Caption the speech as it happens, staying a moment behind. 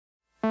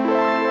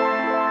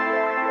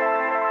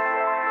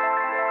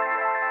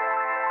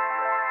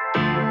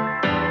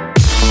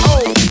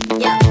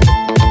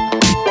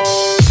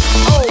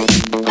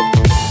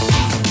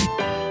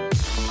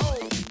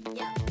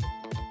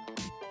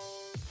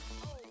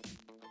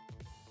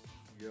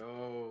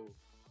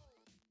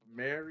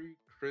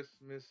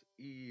Christmas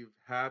Eve.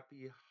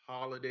 Happy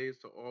holidays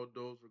to all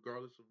those,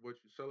 regardless of what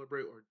you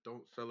celebrate or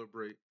don't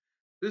celebrate.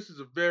 This is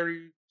a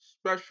very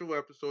special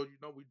episode. You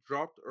know, we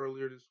dropped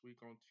earlier this week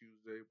on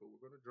Tuesday, but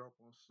we're gonna drop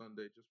on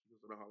Sunday just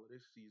because of the holiday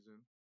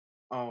season.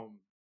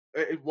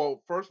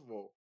 Well, first of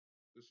all,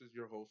 this is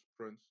your host,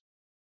 Prince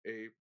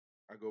Abe.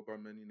 I go by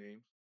many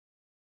names.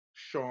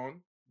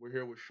 Sean. We're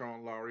here with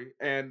Sean Lowry,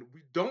 and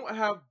we don't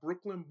have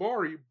Brooklyn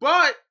Bari,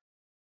 but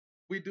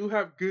we do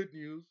have good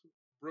news.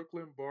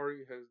 Brooklyn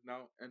Bari has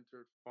now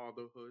entered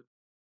fatherhood,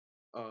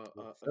 uh, Yes,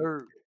 uh, an,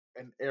 sir.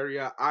 an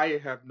area I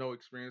have no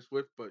experience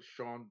with, but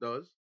Sean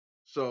does.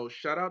 So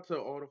shout out to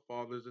all the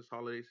fathers this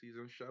holiday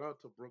season. Shout out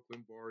to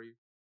Brooklyn Bari,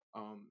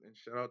 and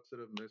shout out to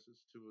the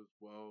missus too as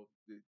well.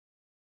 The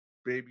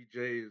baby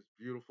J is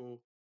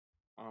beautiful.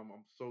 I'm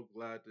so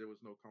glad there was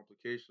no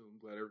complications. I'm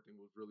glad everything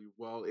was really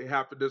well. It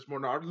happened this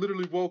morning. I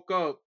literally woke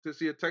up to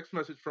see a text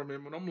message from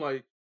him, and I'm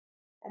like,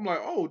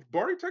 oh,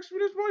 Barty texted me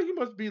this morning. He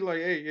must be like,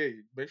 hey,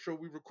 make sure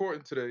we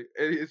recording today.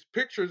 And it's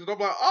pictures, and I'm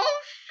like,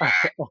 oh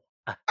shit!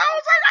 I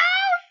was like,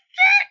 oh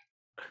shit,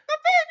 the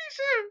baby's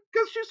here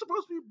because she's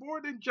supposed to be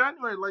born in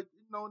January, like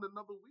in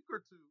another week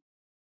or two.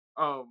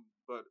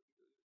 But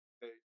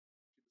hey,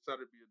 she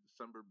decided to be a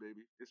December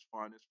baby. It's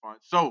fine, it's fine.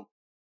 So,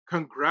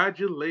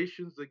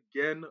 congratulations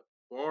again,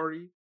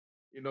 Barty.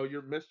 You know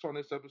you're missed on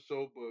this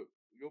episode, but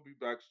you'll be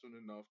back soon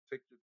enough.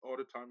 Take all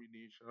the time you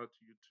need. Shout out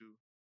to you too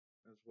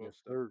as well, Yes,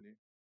 sir. Stephanie.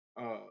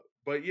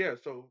 But yeah,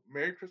 so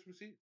Merry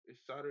Christmas Eve. It's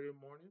Saturday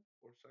morning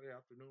or Saturday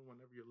afternoon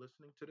whenever you're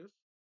listening to this.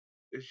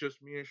 It's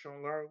just me and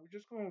Sean Lara. We're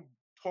just gonna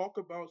talk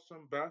about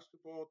some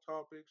basketball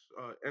topics,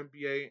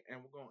 NBA,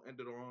 and we're gonna end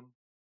it on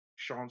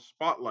Sean's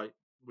spotlight,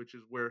 which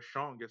is where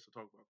Sean gets to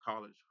talk about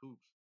college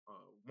hoops.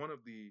 One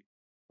of the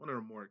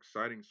more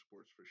exciting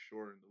sports for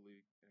sure in the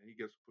league, and he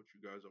gets to put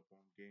you guys up on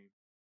game.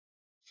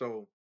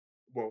 So,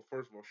 well,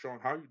 first of all, Sean,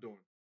 how you doing?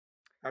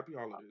 Happy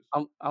holidays.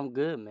 I'm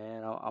good,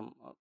 man.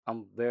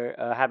 I'm very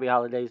happy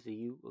holidays to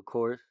you, of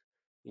course.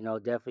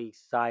 Definitely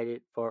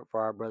excited for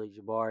our brother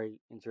Jabari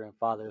entering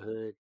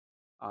fatherhood.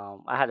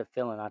 I had a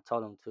feeling. I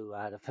told him to.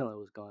 I had a feeling it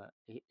was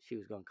she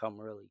was gonna come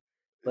early.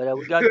 But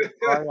we got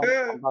Jabari.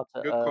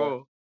 Good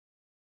call.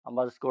 I'm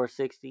about to score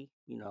 60.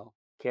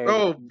 Carry the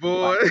Oh team.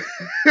 boy.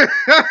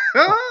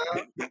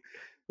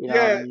 You know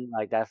what I Yeah, mean?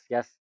 Like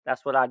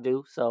that's what I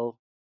do. So,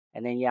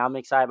 and then yeah, I'm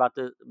excited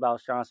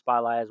about Sean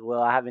Spotlight as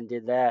well. I haven't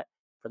did that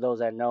for those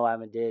that know. I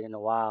haven't did in a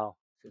while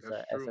since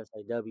that's true.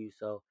 SSAW.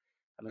 So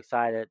I'm That's true.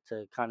 excited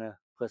to kind of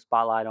put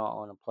spotlight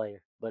on a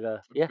player. But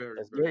yeah, Very,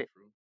 let's get very it.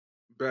 true.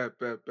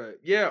 Bet.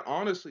 Yeah,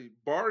 honestly,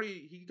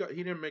 Barty he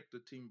didn't make the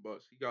team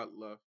bus. He got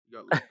left. He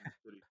got left in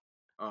the city.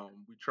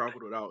 We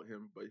traveled without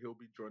him, but he'll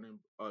be joining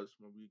us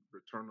when we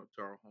return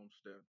to our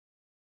homestand.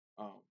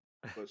 Um,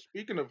 but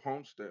speaking of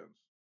homestands,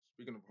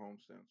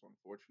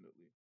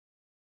 unfortunately,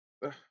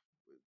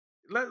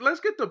 let's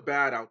get the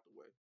bad out the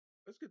way.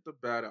 Let's get the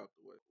bad out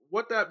the way.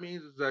 What that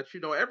means is that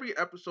every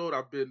episode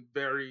I've been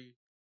very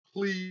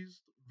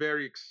pleased,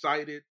 very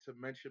excited to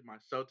mention my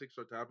Celtics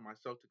or to have my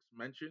Celtics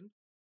mentioned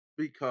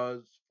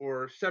because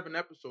for 7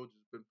 episodes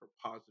it's been for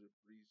positive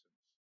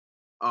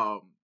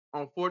reasons.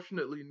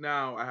 Unfortunately,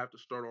 now I have to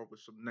start off with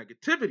some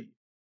negativity,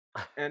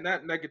 and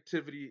that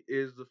negativity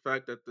is the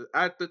fact that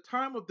at the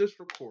time of this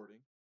recording,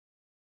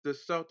 the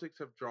Celtics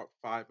have dropped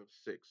 5 of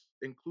 6,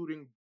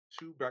 including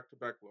two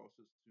back-to-back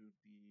losses to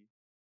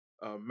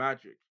the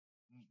Magic.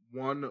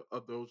 One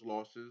of those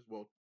losses,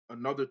 well,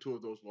 another two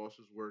of those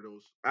losses were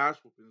those ass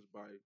whoopings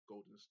by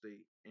Golden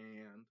State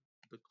and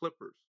the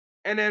Clippers.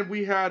 And then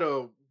we had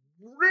a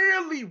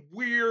really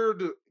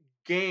weird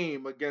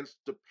game against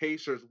the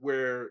Pacers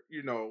where,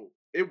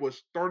 it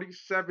was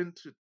 37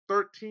 to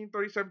 13,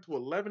 37 to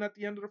 11 at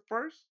the end of the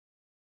first.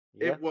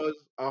 Yeah. It was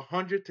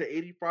 100 to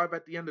 85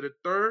 at the end of the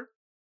third.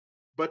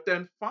 But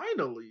then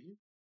finally,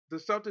 the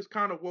Celtics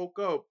kind of woke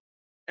up,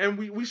 and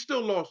we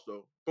still lost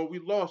though, but we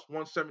lost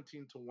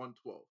 117 to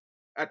 112.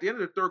 At the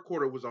end of the third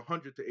quarter, it was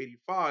 100 to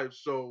 85.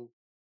 So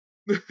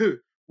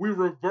we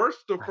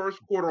reversed the first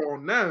quarter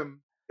on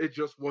them. It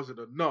just wasn't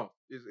enough.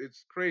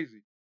 It's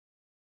crazy.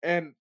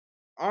 And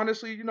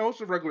honestly,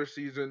 it's a regular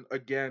season.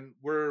 Again,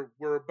 we're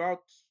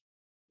about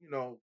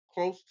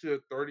close to a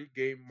 30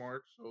 game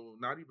mark, so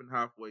not even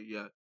halfway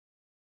yet.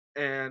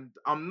 And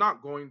I'm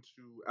not going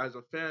to, as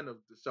a fan of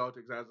the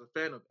Celtics, as a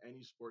fan of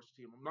any sports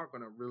team, I'm not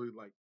going to really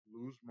like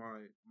lose my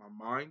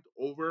mind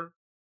over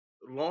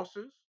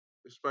losses,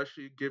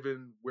 especially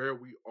given where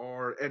we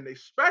are, and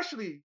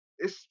especially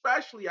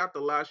after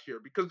last year,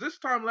 because this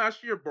time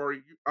last year,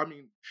 I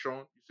mean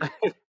Sean, you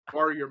see,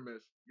 Barry, you're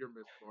missed,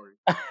 Barry.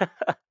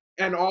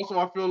 And also,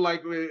 I feel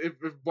like if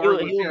Barry was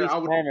He'll here, be I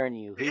would, slandering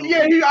you. He will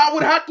yeah, be. I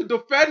would have to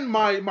defend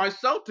my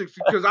Celtics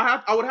because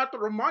I would have to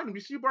remind him.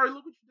 You see, Barry,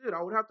 look what you did.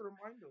 I would have to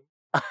remind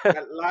him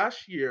that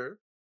last year,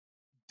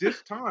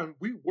 this time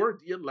we were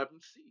the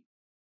 11th seed.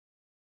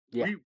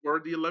 Yeah. We were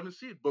the 11th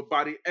seed, but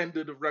by the end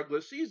of the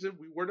regular season,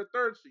 we were the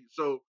third seed.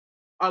 So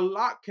a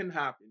lot can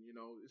happen.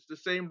 It's the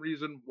same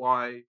reason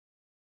why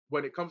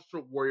when it comes to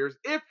Warriors,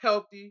 if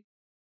healthy,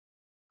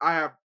 I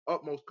have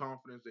utmost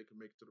confidence they can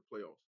make it to the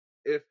playoffs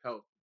if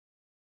healthy.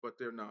 but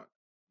they're not.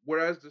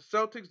 Whereas the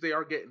Celtics, they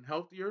are getting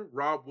healthier.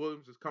 Rob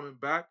Williams is coming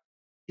back.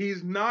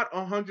 He's not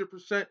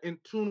 100% in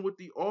tune with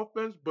the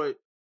offense, but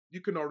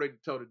you can already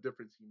tell the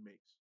difference he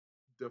makes.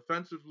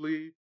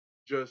 Defensively,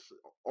 just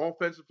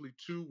offensively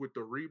too, with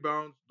the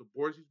rebounds, the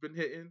boards he's been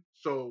hitting.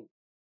 So,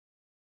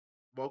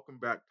 welcome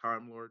back,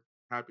 Time Lord.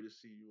 Happy to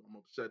see you. I'm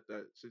upset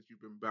that since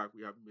you've been back,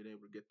 we haven't been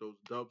able to get those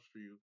dubs for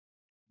you,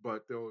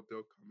 but they'll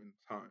come in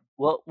time.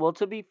 Well,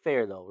 to be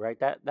fair though, right?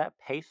 That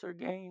Pacer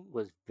game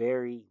was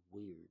very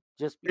weird,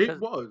 just It because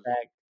of was. the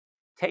fact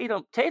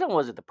Tatum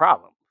wasn't the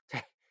problem.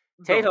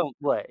 No. Tatum,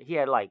 what he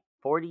had like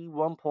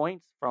 41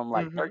 points from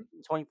like Mm-hmm.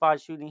 13,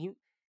 25 shooting.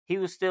 He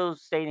was still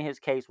stating his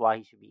case why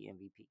he should be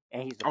MVP,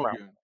 and he's the Oh front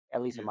yeah. runner,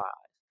 at least in Yeah. my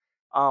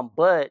eyes.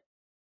 But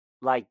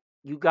like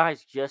you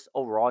guys just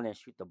overall didn't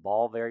shoot the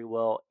ball very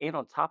well. And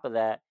on top of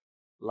that,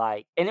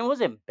 like and it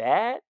wasn't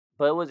bad,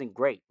 but it wasn't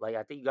great. Like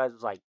I think you guys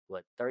was like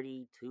what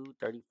 32,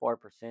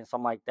 34%,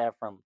 something like that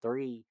from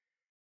three,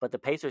 but the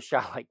Pacers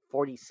shot like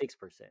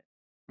 46%.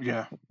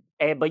 Yeah.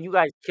 And but you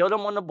guys killed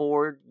them on the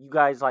board. You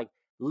guys like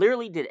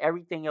literally did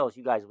everything else.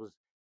 You guys was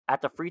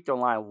at the free throw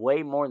line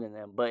way more than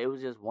them, but it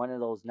was just one of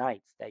those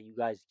nights that you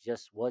guys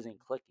just wasn't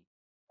clicking.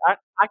 I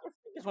just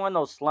think it's one of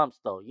those slumps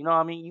though. You know what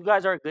I mean? You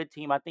guys are a good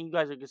team. I think you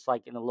guys are just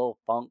like in a little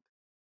funk,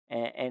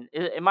 and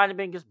it might have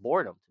been just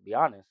boredom, to be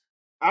honest.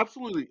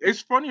 Absolutely.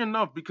 It's funny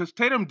enough because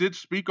Tatum did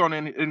speak on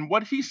it, and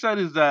what he said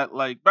is that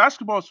like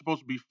basketball is supposed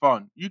to be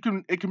fun. It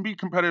can be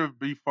competitive,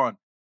 be fun.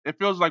 It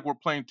feels like we're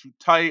playing too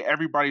tight.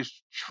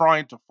 Everybody's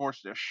trying to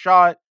force their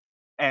shot,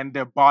 and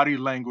their body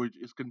language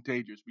is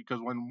contagious because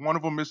when one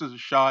of them misses a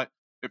shot,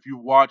 if you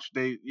watch,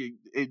 their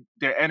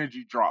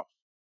energy drops,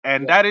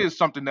 and Yeah, that is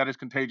something that is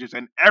contagious.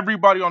 And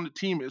everybody on the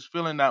team is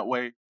feeling that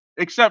way,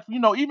 except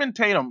even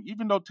Tatum.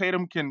 Even though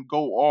Tatum can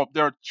go off,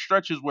 there are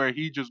stretches where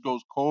he just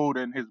goes cold,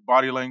 and his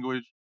body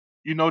language,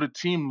 the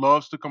team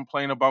loves to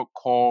complain about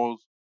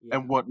calls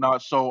and yeah,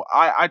 whatnot. So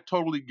I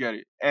totally get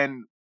it.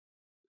 And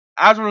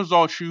as a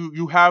result,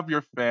 you have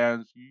your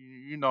fans.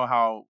 You know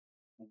how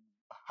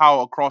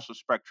across the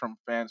spectrum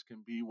fans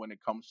can be when it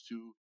comes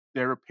to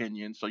their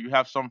opinion. So you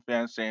have some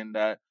fans saying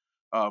that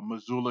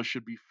Missoula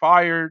should be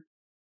fired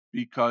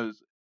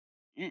because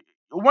he,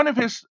 one of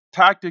his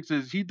tactics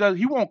is he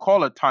won't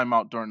call a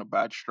timeout during a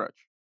bad stretch.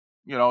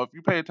 If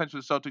you pay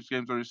attention to Celtics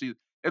games during the season,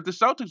 if the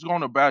Celtics go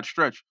on a bad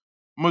stretch,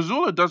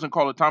 Missoula doesn't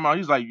call a timeout.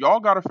 He's like, y'all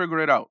got to figure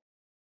it out.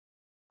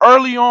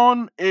 Early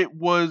on, it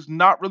was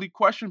not really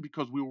questioned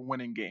because we were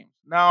winning games.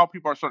 Now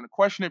people are starting to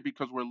question it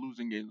because we're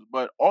losing games.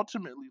 But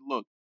ultimately,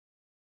 look,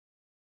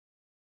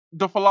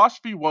 the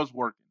philosophy was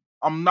working.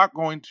 I'm not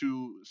going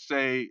to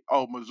say,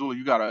 "Oh, Missoula,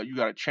 you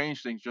gotta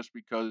change things just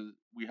because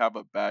we have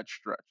a bad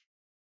stretch."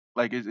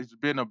 Like it's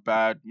been a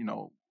bad,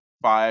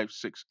 5,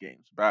 6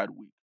 games, bad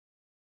week.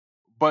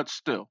 But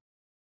still,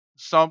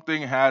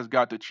 something has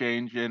got to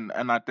change, and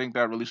I think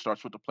that really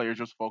starts with the players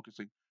just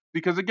focusing.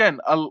 Because again,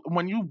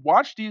 when you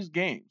watch these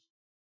games,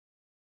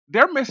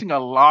 they're missing a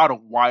lot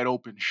of wide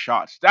open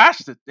shots.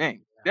 That's the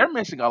thing. yeah. They're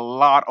missing a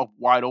lot of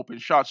wide open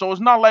shots. So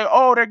it's not like,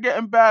 oh, they're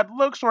getting bad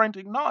looks or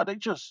anything. No,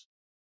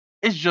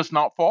 it's just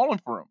not falling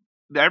for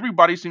them.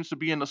 Everybody seems to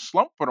be in a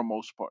slump for the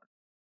most part.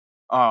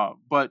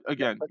 But Yeah,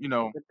 again,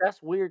 but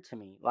that's weird to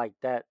me. Like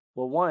that.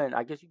 Well, one,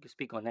 I guess you could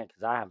speak on that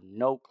because I have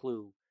no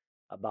clue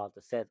about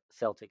the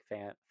Celtic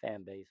fan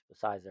base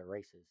besides their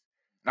races.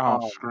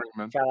 I'm Um,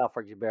 screaming. Shout out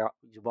for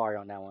Jabari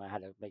on that one. I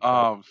had to make sure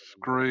I I'm get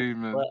him right.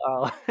 screaming.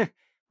 But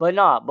but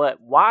nah.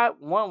 But why?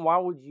 One, why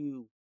would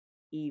you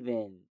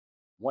even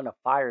want to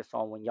fire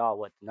someone when y'all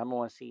what the number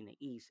one seed in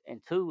the East?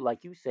 And two,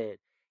 like you said,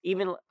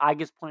 even I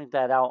just pointed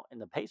that out in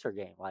the Pacer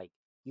game. Like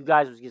you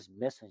guys was just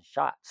missing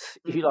shots.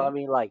 You know what I Hmm.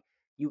 mean? Like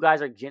you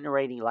guys are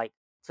generating like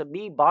to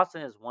me,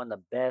 Boston is one of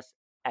the best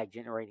at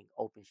generating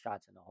open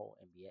shots in the whole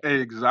NBA.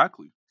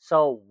 Exactly.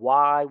 So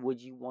why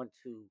would you want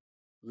to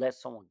let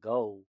someone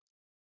go?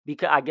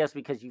 Because I guess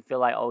because you feel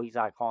like, oh, he's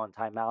not calling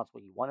timeouts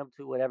when you want him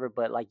to, whatever.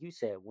 But like you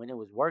said, when it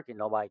was working,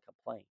 nobody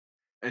complained.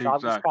 So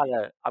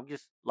Exactly. I'm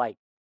just like,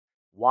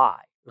 why?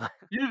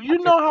 You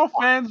Just know how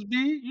why? fans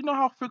be. You know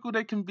how fickle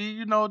they can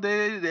be.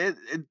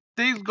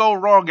 Things go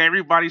wrong.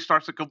 Everybody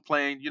starts to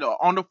complain.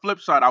 On the flip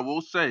side, I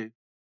will say,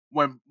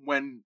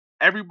 when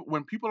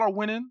people are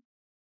winning,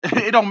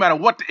 it don't matter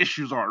what the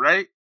issues are,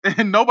 right?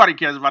 And nobody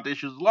cares about the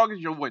issues as long as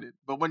you're winning.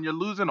 But when you're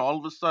losing, all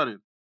of a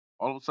sudden,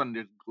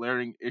 there's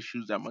glaring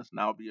issues that must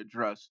now be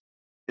addressed.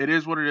 It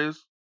is what it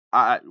is.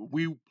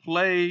 We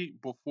play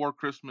before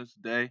Christmas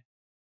Day,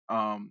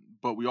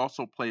 but we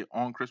also play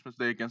on Christmas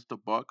Day against the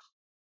Bucks.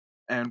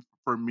 And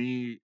for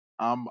me,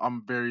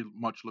 I'm very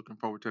much looking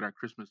forward to that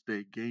Christmas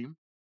Day game.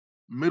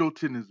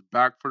 Middleton is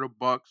back for the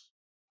Bucks.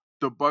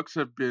 The Bucks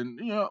have been,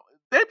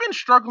 they've been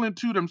struggling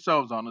too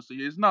themselves. Honestly,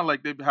 it's not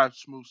like they've had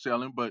smooth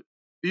sailing, but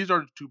these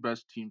are the two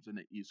best teams in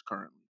the East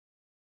currently,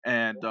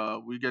 and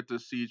we get to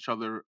see each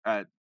other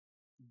at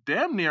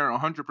damn near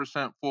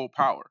 100% full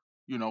power.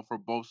 For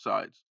both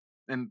sides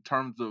in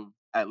terms of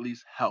at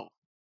least health.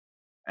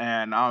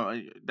 And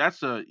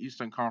that's a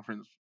Eastern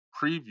Conference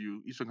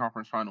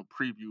Final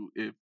preview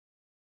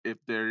if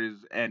there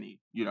is any.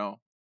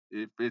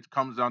 If it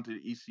comes down to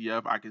the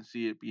ECF, I can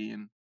see it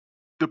being,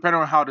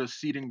 depending on how the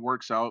seeding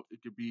works out,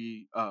 it could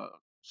be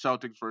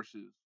Celtics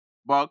versus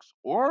Bucks,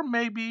 or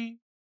maybe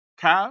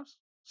Cavs.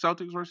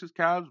 Celtics versus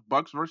Cavs,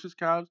 Bucks versus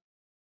Cavs.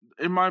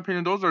 In my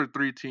opinion, those are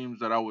three teams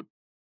that I would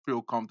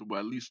feel comfortable.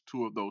 At least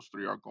two of those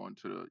three are going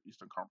to the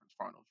Eastern Conference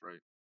Finals, right?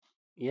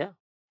 Yeah.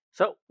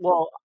 So,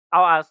 well,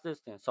 I'll ask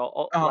this then.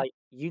 So, Uh-huh. like,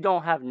 you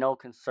don't have no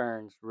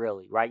concerns,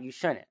 really, right? You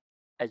shouldn't,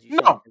 as you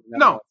shouldn't, No, as the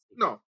number no, one seed.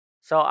 no.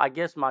 So, I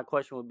guess my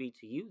question would be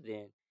to you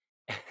then.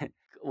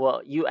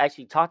 Well, you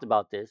actually talked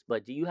about this,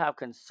 but do you have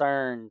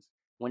concerns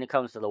when it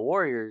comes to the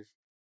Warriors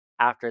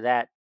after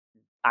that?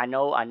 I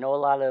know a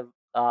lot of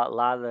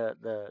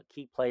the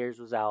key players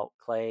was out.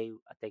 Clay,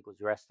 I think,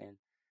 was resting.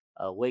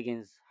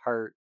 Wiggins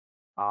hurt.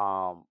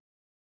 Um,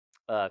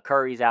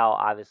 Curry's out,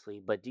 obviously.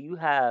 But do you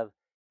have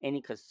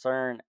any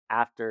concern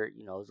after, it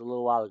was a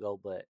little while ago,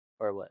 but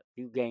or what, a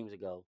few games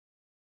ago,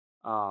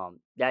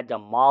 that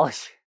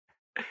demolish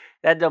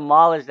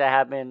that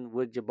happened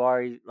with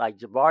Jabari, like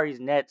Jabari's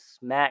Nets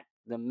smacked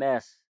the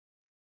mess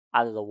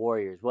out of the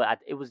Warriors. Well,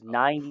 it was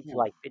 90 to Phew.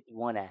 like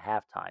 51 at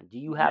halftime. Do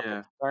you have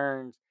Yeah,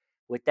 concerns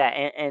with that?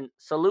 And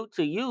salute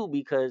to you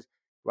because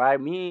right,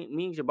 me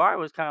and Jabari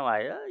was kind of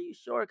like, you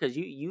sure? Because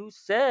you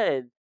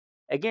said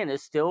again,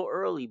 it's still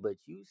early, but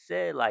you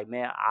said like,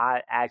 man,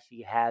 I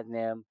actually had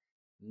them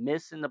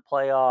missing the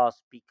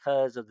playoffs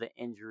because of the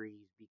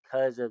injuries,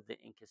 because of the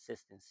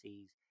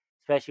inconsistencies,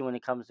 especially when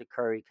it comes to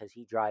Curry, because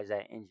he drives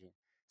that engine.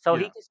 So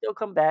he yeah. can still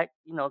come back.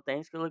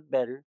 Things can look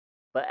better.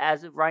 But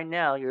as of right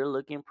now, you're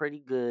looking pretty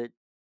good.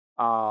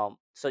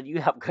 So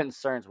you have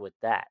concerns with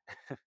that.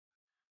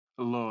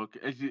 Look,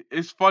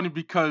 it's funny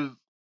because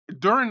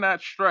during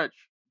that stretch,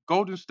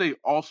 Golden State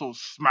also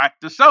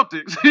smacked the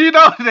Celtics.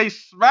 They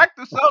smacked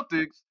the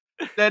Celtics.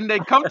 Then they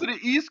come to the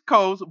East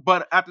Coast,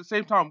 but at the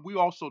same time, we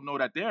also know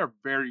that they're a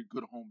very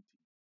good home team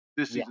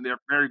this Yeah, season. They're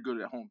very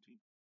good at home team,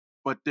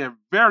 but they're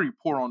very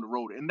poor on the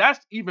road, and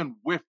that's even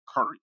with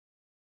Curry.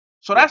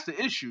 So yeah. that's the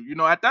issue.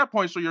 At that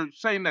point, so you're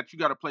saying that you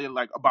got to play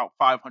like about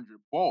 500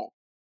 ball.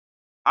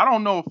 I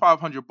don't know if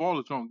 500 ball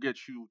is going to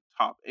get you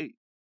top eight,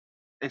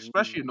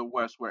 especially Mm, in the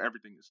West where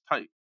everything is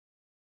tight.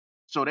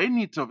 So they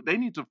need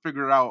to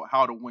figure out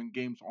how to win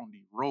games on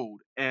the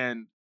road.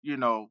 And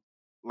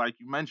like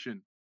you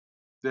mentioned,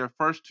 their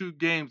first two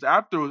games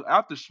after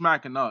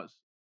smacking us,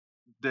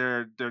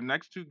 their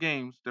next two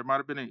games, there might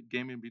have been a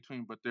game in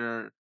between, but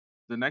the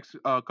next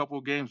couple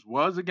of games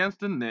was against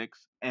the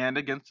Knicks and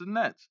against the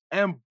Nets,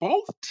 and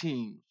both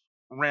teams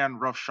ran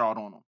roughshod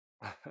on them.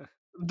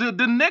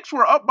 The Knicks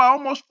were up by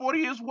almost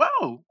 40 as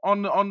well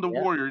on the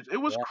yeah, Warriors. It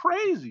was yeah,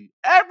 crazy.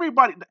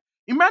 Everybody,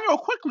 Emmanuel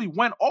quickly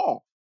went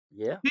off.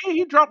 yeah.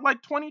 He dropped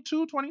like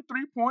 22,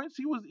 23 points.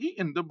 He was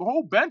eating the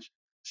whole bench.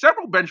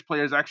 Several bench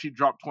players actually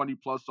dropped 20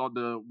 plus on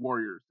the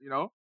Warriors.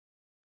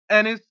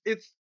 And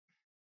it's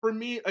for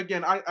me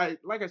again. I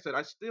like I said,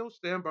 I still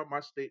stand by my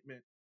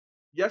statement.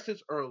 Yes,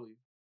 it's early.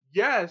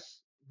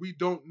 Yes, we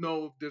don't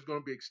know if there's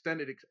going to be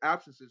extended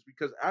absences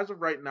because as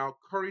of right now,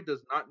 Curry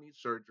does not need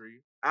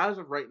surgery. As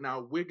of right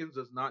now, Wiggins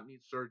does not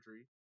need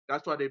surgery.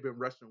 That's why they've been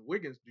resting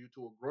Wiggins due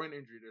to a groin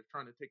injury. They're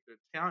trying to take their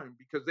time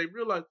because they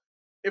realize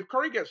if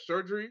Curry gets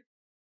surgery,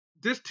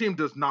 this team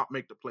does not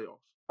make the playoffs.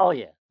 Oh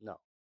yeah, no,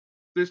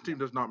 This no. team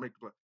does not make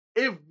the playoffs.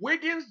 If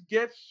Wiggins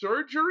gets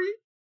surgery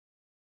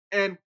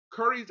and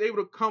Curry's able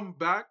to come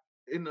back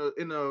in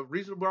a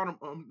reasonable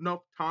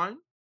enough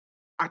time,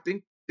 I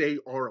think they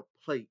are a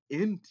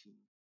play-in team.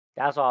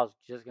 That's what I was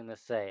just gonna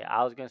say.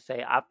 I was gonna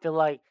say I feel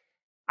like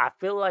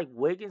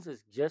Wiggins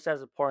is just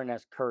as important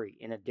as Curry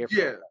in a different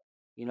Yeah, way.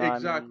 You know what I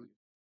exactly. mean?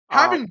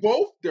 Um, Having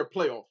both, they're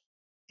playoffs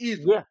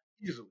easily, yeah,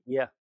 easily.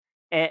 yeah.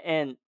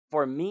 And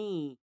for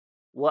me,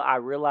 what I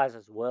realize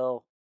as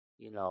well,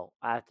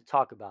 I have to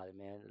talk about it,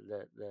 man.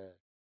 The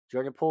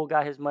Jordan Poole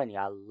got his money.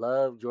 I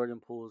love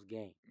Jordan Poole's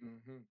game,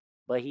 Hmm.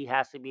 but he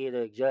has to be able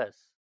to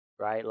adjust,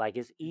 right? Like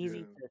it's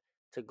easy Yeah.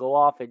 to go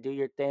off and do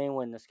your thing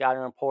when the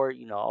scouting report,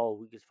 oh,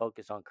 we just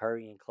focus on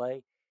Curry and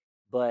Clay.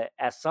 But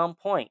at some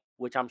point,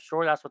 which I'm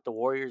sure that's what the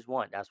Warriors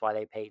want, that's why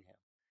they paid him,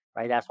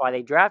 right? That's Hmm. why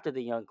they drafted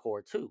the young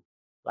core too.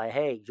 Like,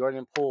 hey,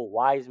 Jordan Poole,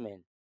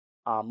 Wiseman,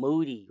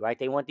 Moody, right?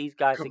 They want these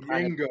guys to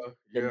kind of Kaminga,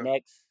 the yeah.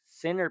 next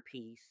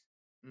centerpiece,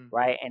 Hmm.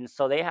 right? And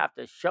so they have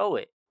to show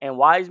it. And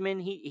Wiseman,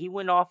 he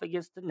went off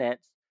against the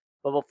Nets,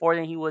 but before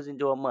then he wasn't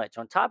doing much.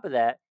 On top of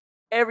that,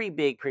 every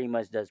big pretty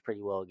much does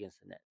pretty well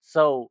against the Nets.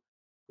 So,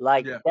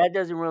 like Yeah. that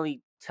doesn't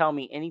really tell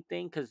me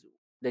anything because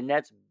the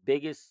Nets'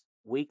 biggest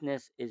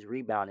weakness is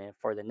rebounding.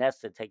 For the Nets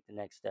to take the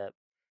next step,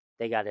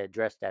 they got to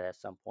address that at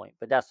some point.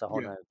 But that's a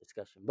whole Yeah. nother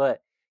discussion.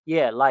 But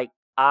yeah, like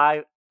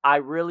I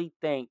really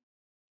think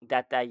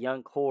that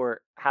young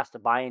core has to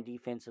buy in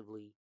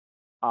defensively.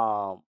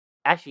 um,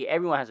 Actually,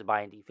 everyone has to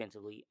buy in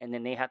defensively, and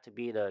then they have to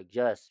be able to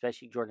adjust,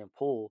 especially Jordan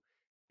Poole,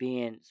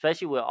 being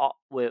especially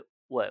with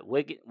what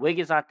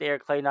Wiggins not there,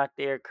 Clay not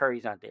there,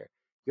 Curry's not there.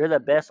 You're the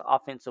Hmm. best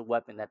offensive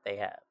weapon that they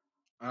have,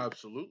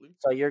 Absolutely.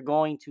 so you're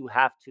going to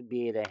have to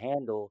be able to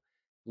handle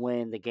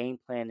when the game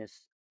plan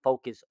is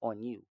focused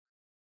on you.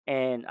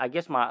 And I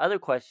guess my other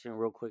question,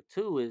 real quick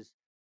too, is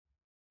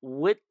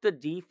with the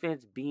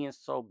defense being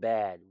so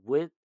bad,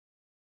 with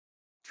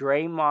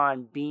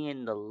Draymond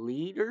being the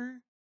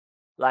leader,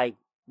 like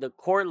the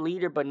court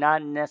leader, but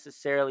not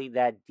necessarily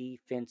that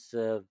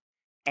defensive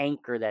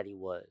anchor that he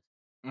was.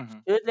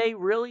 Hmm. Should they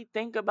really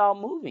think about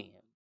moving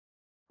him?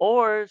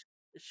 Or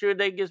should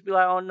they just be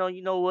like, "Oh no,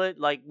 you know what?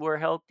 Like we're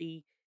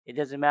healthy. It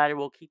doesn't matter.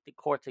 We'll keep the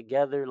core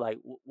together." Like,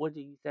 what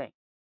do you think?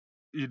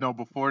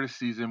 Before the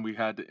season, we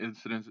had the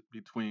incidents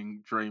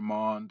between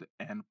Draymond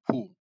and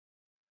Poole.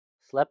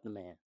 Slept the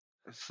man.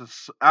 It's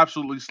just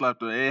absolutely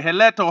slept on. It had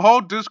led to a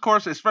whole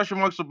discourse, especially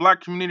amongst the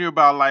black community,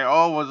 about like,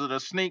 oh, was it a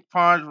sneak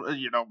punch?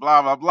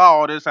 Blah blah blah,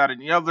 all this, that,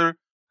 and the other,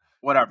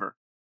 whatever.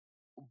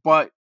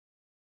 But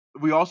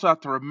we also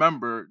have to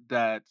remember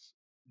that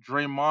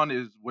Draymond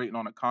is waiting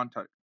on a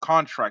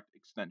contract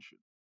extension,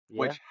 Yeah.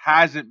 which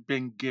hasn't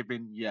been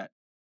given yet.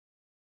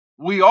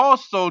 We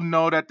also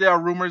know that there are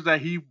rumors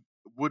that he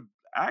would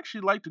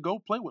actually like to go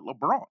play with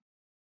LeBron.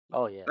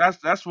 Oh yeah.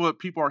 That's what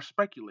people are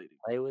speculating.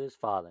 Play with his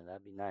father.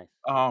 That'd be nice.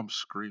 I'm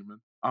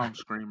screaming. I'm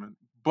screaming.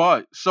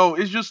 But so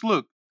it's just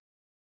look,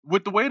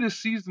 with the way the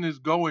season is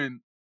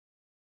going,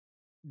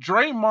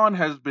 Draymond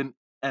has been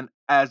an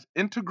as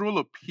integral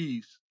a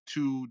piece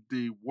to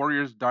the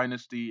Warriors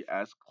dynasty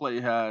as Clay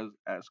has,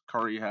 as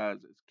Curry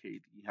has, as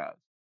KD has.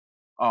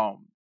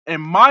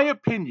 In my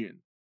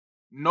opinion,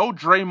 no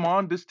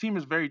Draymond, this team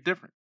is very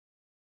different.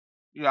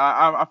 Yeah,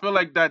 I feel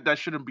like that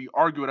shouldn't be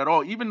argued at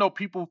all. Even though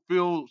people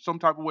feel some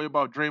type of way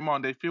about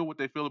Draymond, they feel what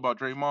they feel about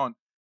Draymond.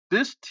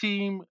 This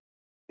team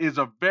is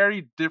a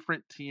very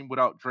different team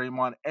without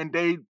Draymond, and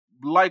they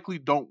likely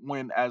don't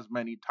win as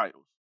many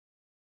titles.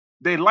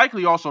 They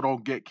likely also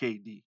don't get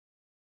KD.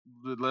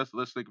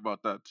 Let's think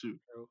about that too.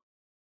 True.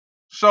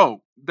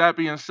 So that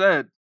being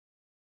said,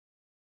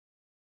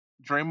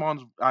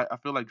 I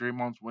feel like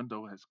Draymond's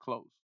window has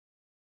closed.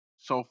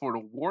 So for the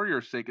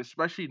Warriors' sake,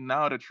 especially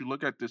now that you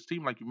look at this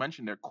team, like you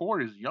mentioned, their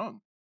core is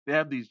young. They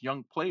have these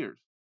young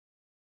players.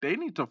 They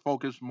need to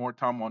focus more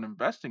time on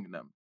investing in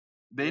them.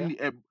 They Yeah. need,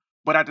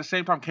 but at the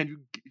same time,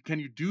 can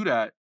you do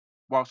that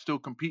while still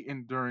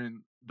competing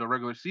during the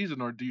regular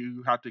season, or do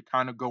you have to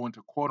kind of go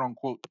into quote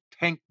unquote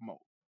tank mode?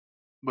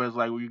 But it's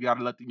like, well, you got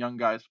to let the young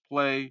guys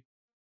play,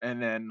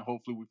 and then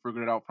hopefully we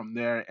figure it out from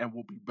there, and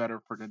we'll be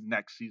better for the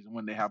next season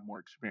when they have more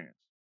experience.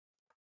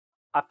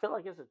 I feel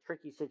like it's a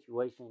tricky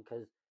situation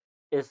because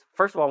it's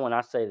first of all when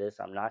I say this,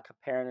 I'm not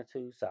comparing the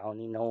two, so I don't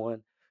need no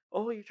one.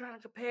 Oh, you're trying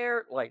to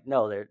compare? Like,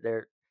 no,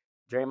 they're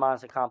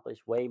Draymond's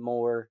accomplished way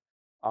more.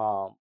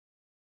 Um,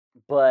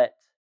 but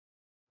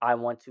I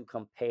want to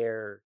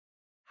compare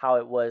how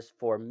it was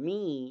for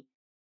me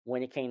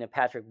when it came to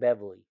Patrick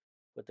Beverly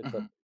with the Hmm.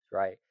 Clippers,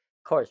 right?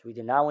 Of course, we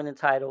did not win the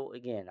title.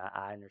 Again,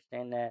 I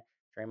understand that.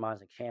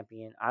 Draymond's a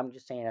champion. I'm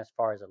just saying, as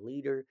far as a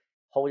leader,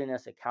 holding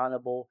us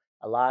accountable,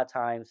 a lot of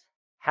times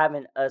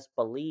having us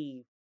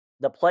believe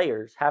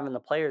having the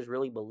players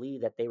really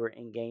believe that they were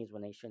in games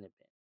when they shouldn't have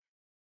been.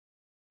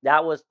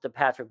 That was the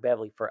Patrick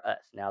Beverly for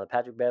us. Now, the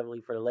Patrick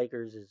Beverly for the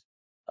Lakers is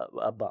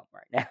a bum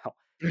right now.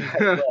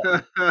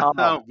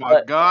 Oh my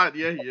But God,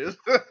 yeah, he is.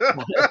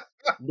 but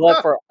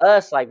but for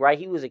us, like, right,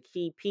 he was a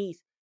key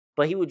piece,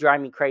 but he would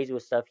drive me crazy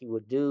with stuff he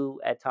would do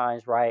at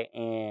times, right?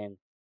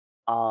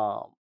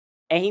 Um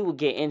and he would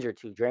get injured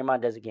too.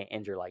 Draymond doesn't get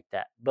injured like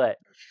that, but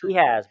That's he true.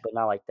 has, but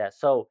not like that.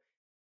 So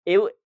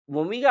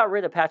when we got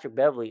rid of Patrick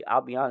Beverly,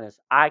 I'll be honest,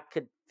 I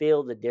could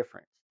feel the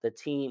difference. The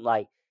team,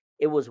 like,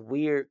 it was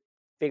weird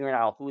figuring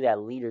out who that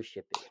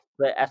leadership is.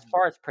 But as Mhm.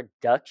 far as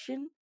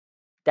production,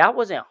 that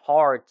wasn't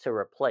hard to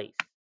replace.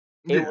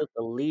 It Yeah, was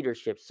the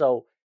leadership.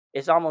 So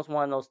it's almost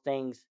one of those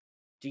things.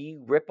 Do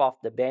you rip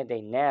off the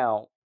band-aid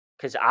now?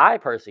 Because I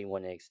personally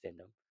want to extend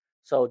them.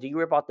 So do you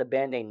rip off the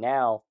band-aid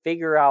now?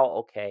 Figure out,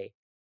 okay,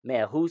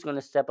 man, who's going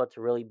to step up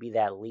to really be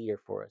that leader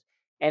for us?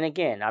 And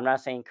again, I'm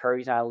not saying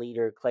Curry's not a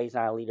leader, Clay's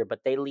not a leader,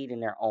 but they lead in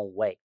their own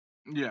way,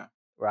 yeah,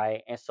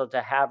 right? And so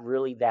to have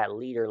really that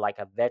leader, like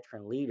a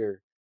veteran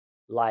leader,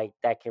 like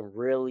that can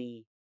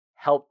really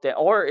help them,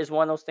 or is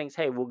one of those things.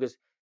 Hey, we'll just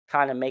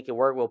kind of make it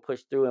work. We'll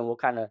push through, and we'll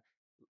kind of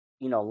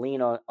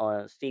lean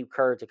on Steve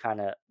Kerr to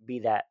kind of be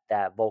that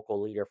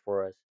vocal leader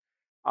for us.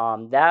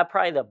 That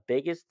probably the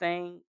biggest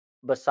thing,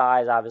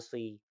 besides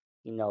obviously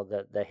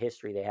the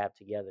history they have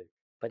together.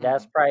 But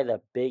that's hmm, probably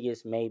the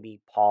biggest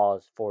maybe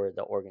pause for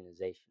the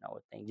organization, I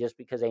would think, just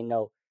because they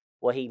know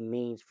what he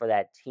means for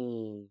that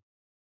team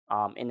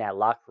in that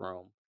locker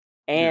room.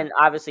 yeah, And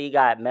obviously he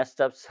got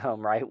messed up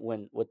some, right,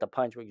 when with the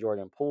punch with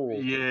Jordan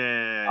Poole.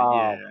 yeah,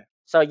 Um, yeah,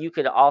 so you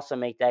could also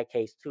make that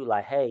case too,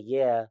 like, hey,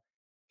 yeah,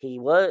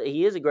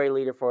 he is a great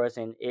leader for us,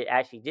 and it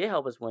actually did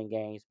help us win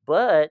games.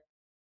 But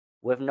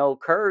with no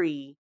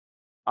Curry,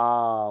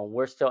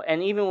 we're still,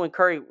 and even when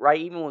Curry,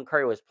 right, even when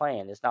Curry was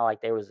playing, it's not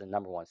like they was the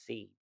number one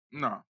seed,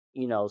 no,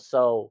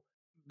 So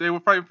they were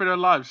fighting for their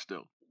lives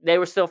still. they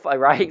were still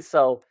right.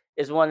 So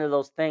it's one of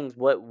those things.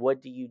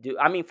 What do you do?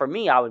 I mean, for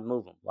me, I would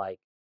move them. Like,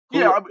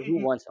 Yeah, who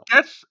wants them?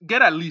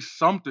 get at least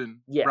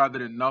something Yeah, rather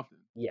than nothing.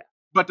 yeah.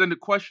 But then the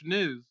question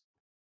is,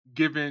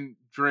 given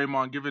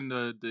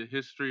the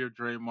history of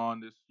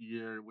Draymond this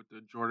year with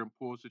the Jordan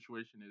Poole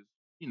situation, is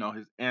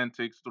his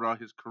antics throughout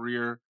his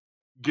career,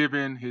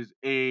 given his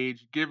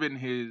age, given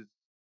his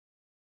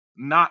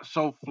not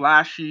so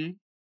flashy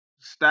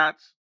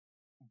stats,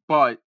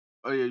 but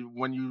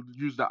when you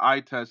use the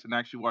eye test and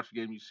actually watch the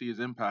game, you see his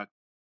impact.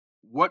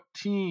 What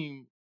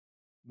team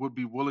would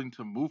be willing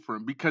to move for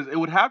him? Because it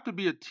would have to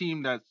be a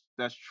team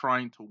that's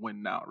trying to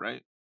win now,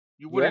 right?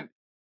 You Yeah. wouldn't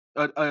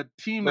a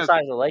team that's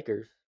Besides the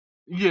Lakers.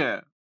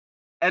 yeah.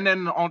 And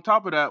then on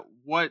top of that,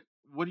 what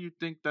do you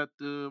think that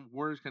the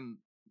Warriors can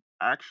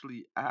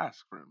actually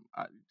ask for him?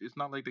 It's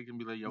not like they can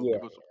be like, "Yo, Yeah,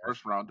 give us yeah, a that's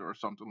first rounder or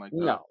something like that."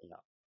 no,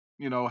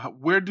 no.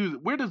 Where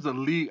does the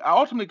league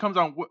ultimately comes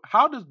down?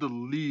 How does the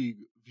league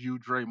view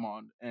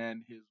Draymond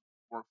and his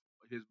worth,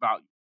 his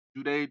value?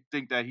 Do they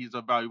think that he's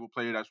a valuable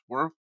player that's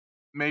worth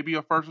maybe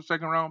a first or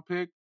second round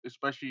pick,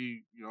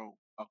 especially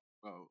a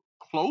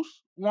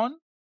close one?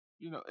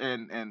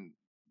 And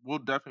we'll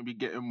definitely be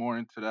getting more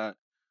into that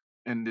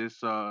in this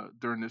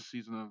during this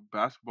season of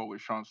basketball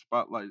with Sean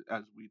Spotlight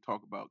as we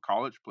talk about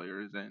college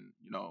players and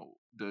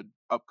the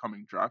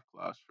upcoming draft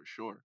class for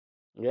sure.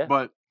 Yeah.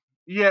 But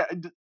yeah,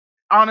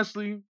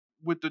 honestly,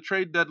 with the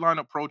trade deadline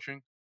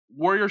approaching,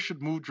 Warriors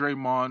should move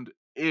Draymond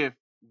if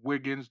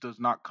Wiggins does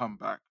not come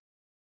back.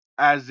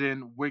 As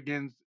in,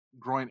 Wiggins'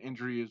 groin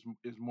injury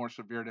is more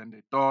severe than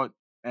they thought,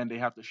 and they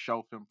have to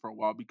shelf him for a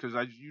while because,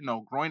 as you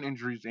know, groin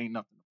injuries ain't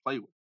nothing to play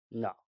with.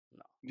 No,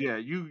 no. Yeah,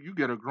 you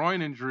get a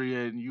groin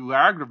injury and you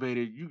aggravate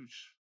it,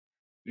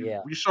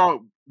 Yeah. we saw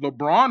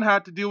LeBron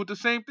had to deal with the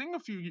same thing a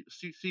few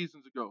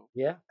seasons ago.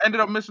 Yeah.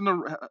 Ended up missing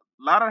the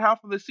latter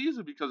half of the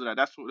season because of that.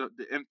 That's what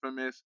the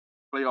infamous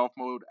playoff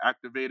mode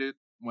activated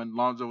when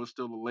Lonzo was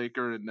still a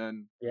Laker,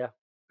 Yeah.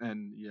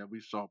 and yeah, we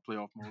saw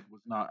playoff mode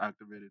was not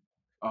activated.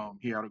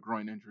 He had a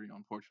groin injury,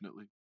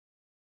 unfortunately.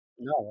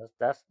 No,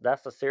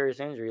 that's a serious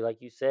injury,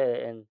 like you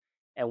said,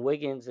 and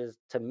Wiggins is,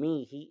 to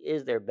me, he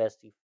is their best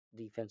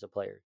defensive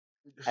player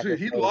at See, this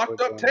he stage with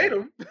locked up Draymond.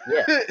 Tatum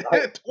Yeah,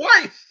 right.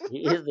 twice.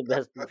 He is the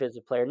best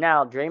defensive player.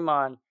 Now,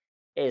 Draymond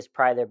is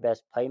probably their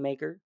best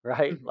playmaker,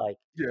 right? Mhm. Like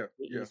Yeah,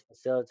 yeah. he's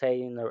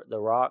facilitating the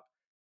rock.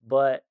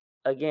 But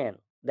again,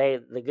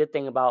 the good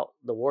thing about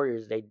the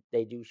Warriors,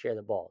 they do share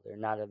the ball. They're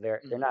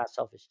Mhm. not a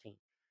selfish team.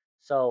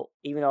 So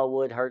even though it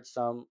would hurt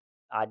some,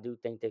 I do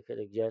think they could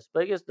adjust.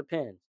 But it just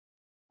depends.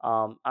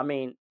 I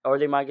mean, or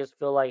they might just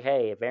feel like,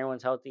 hey, if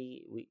everyone's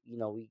healthy, we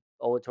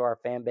owe it to our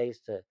fan base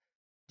to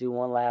do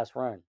one last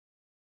run,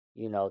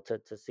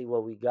 to see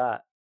what we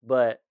got.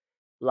 But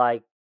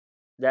like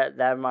that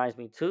reminds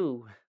me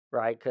too,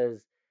 right?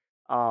 Because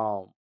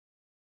um,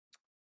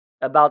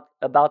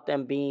 about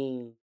them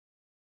being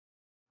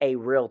a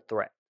real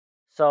threat.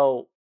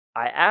 So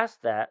I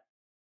asked that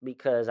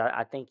because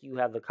I think you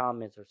have the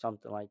comments or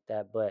something like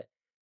that. But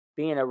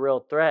being a real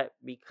threat,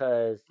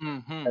 because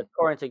Hmm.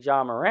 according to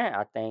John Morant,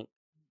 I think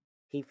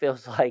he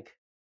feels like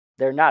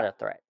they're not a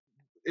threat.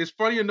 It's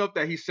funny enough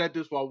that he said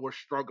this while we're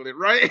struggling,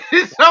 right? So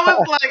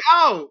it's like,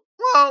 oh,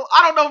 well,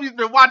 I don't know if he's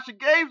been watching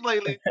games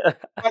lately,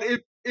 but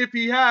if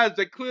he has,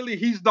 then clearly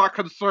he's not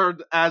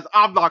concerned as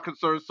I'm not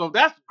concerned. So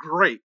that's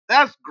great.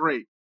 That's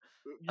great.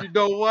 You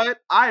know what?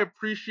 I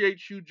appreciate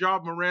you,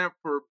 John Morant,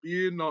 for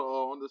being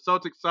on the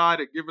Celtic side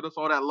and giving us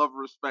all that love and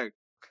respect.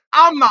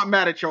 I'm not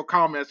mad at your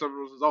comments as a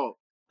result.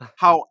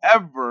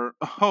 However,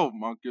 oh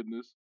my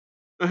goodness,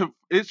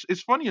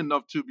 it's funny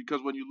enough too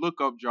because when you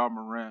look up John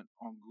Morant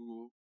on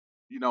Google,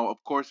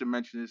 of course it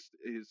mentions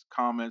his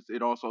comments.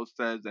 It also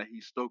says that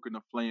he's stoking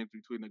the flames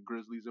between the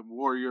Grizzlies and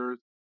Warriors.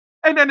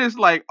 And then it's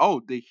like,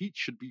 oh, the Heat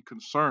should be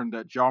concerned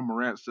that John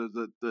Morant says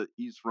that the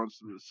East runs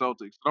through the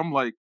Celtics. And I'm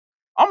like,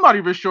 I'm not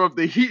even sure if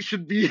the Heat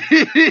should be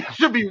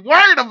should be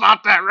worried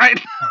about that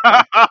right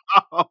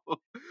now.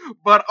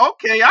 But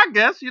okay, I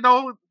guess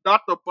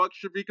not the Bucks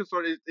should be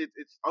concerned.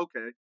 It's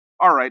okay.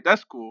 All right,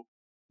 that's cool.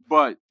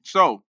 But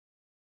so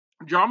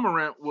John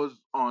Morant was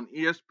on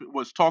ESP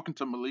was talking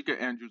to Malika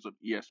Andrews of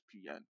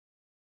ESPN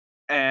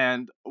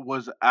and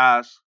was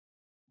asked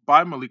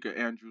by Malika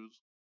Andrews,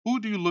 who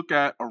do you look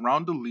at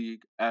around the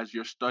league as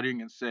you're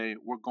studying and say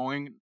we're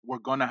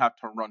gonna have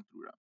to run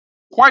through them?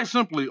 Quite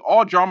simply,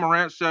 all John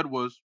Morant said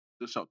was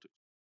the Celtics.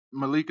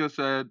 Malika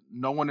said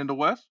no one in the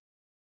West.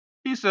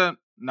 He said,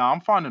 "Nah,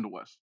 I'm fine in the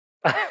West."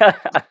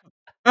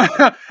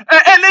 And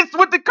it's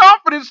with the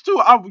confidence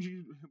too.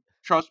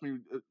 Trust me.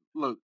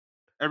 Look,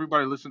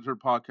 everybody listen to her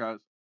podcast.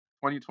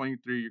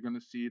 2023, you're gonna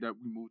see that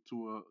we move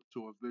to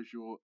a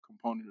visual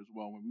component as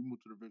well. When we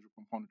move to the visual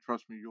component,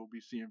 trust me, you'll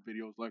be seeing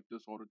videos like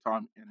this all the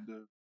time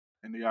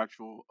in the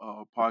actual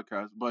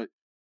podcast. But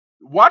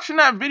watching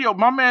that video,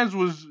 my man's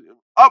was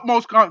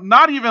utmost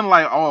not even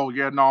like, oh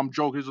yeah, no, I'm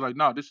joking. He's like,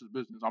 no, this is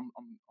business. I'm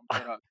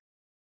dead ass.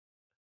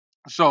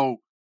 So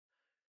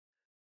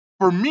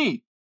for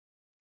me,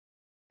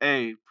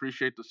 hey,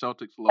 appreciate the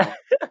Celtics love,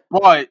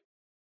 but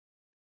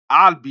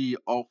I'd be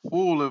a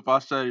fool if I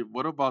say,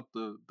 what about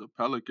the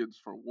Pelicans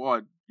for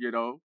one?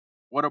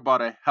 What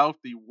about a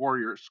healthy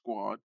Warrior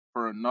squad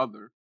for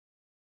another?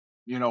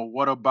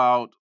 What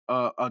about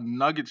a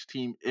Nuggets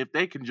team if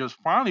they can just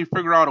finally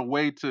figure out a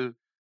way to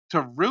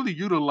really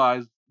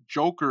utilize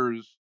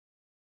Joker's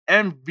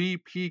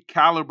MVP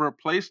caliber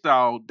play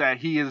style that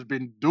he has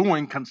been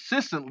doing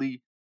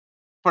consistently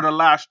for the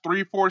last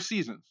 3, 4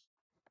 seasons.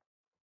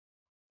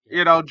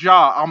 Yeah.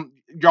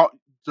 Y'all.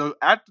 So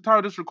at the time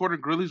of this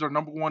recording, Grizzlies are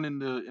number 1 in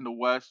the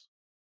West,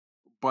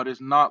 but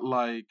it's not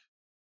like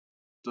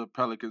the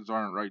Pelicans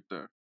aren't right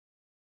there.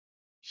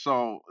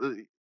 So,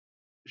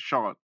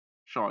 Sean,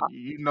 Uh,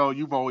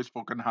 you've always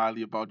spoken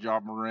highly about Ja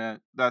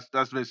Morant. That's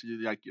basically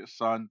like your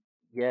son.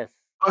 yes.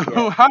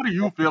 Yes. How do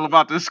you feel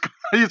about this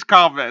his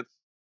comments?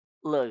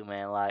 Look,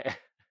 man, like,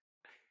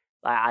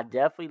 like I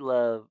definitely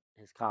love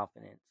his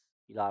confidence.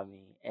 You know what I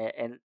mean?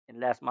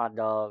 And that's my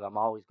dog. I'm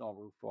always gonna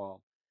root for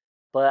him.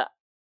 But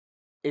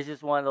it's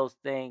just one of those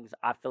things.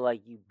 I feel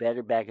like you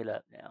better back it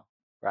up now,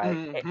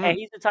 right? And Hmm.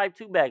 he's the type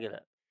to back it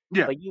up.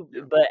 Yeah,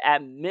 yeah, But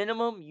at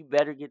minimum, you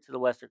better get to the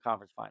Western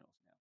Conference Finals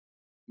now.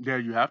 yeah.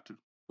 You have to.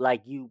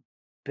 Like you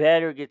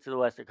better get to the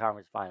Western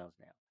Conference Finals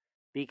now,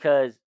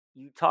 because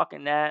you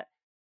talking that,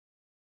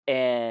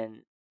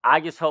 and I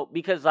just hope,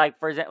 because like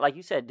for example, like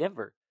you said,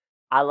 Denver.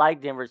 I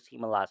like Denver's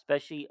team a lot,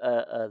 especially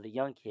the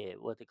young kid,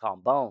 what they call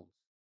him, Bones.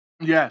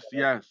 Yes,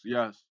 yes,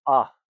 yes.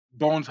 Ah,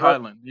 Bones what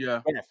Highland.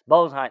 Yeah. Yes,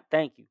 Bozeheim,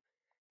 thank you.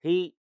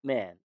 He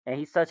man, and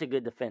he's such a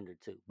good defender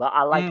too. But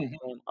I like his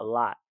Hmm. game a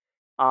lot.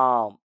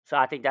 So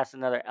I think that's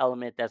another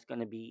element that's going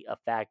to be a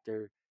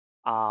factor.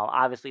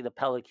 Obviously the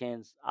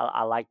Pelicans,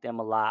 I like them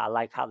a lot. I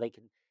like how they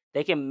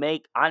can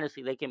make,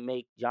 honestly, they can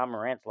make John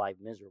Morant's life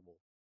miserable.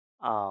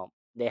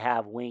 They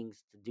have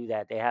wings to do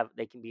that.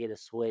 They can be able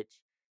to switch.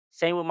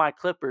 Same with my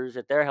Clippers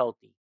if they're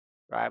healthy,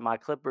 right? My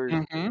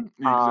Clippers, Hmm.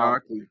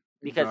 um, Exactly.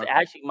 because Exactly.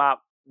 actually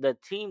the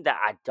team that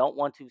I don't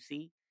want to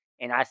see,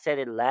 and I said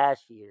it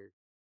last year,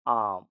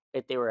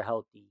 if they were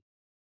healthy,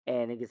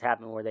 and it just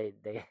happened where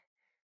they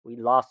we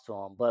lost to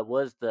them, but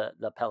was the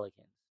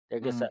Pelicans. They're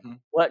just a Hmm.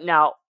 Well,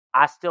 now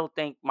I still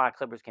think my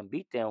Clippers can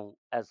beat them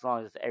as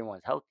long as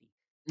everyone's healthy,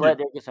 Yeah. but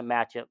they're just a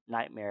matchup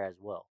nightmare as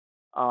well.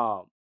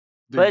 Um,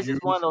 The but it's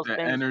just one of youth, those the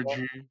things, man.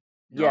 energy.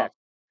 Yes, Yup.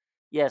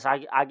 yes,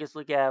 I just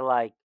look at it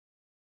like,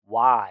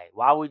 why?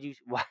 Why would you?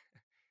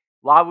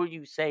 Why would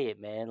you say it,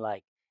 man?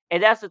 Like,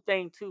 and that's the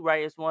thing too,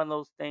 right? It's one of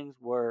those things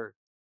where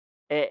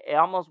it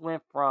almost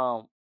went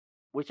from,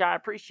 which I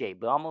appreciate,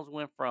 but almost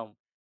went from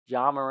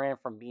John Moran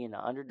from being an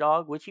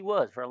underdog, which he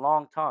was for a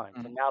long time,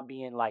 to Mhm. now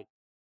being like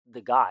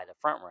the guy, the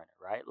front runner,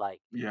 right?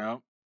 Yeah.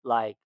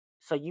 Like,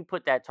 so you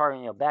put that target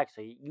on your back,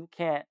 so you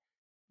can't,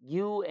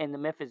 you and the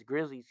Memphis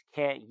Grizzlies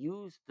can't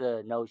use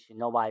the notion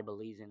nobody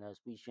believes in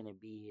us, we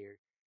shouldn't be here.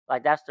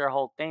 Like that's their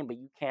whole thing, but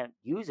you can't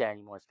use that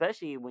anymore,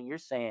 especially when you're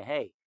saying,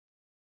 hey,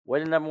 we're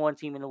the number one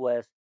team in the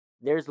West.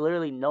 There's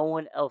literally no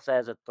one else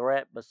as a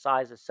threat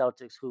besides the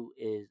Celtics, who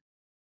is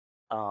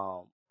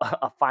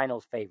a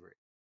finals favorite.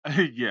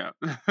 Yeah.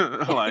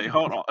 Like,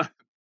 hold on.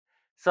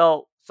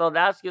 So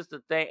that's just the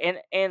thing.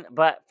 And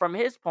but from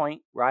his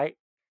point, right?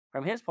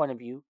 From his point of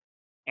view,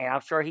 and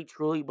I'm sure he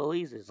truly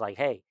believes it's like,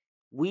 hey,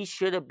 we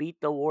should have beat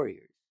the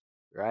Warriors,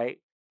 right?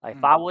 Like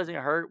if I Mhm. wasn't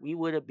hurt, we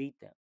would have beat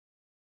them.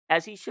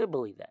 As he should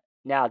believe that.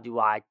 Now, do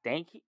I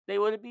think they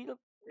would have beat them?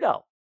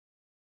 No.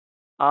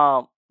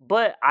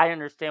 But I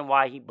understand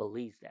why he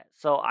believes that.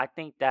 So I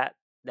think that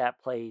that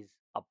plays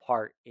a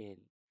part in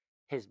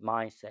his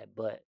mindset.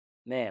 But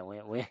man,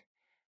 You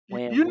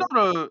when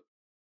know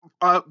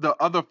the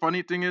other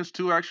funny thing is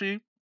too,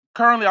 actually.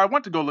 Currently, I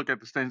went to go look at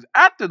the standings.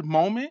 At the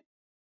moment,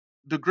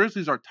 the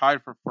Grizzlies are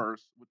tied for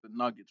first with the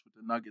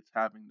Nuggets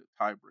having the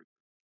tiebreaker.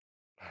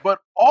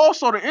 But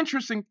also the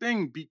interesting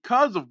thing,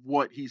 because of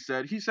what he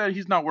said he's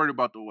not worried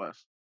about the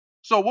West.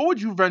 So what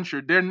would you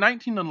venture? They're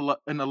 19 and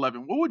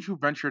 11. What would you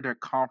venture their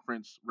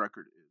conference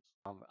record is?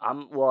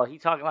 I'm well, he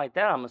talking like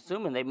that, I'm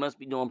assuming they must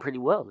be doing pretty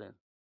well then.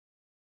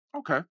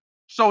 Okay.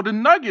 So the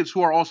Nuggets,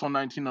 who are also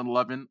 19 and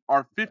 11,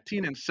 are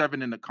 15 and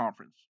 7 in the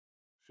conference.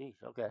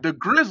 Sheesh, okay. The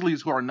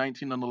Grizzlies, who are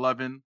 19 and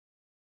 11,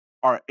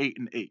 are 8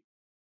 and 8.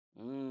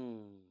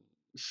 Mm.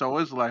 So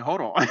it's like,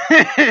 hold on,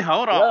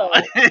 hold on. Well,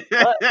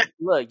 but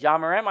look,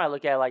 John Moran might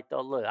look at it like,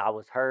 though, look, I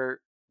was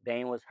hurt,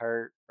 Bane was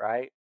hurt,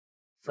 right?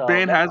 So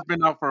Bane has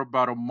been out for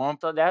about a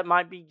month. that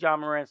might be John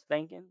Moran's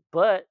thinking,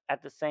 but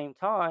at the same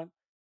time,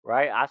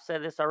 right? I've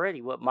said this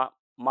already. What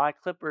my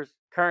Clippers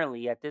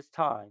currently at this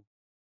time,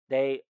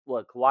 they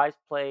what Kawhi's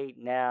played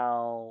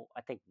now,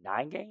 I think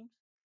 9 games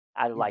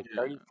out of like Yeah.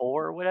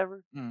 34 or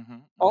whatever. Hmm.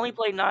 Only Hmm.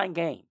 played 9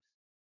 games,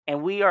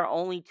 and we are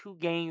only 2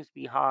 games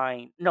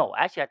behind. No,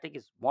 actually, I think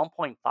it's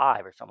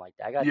 1.5 or something like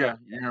that. I gotta Yeah, double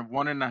check. you're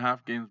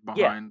 1.5 games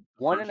Yeah, behind the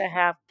one and first a seed.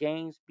 half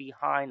games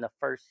behind the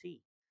first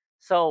seed.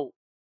 So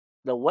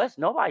the West,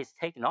 nobody's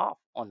taking off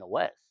on the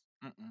West.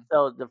 Mm-mm.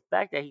 So the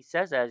fact that he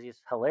says that is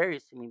just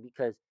hilarious to me,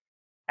 because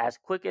as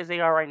quick as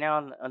they are right now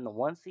on the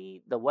one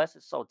seed, the West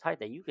is so tight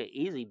that you could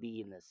easily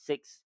be in the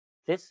sixth,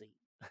 fifth seed.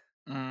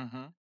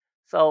 Hmm.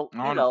 So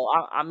Honestly.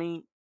 I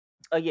mean,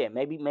 again,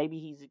 maybe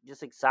he's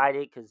just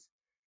excited because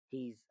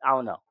I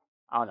don't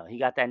know. He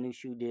got that new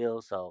shoe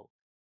deal, so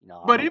I'm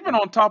But gonna even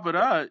on top of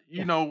that,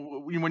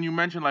 when you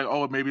mention like,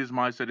 oh, maybe his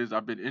mindset is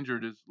I've been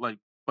injured, is like,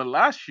 but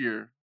last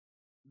year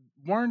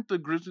weren't the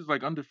Grizzlies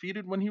like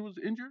undefeated when he was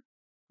injured?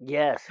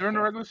 Yes. during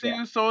the regular Yeah.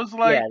 season. So it's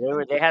Yeah,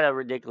 like, they had a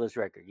ridiculous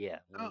record. Yeah.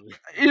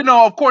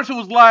 uh, of course, it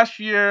was last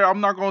year.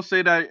 I'm not gonna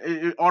say that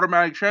it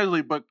automatically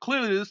translates, but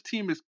clearly this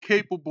team is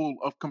capable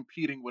of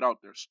competing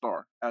without their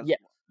star as Yes.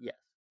 well. Yes.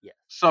 Yes.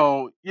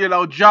 So,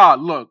 Ja,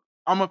 look,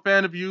 I'm a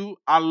fan of you.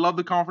 I love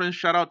the confidence.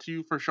 Shout out to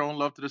you for showing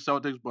love to the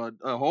Celtics, but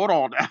hold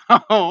on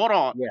now. Hold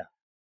on. Yeah.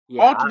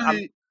 Yeah. I'm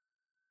Ultimately,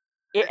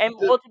 and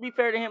the, well, to be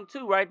fair to him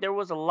too, right? There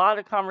was a lot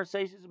of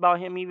conversations about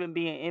him even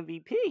being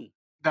MVP.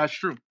 that's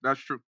true. That's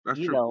true. That's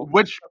You true. know.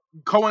 Which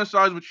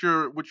coincides with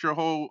your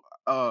whole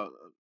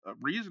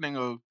reasoning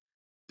of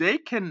they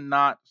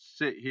cannot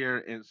sit here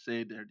and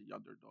say they're the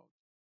underdog.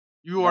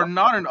 You are No.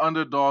 not an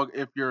underdog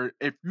if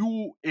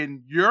you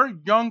in your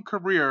young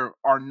career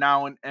are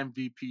now an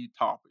MVP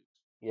topic.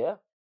 Yeah.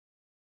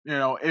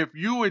 If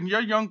you in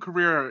your young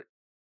career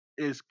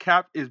is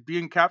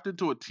being captain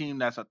to a team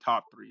that's a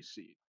top 3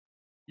 seed.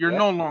 You're Yeah.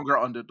 no longer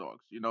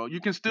underdogs.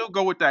 You can still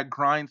go with that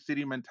grind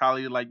city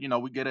mentality, like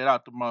we get it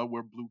out the mud,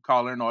 we're blue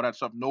collar and all that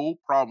stuff, no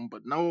problem.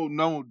 But no,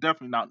 no,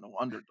 definitely not no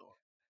underdog.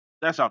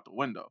 That's out the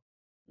window.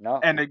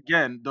 No. And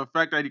again, the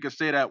fact that you can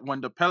say that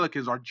when the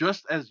Pelicans are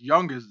just as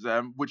young as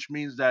them, which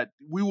means that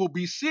we will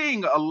be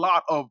seeing a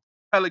lot of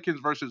Pelicans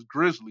versus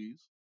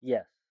Grizzlies.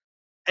 Yes.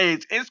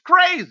 It's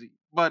crazy,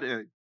 but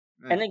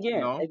And hey,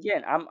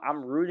 again,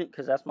 I'm rooting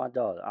because that's my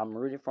dog. I'm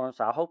rooting for him,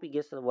 so I hope he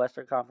gets to the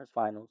Western Conference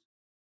Finals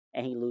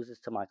and he loses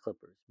to my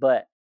Clippers.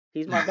 But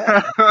he's my dog.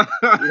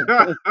 You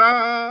know,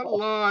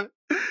 Lord.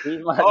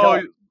 he's my Oh,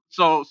 dog.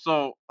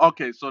 so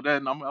okay. So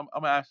then I'm gonna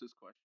ask this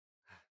question.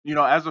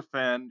 As a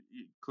fan,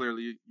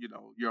 clearly,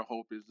 your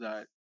hope is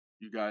that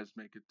you guys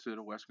make it to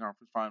the Western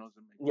Conference Finals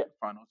and make it Yeah. to the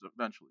finals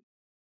eventually.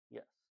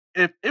 Yeah.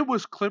 If it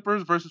was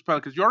Clippers versus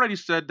Pelicans, you already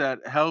said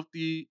that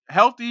healthy,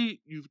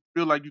 you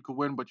feel like you could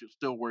win, but you're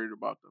still worried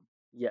about them.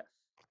 Yes.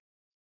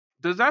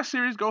 Does that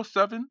series go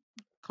seven,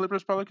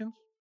 Clippers Pelicans,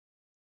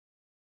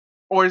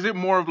 or is it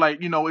more of like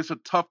it's a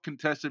tough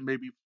contested,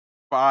 maybe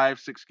 5,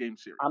 6 game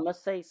series? I'm gonna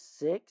say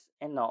six,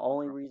 and the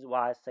only Okay. reason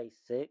why I say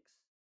six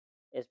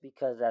is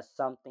because that's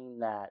something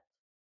that,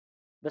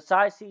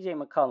 besides CJ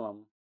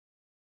McCollum,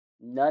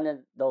 none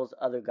of those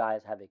other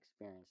guys have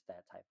experienced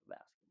that type of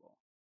basketball.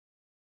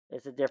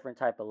 It's a different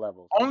type of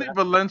level. So Only that's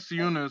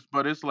Valanciunas,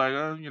 but it's like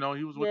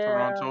he was with yeah.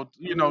 Toronto.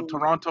 I mean,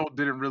 Toronto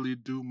didn't really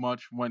do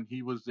much when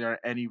he was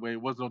there anyway.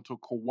 It wasn't until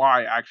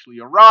Kawhi actually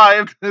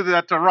arrived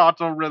that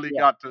Toronto really yeah,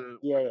 got to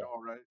yeah, win it yeah.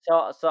 all, right?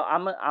 So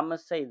I'm gonna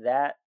say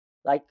that,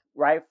 like,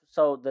 right.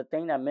 So the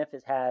thing that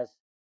Memphis has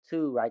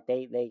too, right?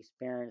 They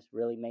experienced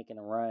really making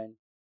a run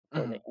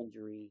for the Hmm.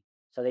 injury,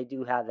 so they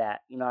do have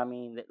that. You know what I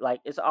mean?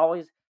 Like, it's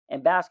always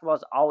in basketball,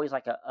 it's always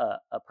like a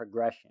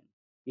progression.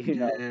 You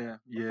know, Yeah,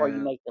 before you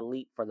yeah. make the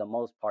leap for the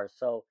most part.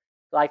 So,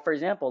 like, for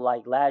example,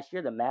 like last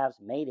year the Mavs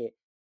made it,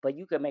 but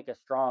you could make a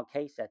strong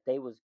case that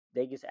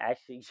they just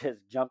actually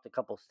just jumped a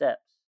couple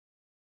steps,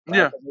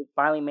 right? Yeah. 'Cause they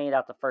finally made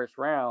out the first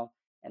round,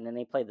 and then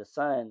they played the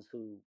Suns,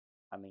 who,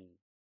 I mean,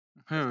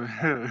 it's the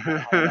Suns.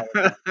 I don't know what's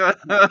going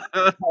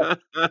on.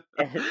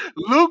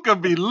 Luca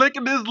be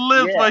licking his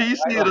lips Yeah, when he right,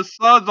 see the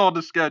Suns on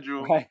the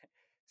schedule. right.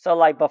 So,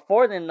 like,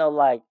 before then though,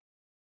 like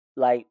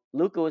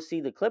Luca would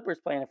see the Clippers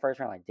play in the first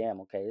round, like,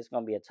 damn, okay, this is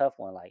gonna be a tough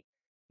one. Like,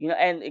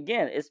 and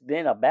again, it's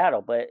been a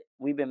battle, but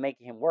we've been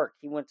making him work.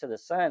 He went to the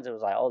Suns, it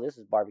was like, oh, this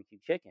is barbecue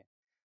chicken.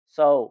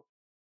 So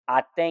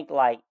I think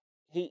like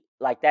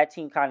that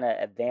team kind of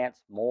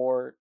advanced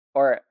more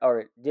or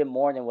did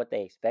more than what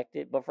they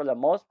expected. But for the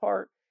most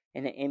part,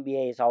 in the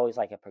NBA, it's always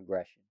like a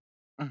progression.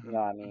 You know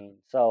Mhm, what I mean?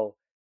 So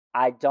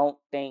I don't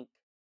think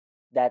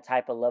that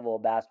type of level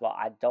of basketball.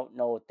 I don't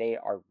know if they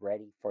are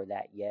ready for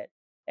that yet.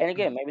 And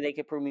again, mhm, maybe they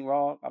could prove me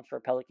wrong. I'm sure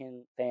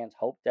Pelican fans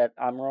hope that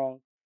I'm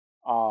wrong.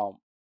 Um,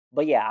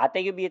 but yeah, I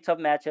think it'd be a tough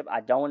matchup.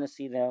 I don't want to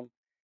see them,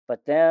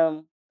 but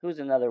them. Who's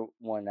another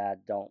one that I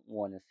don't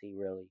want to see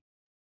really?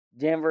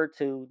 Denver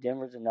too.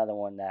 Denver's another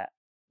one that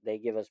they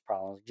give us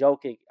problems.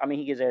 Jokic, I mean,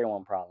 he gives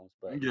everyone problems,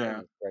 but yeah.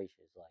 goodness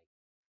gracious, like,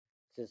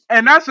 just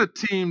And that's a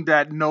team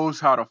that knows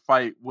how to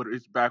fight with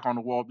its back on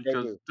the wall they because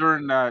do.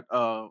 during that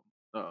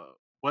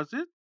was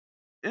it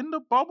in the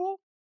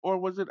bubble or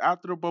was it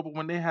after the bubble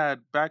when they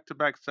had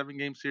back-to-back 7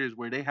 game series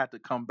where they had to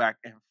come back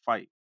and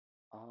fight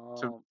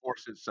to Um,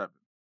 force it 7?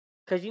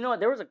 Cause you know what,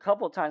 there was a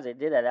couple of times they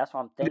did that. That's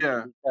what I'm thinking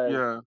Yeah,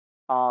 because yeah.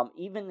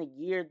 even the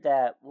year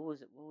that what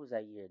was it? What was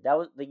that year? That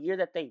was the year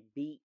that they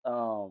beat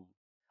oh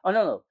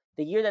no,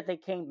 the year that they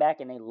came back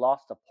and they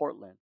lost to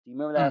Portland. Do you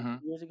remember that a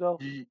Mhm. few years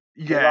ago?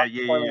 They Yeah, lost to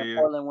yeah, Portland yeah, and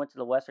yeah. Portland went to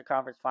the Western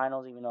Conference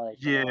Finals even though they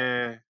shouldn't have.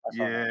 Yeah, That's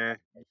on that yeah.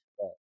 conversation.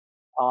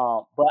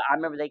 But I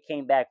remember they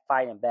came back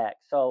fighting back.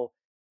 So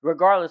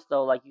regardless,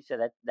 though, like you said,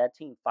 that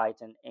team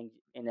fights, and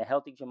a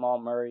healthy Jamal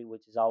Murray,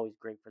 which is always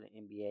great for the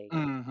NBA,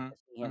 Mhm. to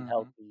see him Mhm.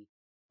 healthy,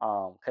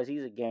 because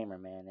he's a gamer,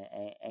 man,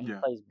 and he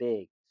Yeah. plays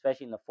big,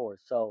 especially in the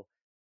fourth. So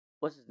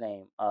what's his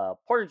name?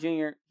 Porter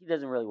Jr. He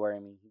doesn't really worry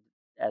me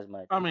as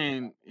much. I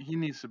mean, he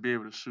needs to be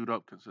able to suit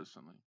up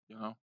consistently.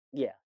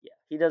 Yeah, yeah,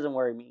 he doesn't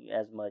worry me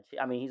as much.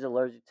 I mean, he's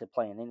allergic to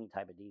playing any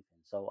type of defense,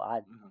 so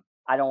I Mhm.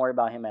 I don't worry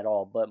about him at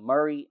all. But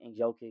Murray and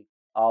Jokic.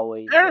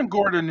 always. Aaron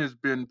Gordon has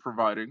been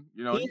providing.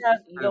 You know, He has,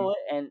 he's you know been. what,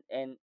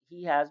 and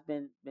he has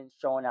been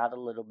showing out a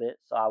little bit,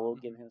 so I will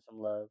give Mhm. him some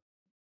love.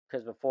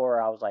 Because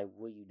before I was like,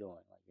 "What are you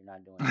doing? Like, you're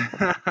not doing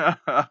anything."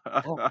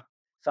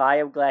 So I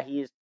am glad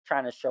he is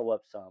trying to show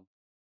up some.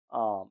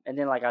 And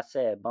then like I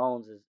said,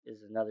 Bones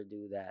is another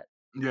dude that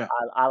Yeah,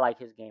 I like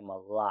his game a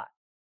lot,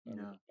 and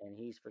yeah.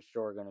 he's for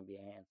sure going to be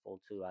a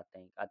handful too.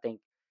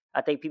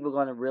 I think people are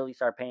going to really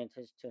start paying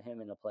attention to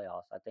him in the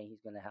playoffs. I think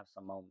he's going to have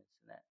some moments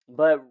in that.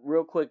 But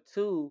real quick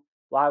too,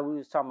 while we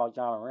was talking about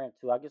John Morant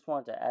too, I just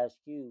wanted to ask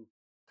you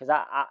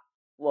because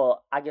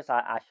well, I guess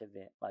I should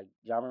vent. Like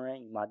John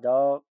Morant, you my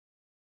dog.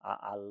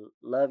 I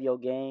love your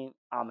game.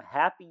 I'm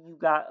happy you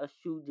got a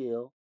shoe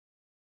deal,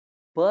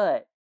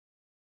 but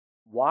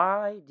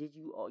why did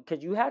you?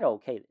 Because you had to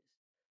okay this.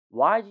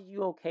 Why did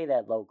you okay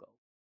that logo?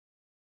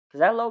 Because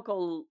that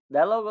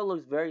logo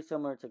looks very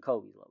similar to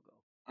Kobe's logo.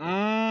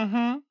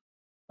 Hmm.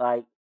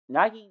 Like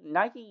Nike,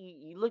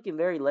 you looking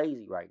very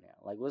lazy right now.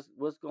 Like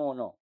what's going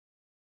on?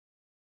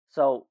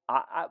 So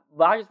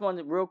but I just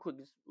wanted real quick,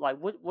 like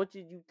what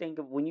did you think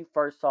of when you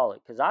first saw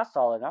it? Because I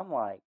saw it, and I'm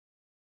like,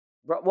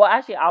 bro. Well,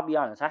 actually, I'll be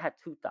honest. I had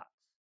two thoughts.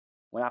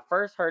 When I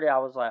first heard it, I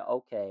was like,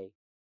 okay,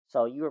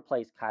 so you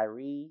replace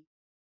Kyrie,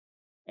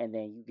 and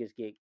then you just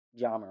get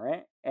John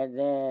Morant, and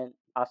then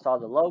I saw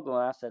the logo,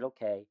 and I said,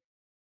 okay,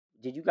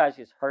 did you guys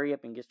just hurry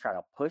up and just try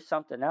to push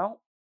something out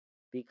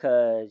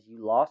because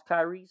you lost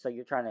Kyrie, so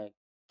you're trying to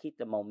keep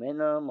the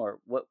momentum, or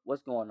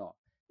what's going on?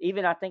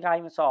 Even I think I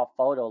even saw a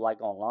photo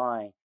like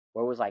online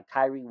where it was like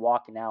Kyrie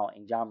walking out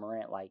and John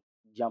Morant like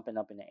jumping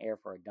up in the air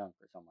for a dunk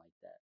or something like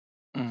that.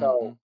 So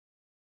Hmm.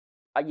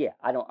 yeah,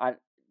 I don't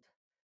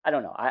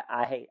know.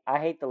 I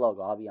hate the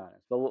logo. I'll be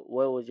honest. But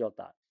what was your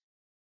thoughts?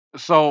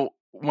 So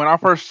when I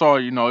first saw,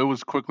 it, it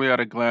was quickly at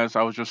a glance.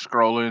 I was just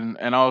scrolling,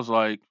 and I was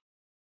like,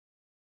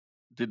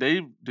 did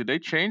they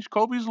change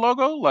Kobe's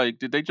logo? Like,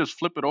 did they just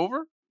flip it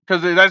over?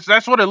 Because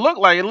that's what it looked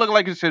like. It looked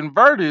like it's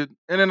inverted,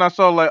 and then I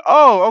saw like,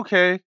 oh,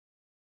 okay,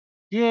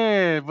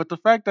 yeah. But the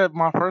fact that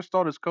my first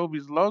thought is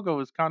Kobe's logo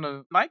is kind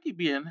of Nike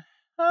being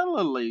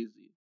hella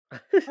lazy,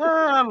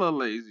 hella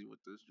lazy with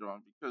this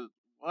drawing. Because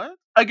what?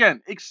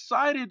 Again,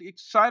 excited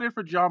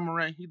for John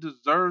Morant. He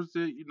deserves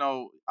it.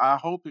 I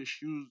hope his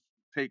shoes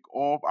take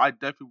off. I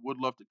definitely would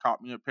love to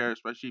cop me a pair,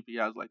 especially if he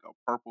has like a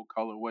purple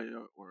colorway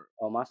or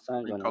Oh, my a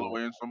son green gonna want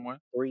colorway in some way.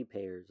 3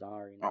 pairs. I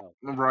already know.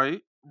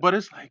 Right. But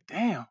it's like,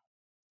 damn,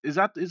 is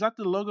that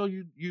the logo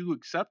you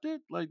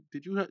accepted? Like,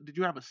 did you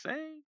have a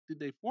say? Did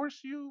they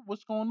force you?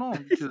 What's going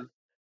on? Because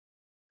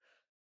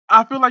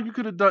I feel like he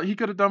could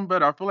have done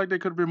better. I feel like they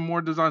could have been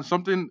more designed,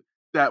 something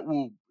that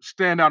will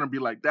stand out and be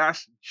like,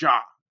 that's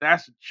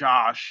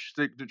Josh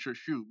signature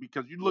shoe.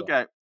 Because you Yeah, look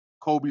at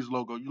Kobe's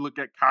logo, you look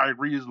at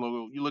Kyrie's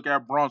logo, you look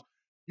at Bronze,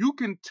 you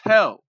can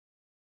tell,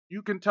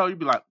 you'd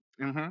be like,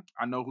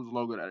 I know whose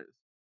logo that is.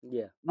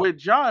 yeah,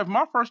 With Ja, if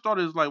my first thought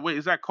is like, wait,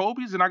 is that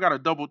Kobe's? And I got a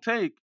double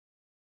take.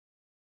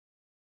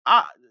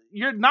 I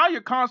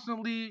you're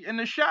constantly in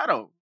the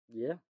shadow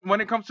yeah,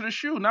 when it comes to the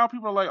shoe. Now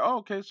people are like, oh,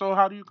 okay, so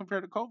how do you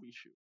compare to Kobe's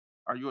shoe?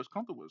 Are you as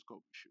comfortable as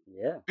Kobe's shoe?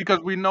 yeah.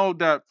 Because we know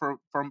that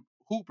from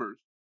hoopers,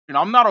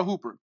 I'm not a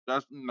hooper.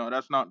 That's no,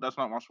 that's not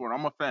my sport.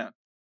 I'm a fan.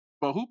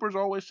 But hoopers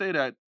always say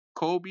that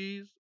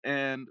Kobe's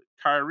and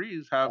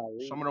Kyrie's have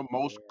some Kyrie. of the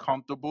most Yeah,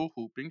 comfortable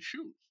hooping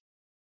shoes.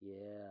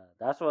 yeah.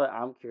 That's what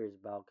I'm curious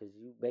about because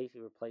you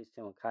basically replaced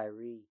him with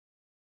Kyrie.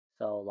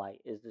 So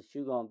like, is the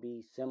shoe gonna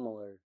be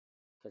similar?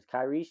 Because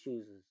Kyrie's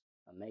shoes is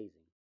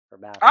amazing for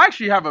I basketball.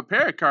 actually have a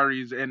pair of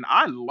Kyrie's and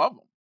I love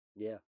them.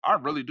 Yeah, I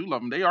really do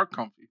love them. They are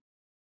comfy.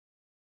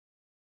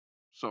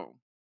 So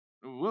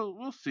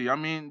we'll see. I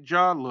mean,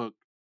 Ja, look,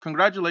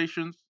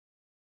 congratulations.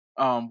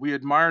 We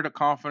admire the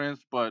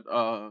confidence, but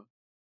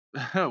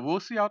we'll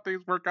see how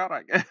things work out.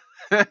 I guess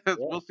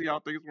yeah, we'll see how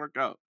things work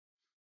out.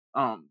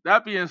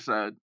 That being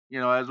said,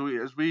 as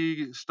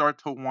we start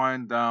to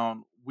wind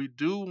down, we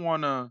do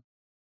want to.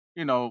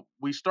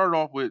 We started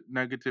off with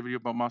negativity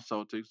about my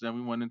Celtics, then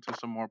we went into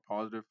some more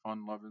positive,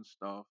 fun, loving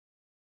stuff.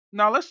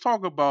 Now let's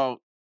talk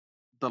about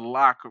the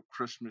lack of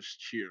Christmas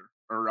cheer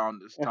around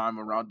this time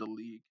around the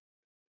league,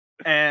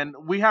 and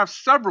we have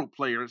several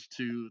players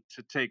to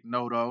take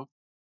note of,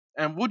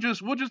 and we'll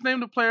just name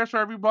the players for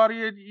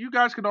everybody, and you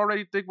guys can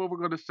already think what we're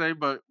going to say.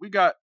 But we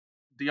got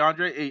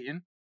DeAndre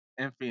Ayton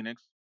in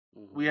Phoenix,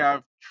 we mhm,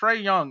 have Trey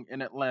Young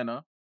in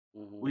Atlanta,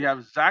 we mhm,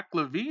 have Zach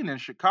Levine in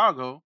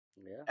Chicago,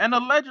 yeah, and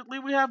allegedly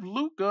we have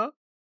Luca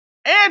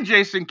and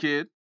Jason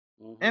Kidd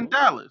in mhm.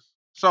 Dallas.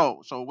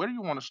 So where do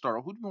you want to start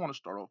off? Who do you want to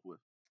start off with?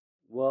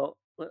 Well,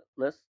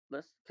 let's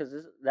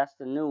because that's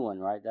the new one,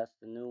 right? That's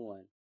the new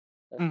one.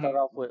 Let's start Hmm.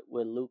 off with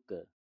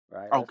Luca,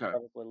 right? Let's Okay.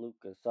 start off with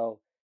Luca.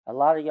 So a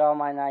lot of y'all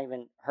might not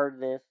even heard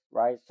this,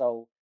 right?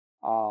 So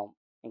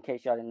in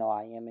case y'all didn't know,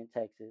 I am in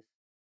Texas,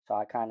 so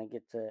I kind of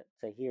get to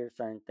hear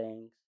certain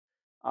things.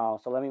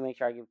 So let me make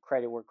sure I give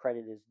credit where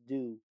credit is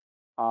due.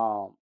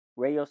 Um,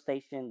 Radio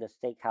station, the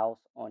Steakhouse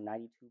on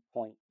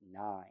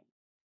 92.9.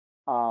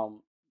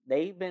 Um,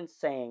 they've been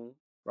saying,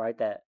 right,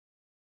 that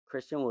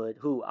Christian Wood,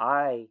 who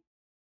I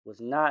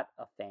was not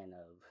a fan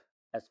of.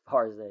 as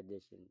far as the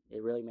addition.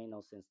 It really made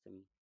no sense to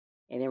me.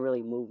 It didn't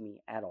really move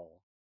me at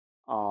all.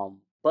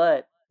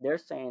 But they're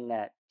saying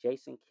that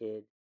Jason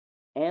Kidd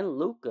and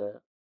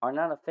Luca are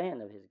not a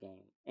fan of his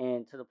game,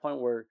 and to the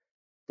point where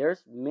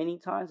there's many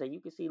times that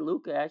you can see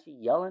Luca actually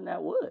yelling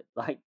at Wood,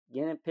 like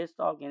getting pissed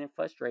off, getting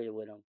frustrated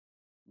with him.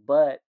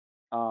 But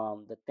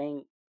the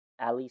thing,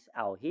 at least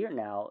out here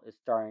now, is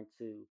starting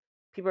to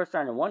people are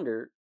starting to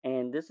wonder,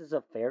 and this is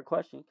a fair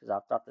question because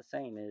I've thought the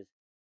same: is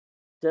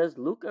does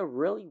Luca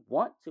really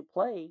want to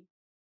play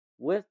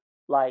with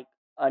like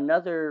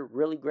another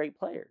really great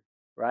player,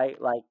 right?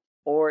 Like,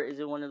 or is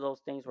it one of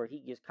those things where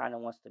he just kind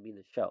of wants to be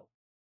the show?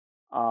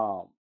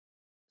 Um,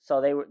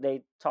 so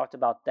they talked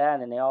about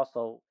that, and they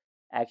also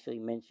actually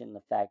mentioned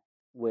the fact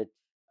with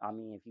I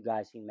mean, if you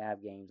guys see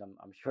Mav games,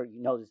 I'm sure you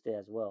noticed it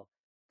as well.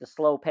 The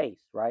slow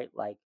pace, right?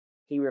 Like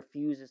he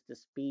refuses to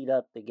speed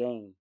up the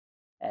game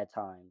at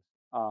times,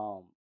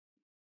 um,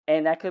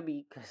 and that could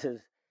be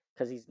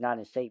because he's not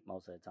in shape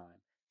most of the time.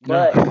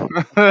 But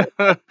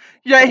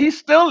Yeah, he's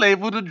still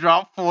able to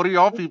drop 40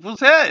 on people's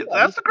heads. yeah,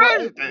 he's That's the still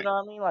crazy able, you thing. know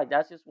what I mean? Like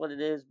that's just what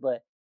it is.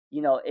 But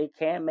it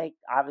can make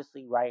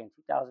obviously right in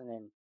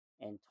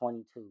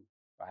 2022,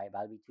 right?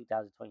 About to be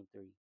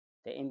 2023.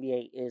 The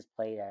NBA is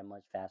played at a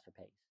much faster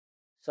pace.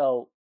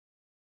 So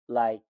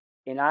like,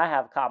 and I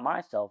have caught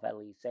myself at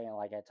least saying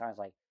like at times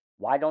like,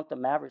 why don't the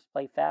Mavericks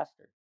play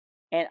faster?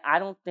 And I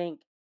don't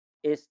think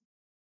it's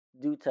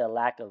due to a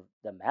lack of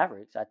the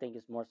Mavericks. I think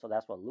it's more so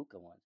that's what Luca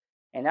wants,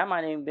 and that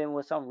might have even been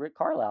what some Rick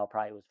Carlisle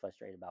probably was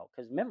frustrated about.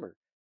 Because remember,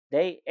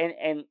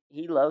 and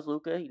he loves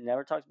Luca. He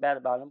never talks bad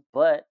about him,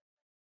 but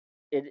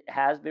it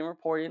has been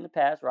reported in the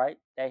past, right,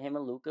 that him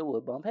and Luca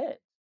would bump heads,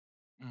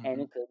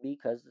 and Hmm. it could be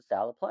because of the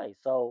style of play.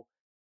 So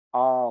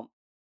um,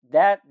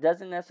 that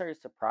doesn't necessarily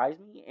surprise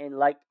me. And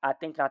like I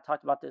think I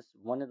talked about this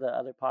one of the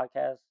other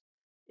podcasts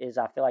is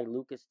I feel like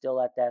Luke is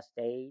still at that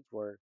stage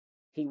where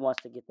he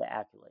wants to get the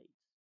accolades,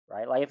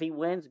 right? Like if he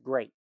wins,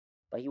 great,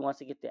 but he wants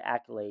to get the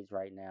accolades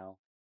right now.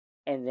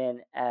 And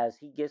then as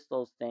he gets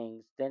those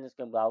things, then it's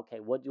gonna be like, okay,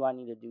 what do I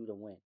need to do to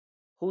win?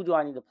 Who do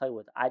I need to play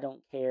with? I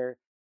don't care.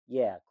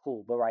 Yeah,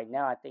 cool. But right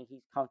now I think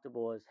he's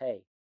comfortable as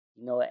hey,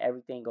 you know what,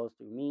 everything goes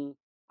through me.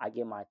 I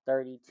get my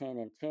 30, 10,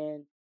 and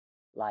 10.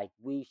 Like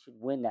we should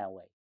win that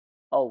way.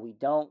 Oh, we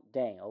don't?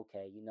 Dang,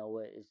 okay. You know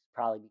what? It's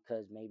probably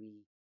because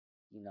maybe,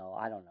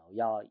 I don't know.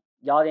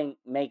 Y'all didn't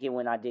make it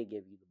when I did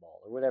give you the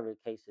ball or whatever the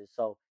case is.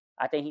 So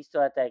I think he's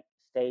still at that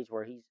stage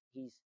where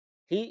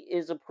he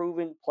is a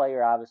proven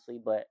player, obviously,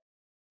 but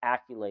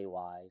accolade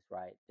wise,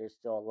 right? There's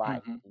still a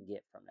lot Hmm. he can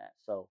get from that.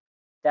 So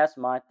that's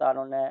my thought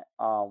on that.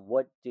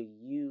 What do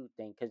you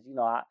think? Because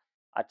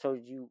I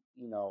told you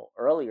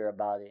earlier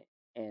about it,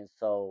 and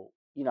so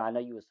I know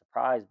you were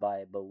surprised by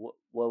it, but what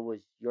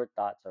was your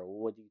thoughts or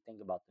what do you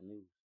think about the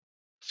news?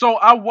 So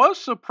I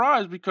was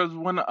surprised because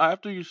when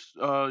after you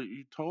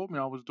told me,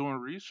 I was doing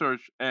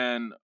research,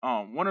 and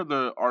one of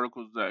the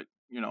articles that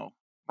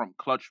from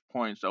Clutch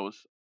Points that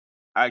was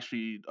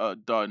actually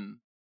done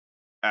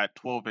at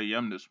 12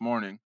 a.m. this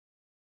morning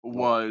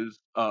Okay. was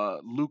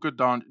Luka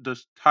Don.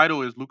 The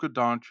title is Luka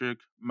Doncic.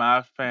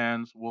 Mavs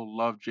fans will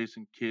love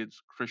Jason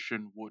Kidd's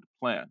Christian Wood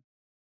plan,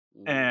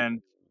 Mm,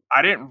 and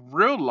I didn't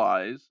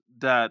realize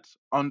that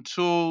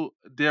until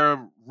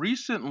their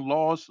recent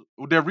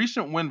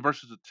win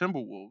versus the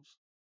Timberwolves,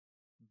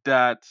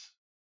 that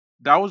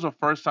that was the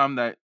first time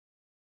that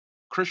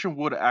Christian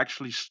Wood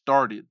actually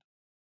started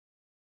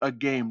a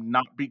game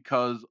not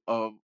because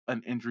of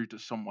an injury to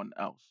someone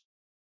else.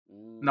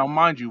 Now, mm,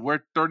 mind you,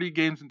 we're 30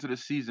 games into the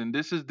season.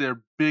 This is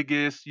their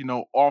biggest,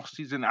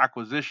 off-season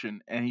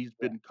acquisition, and he's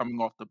yeah, been coming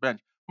off the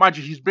bench. Mind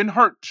you, he's been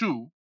hurt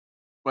too,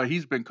 but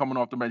he's been coming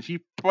off the bench. He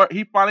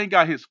finally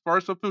got his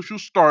first official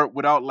start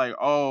without like,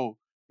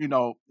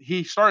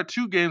 he started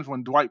 2 games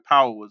when Dwight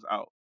Powell was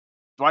out.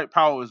 Dwight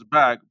Powell is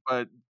back,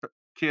 but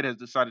Kid has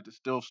decided to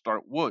still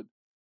start Wood.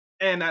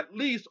 And at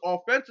least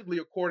offensively,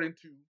 according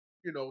to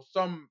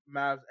some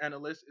Mavs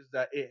analysts, is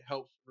that it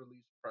helps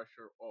release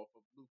pressure off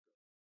of Luka.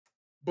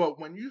 But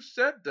when you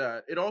said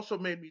that, it also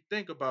made me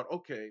think about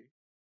okay,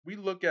 we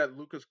look at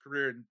Luka's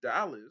career in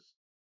Dallas,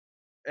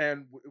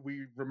 and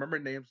we remember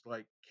names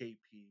like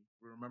KP,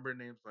 we remember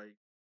names like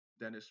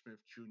Dennis Smith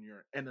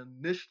Jr. And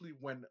initially,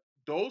 when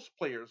those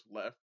players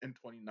left in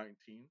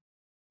 2019,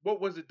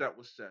 what was it that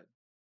was said?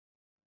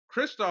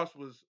 Kristaps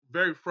was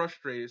very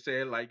frustrated,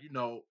 saying like,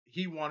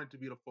 he wanted to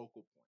be the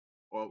focal point,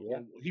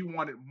 yeah, or he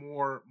wanted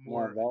more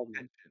more more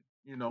involvement. attention,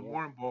 Yeah,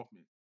 more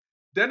involvement.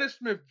 Dennis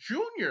Smith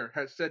Jr.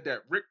 had said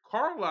that Rick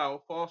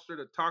Carlisle fostered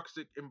a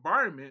toxic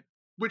environment,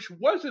 which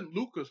wasn't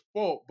Luca's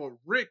fault, but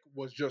Rick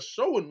was just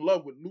so in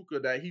love with Luca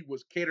that he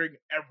was catering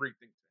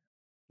everything to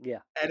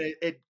yeah, him, and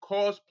it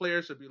caused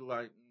players to be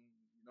like,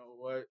 you know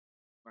what,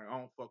 like I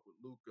don't fuck with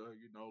Luca.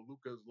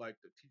 Luca's like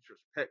the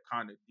teacher's pet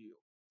kind of deal.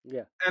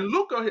 yeah, And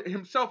Luca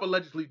himself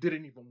allegedly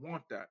didn't even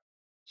want that.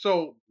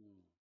 So,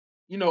 mm,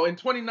 in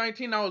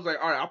 2019, I was like,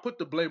 all right, I'll put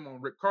the blame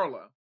on Rick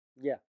Carlisle.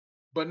 yeah,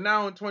 But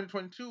now in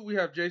 2022, we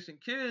have Jason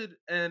Kidd,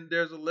 and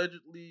there's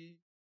allegedly,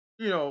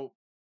 you know,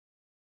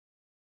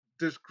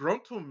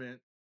 disgruntlement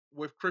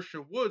with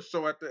Christian Woods.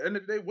 So at the end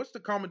of the day, what's the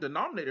common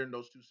denominator in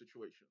those two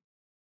situations?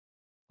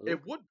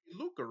 It Luka. would be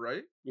Luca,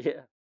 right?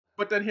 Yeah.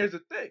 But then here's the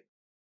thing.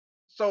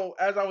 So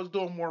as I was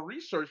doing more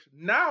research,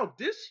 now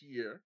this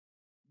year,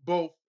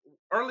 both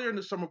earlier in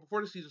the summer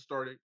before the season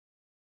started,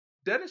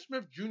 Dennis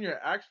Smith Jr.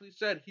 actually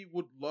said he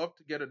would love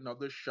to get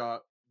another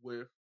shot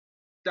with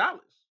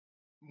Dallas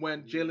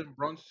when Mm, Jalen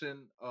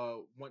Brunson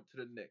went to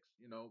the Knicks,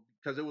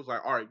 because it was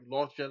like, all right, you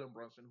lost Jalen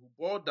Brunson, who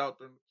balled out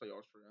during the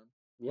playoffs for them.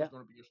 Who's yeah.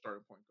 going to be your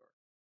starting point guard?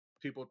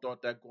 People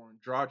thought that Goran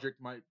Dragic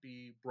might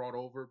be brought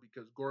over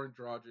because Goran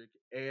Dragic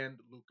and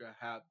Luca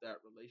have that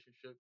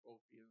relationship,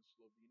 both being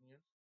Slovenian.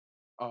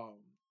 um,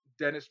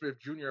 Dennis Smith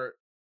Jr.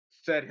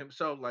 said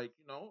himself, like,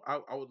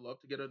 I would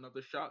love to get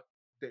another shot.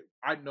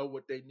 I know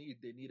what they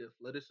need. They need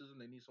athleticism.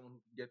 They need someone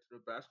who can get to the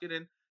basket,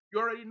 and you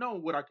already know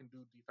what I can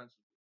do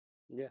defensively.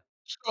 Yeah.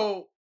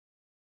 So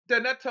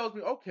then that tells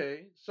me,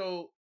 okay,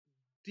 so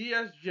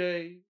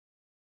DSJ,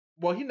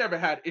 well, he never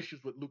had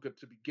issues with Luca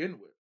to begin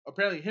with.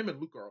 Apparently, him and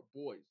Luca are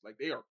boys. Like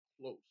they are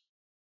close.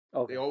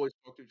 They Okay. always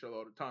talk to each other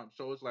all the time.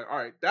 So it's like, all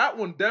right, that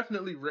one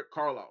definitely Rick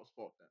Carlisle's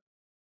fault then.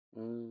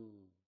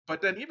 Mm.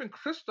 But then even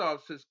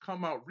Kristaps has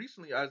come out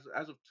recently, as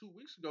of 2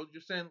 weeks ago,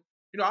 just saying,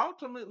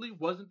 ultimately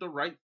wasn't the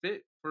right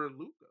fit for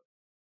Luca.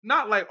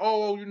 Not like,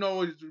 oh,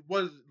 it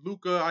was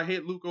Luca, I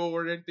hate Luca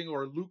or anything,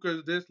 or Luca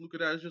is this, Luca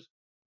that. It's just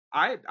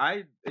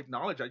I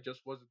acknowledge I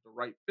just wasn't the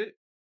right fit.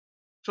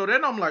 So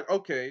then I'm like,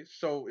 okay,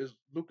 so is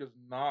Luca's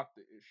not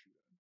the issue?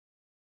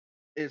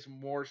 It's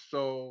more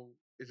so,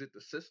 is it the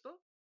system?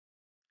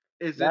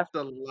 Is That's it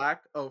the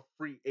lack of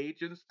free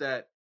agents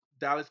that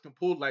Dallas can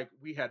pull, like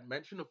we had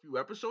mentioned a few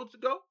episodes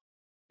ago?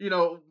 You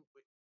know,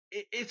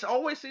 it's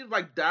always seems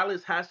like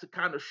Dallas has to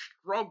kind of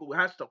struggle,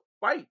 has to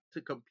fight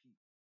to compete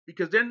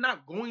because they're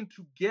not going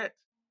to get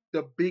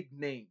the big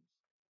names.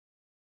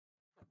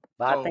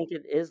 But I So, think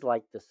it is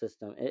like the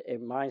system. It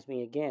reminds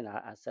me again.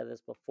 I said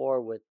this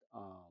before with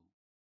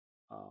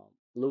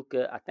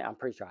Luca. I'm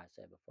pretty sure I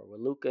said it before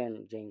with Luca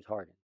and James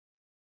Harden,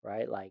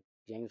 right? Like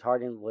James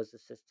Harden was the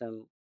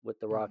system with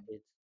the mhm,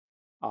 Rockets.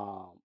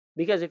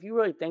 Because if you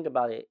really think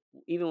about it,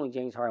 even with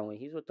James Harden when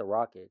he's with the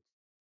Rockets,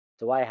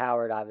 Dwight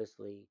Howard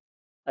obviously,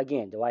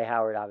 again, Dwight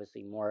Howard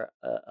obviously more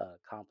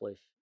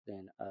accomplished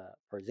than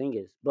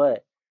Porzingis,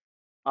 but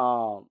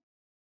um,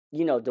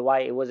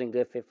 Dwight, it wasn't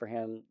good fit for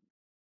him,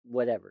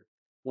 whatever.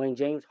 When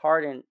James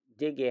Harden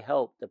did get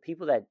help, the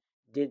people that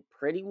did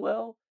pretty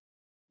well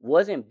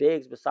wasn't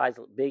bigs besides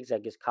bigs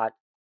that gets caught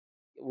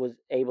was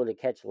able to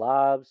catch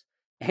lobs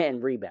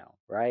and rebound,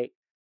 right?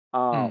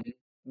 Um, mhm,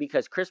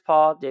 because Chris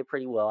Paul did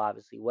pretty well,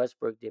 obviously.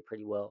 Westbrook did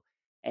pretty well.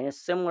 And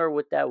it's similar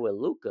with that with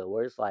Luca,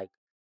 where it's like,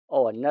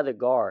 oh, another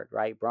guard,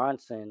 right?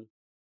 Bronson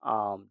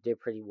did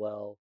pretty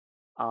well.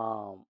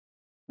 Um,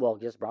 well,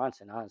 just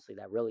Bronson, honestly,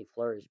 that really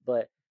flourished.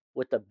 But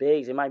with the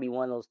bigs, it might be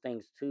one of those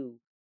things too,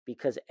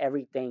 because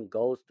everything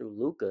goes through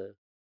Luca.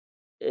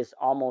 It's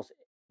almost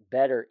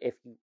better if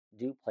you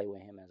do play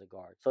with him as a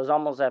guard. So it's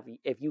almost like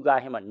if you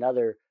got him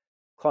another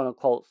quote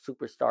unquote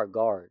superstar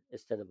guard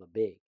instead of a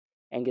big,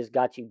 and just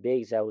got you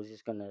bigs that was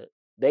just gonna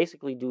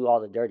basically do all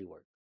the dirty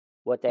work.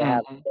 What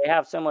mhm, they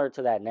have similar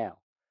to that now.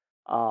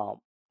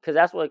 Because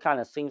that's what it kind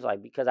of seems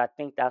like. Because I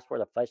think that's where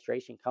the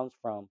frustration comes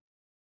from.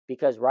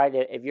 Because right,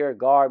 if you're a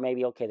guard,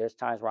 maybe okay, there's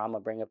times where I'm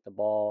gonna bring up the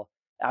ball.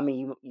 I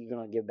mean, you're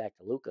gonna give back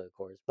to Luca, of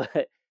course,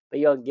 but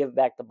you'll give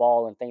back the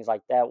ball and things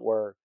like that.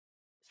 Where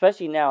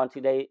especially now in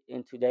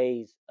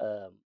today's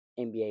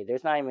NBA,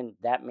 there's not even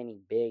that many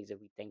bigs if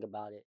we think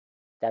about it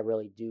that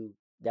really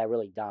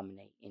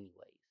dominate anyways.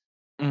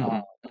 Uh,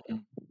 mhm,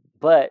 mhm,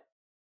 but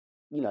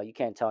you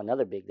can't tell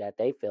another big that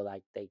they feel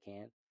like they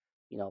can.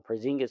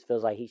 Porzingis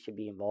feels like he should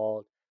be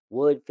involved.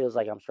 Wood feels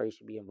like I'm sure he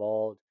should be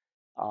involved.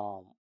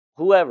 Um,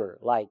 Whoever,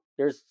 like,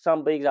 there's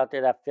some bigs out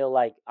there that feel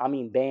like, I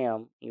mean,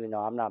 Bam, even though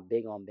I'm not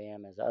big on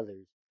Bam as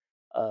others,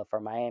 for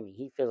Miami,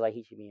 he feels like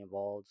he should be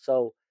involved.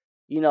 So,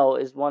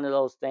 it's one of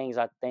those things.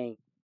 I think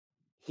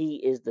he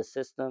is the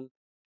system,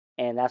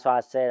 and that's why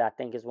I said I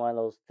think it's one of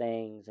those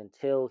things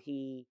until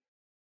he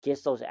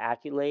gets those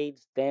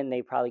accolades, then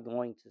they probably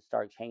going to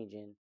start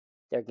changing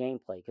their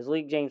gameplay. Because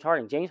look, James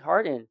Harden. James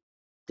Harden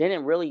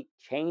didn't really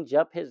change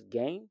up his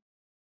game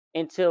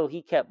until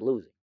he kept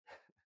losing.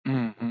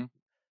 mhm,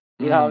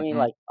 You know what I mean? mhm.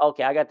 Like,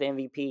 okay, I got the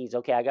MVPs.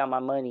 Okay, I got my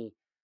money.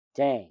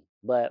 Dang,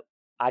 but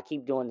I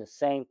keep doing the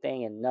same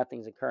thing and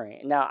nothing's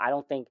occurring. Now, I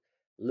don't think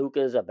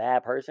Luca is a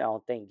bad person. I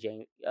don't think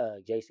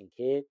Jason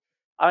Kidd.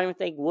 I don't even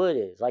think Wood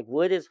is. Like,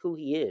 Wood is who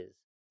he is.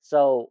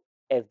 So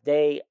if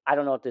they, I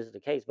don't know if this is the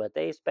case, but if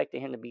they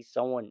expected him to be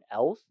someone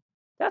else,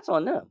 that's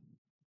on them.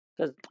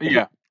 Because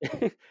Yeah,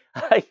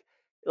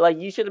 like,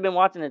 you should have been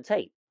watching the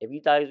tape. If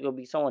you thought he was gonna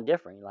be someone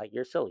different, like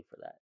you're silly for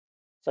that.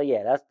 So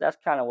yeah, that's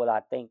kind of what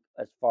I think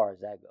as far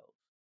as that goes.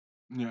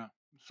 yeah.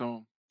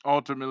 So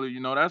ultimately,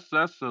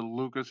 that's a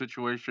Luca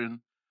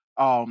situation.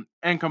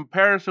 In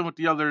comparison with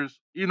the others,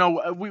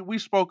 we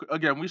spoke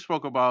again. We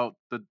spoke about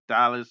the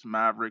Dallas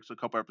Mavericks a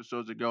couple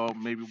episodes ago,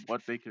 maybe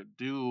what they could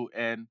do,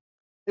 and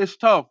it's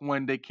tough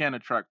when they can't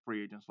attract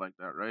free agents like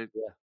that, right?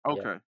 Yeah,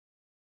 yeah. Okay.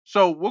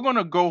 So we're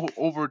gonna go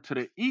over to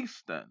the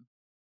East then,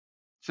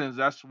 since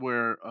that's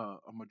where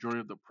a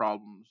majority of the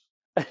problems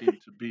seem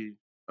to be.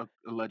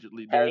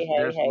 Allegedly, Hey, hey,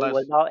 there's hey,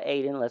 what less. about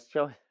Aiden? Let's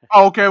show.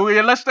 Oh, okay, well,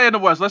 yeah, let's stay in the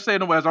West. Let's stay in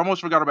the West. I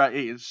almost forgot about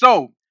Aiden.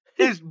 So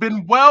it's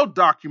been well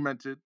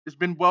documented. It's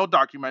been well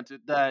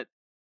documented that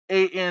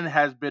Aiden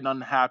has been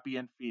unhappy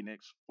in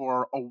Phoenix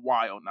for a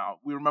while now.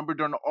 We remember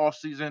during the off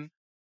season,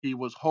 he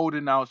was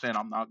holding out, saying,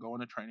 "I'm not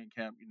going to training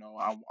camp. You know,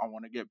 I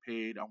want to get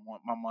paid. I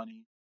want my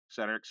money, et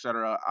cetera, et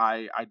cetera.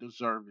 I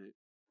deserve it."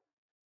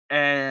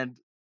 And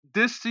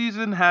this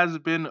season has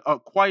been a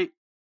quite.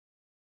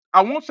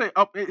 I won't say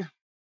up.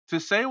 To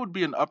say it would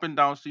be an up and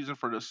down season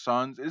for the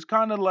Suns is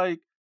kind of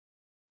like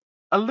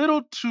a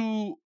little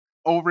too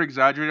over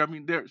exaggerated. I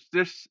mean,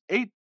 there's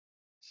eight,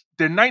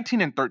 they're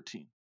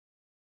 19-13.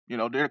 You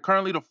know, they're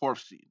currently the fourth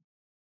seed.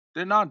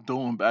 They're not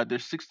doing bad. They're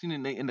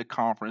 16-8 in the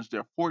conference.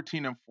 They're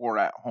 14-4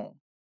 at home.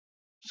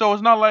 So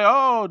it's not like,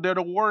 oh, they're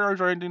the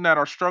Warriors or anything that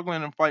are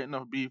struggling and fighting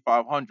to be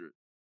 500.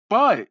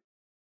 But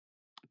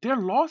their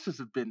losses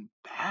have been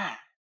bad.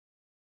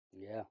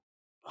 Yeah.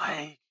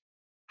 Like,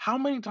 how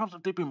many times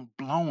have they been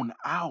blown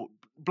out?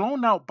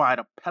 Blown out by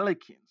the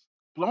Pelicans,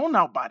 blown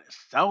out by the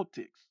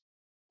Celtics,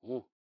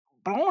 Mm,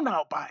 blown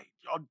out by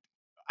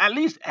at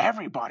least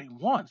everybody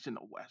once in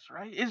the West,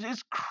 right?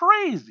 It's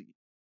crazy.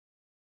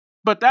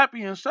 But that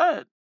being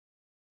said,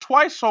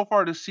 twice so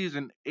far this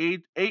season,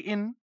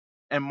 Aiton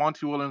and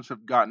Monty Williams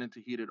have gotten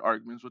into heated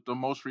arguments, with the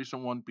most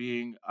recent one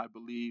being, I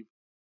believe,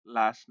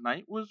 last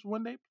night was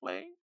when they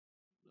played,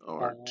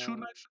 or two um,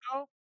 nights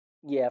ago.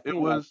 yeah, a It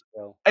few nights was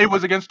ago. it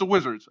was against the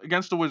Wizards,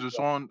 against the Wizards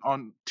Yeah.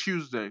 on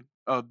Tuesday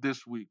of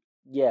this week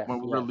Yes, when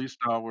we yes. released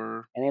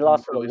And they when we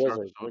lost to the released our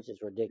Wizards, episode. which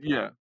is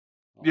ridiculous. Yeah.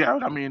 Um, Yeah,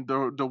 I mean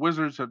the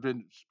Wizards have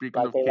been,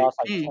 speaking like of they lost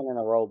like KP. 10 in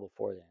a row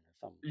before then or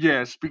something.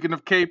 Yeah, speaking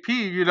of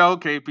KP,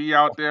 KP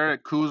out there,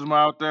 Kuzma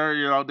out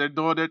there, they're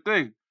doing their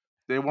thing.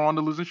 They were on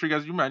the losing streak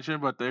as you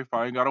mentioned, but they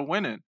finally got a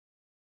win in.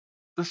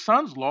 The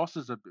Suns'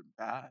 losses have been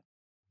bad.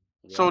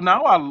 Yeah, So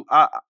now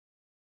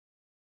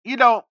you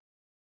know,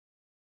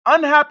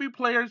 unhappy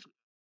players,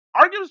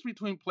 arguments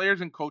between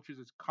players and coaches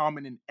is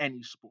common in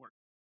any sport.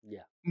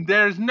 yeah.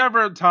 There's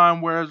never a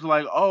time where it's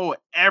like, oh,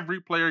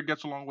 every player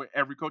gets along with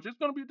every coach. It's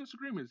going to be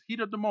disagreements.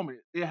 Heat of the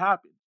moment. It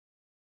happens.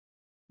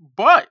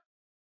 But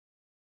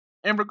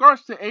in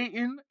regards to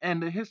Aiton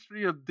and the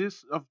history of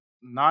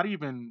not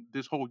even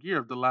this whole year,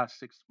 of the last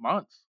 6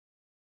 months,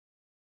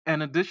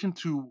 in addition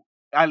to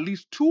at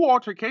least two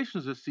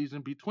altercations this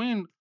season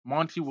between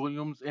Monty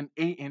Williams and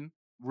Aiton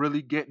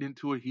really getting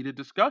into a heated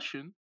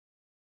discussion,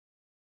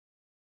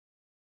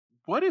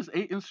 what is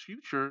Aiton's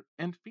future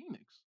in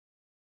Phoenix?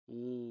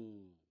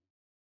 Mm,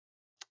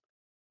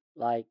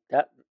 like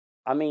that.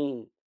 I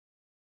mean,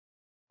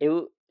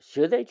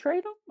 should they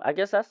trade him? I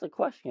guess that's the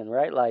question,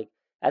 right? Like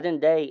at the end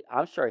of the day,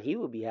 I'm sure he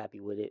would be happy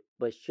with it,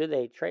 but should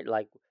they trade?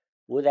 Like,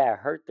 would that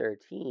hurt their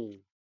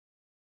team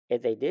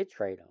if they did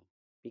trade him?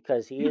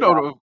 Because he You is know,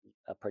 the obviously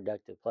a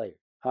productive player,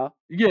 huh?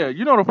 Yeah,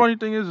 the funny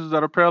thing is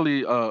that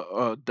apparently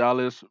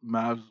Dallas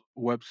Mavs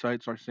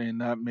websites are saying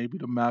that maybe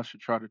the Mavs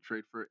should try to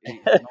trade for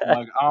Aiton. And I'm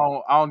like,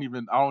 I don't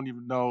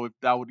even know if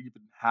that would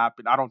even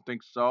happen. I don't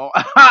think so.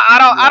 I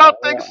No, don't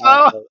think I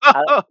don't think. so.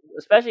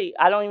 Especially,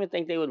 I don't even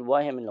think they would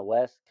want him in the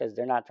West because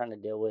they're not trying to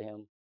deal with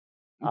him.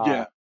 Um,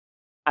 Yeah,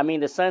 I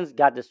mean, the Suns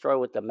got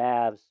destroyed with the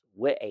Mavs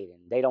with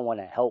Aiden. They don't want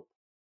to help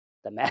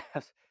the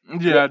Mavs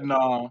with yeah, him.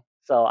 no,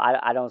 So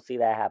I don't see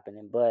that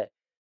happening. But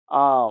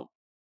um,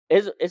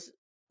 it's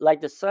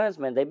like the Suns,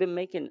 man. They've been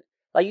making,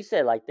 like you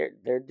said, like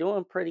they're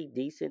doing pretty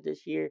decent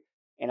this year,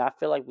 and I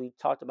feel like we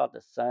talked about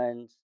the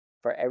Suns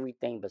for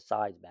everything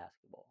besides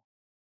basketball,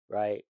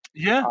 right?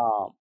 yeah,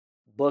 Um,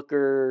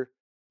 Booker,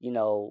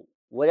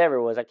 whatever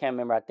it was, I can't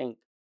remember. I think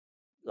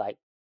like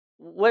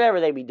whatever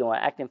they be doing,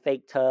 acting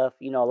fake tough.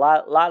 A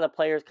lot of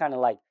players kind of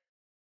like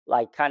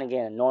kind of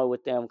getting annoyed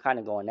with them, kind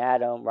of going at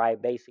them,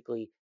 right?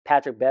 Basically,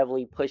 Patrick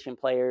Beverly pushing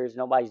players,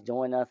 nobody's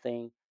doing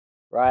nothing,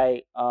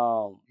 right?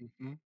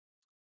 hmm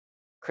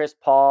Chris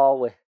Paul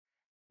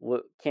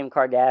with Kim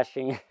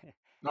Kardashian,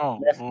 oh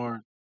that's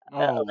Lord,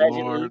 oh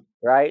allegedly, Lord,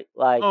 right?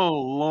 Like oh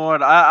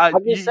Lord.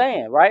 I'm just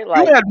saying, right?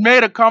 You Like had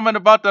made a comment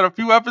about that a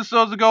few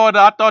episodes ago, and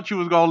I thought you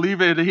was gonna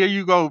leave it. And here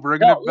you go,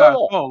 bringing no, it look, back.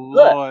 look, Oh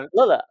look, Lord.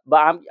 look. But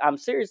I'm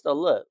serious though.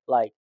 Look,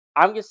 like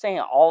I'm just saying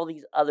all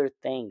these other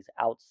things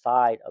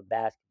outside of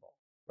basketball,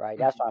 right?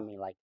 That's Mhm. what I mean.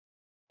 Like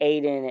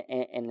Aiden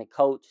and the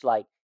coach,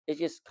 like it's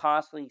just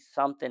constantly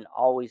something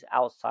always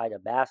outside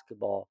of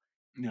basketball.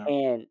 Yeah.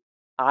 And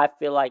I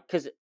feel like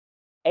because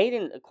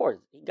Aiden, of course,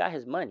 he got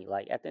his money.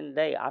 Like at the end of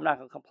the day, I'm not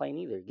gonna complain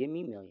either. Give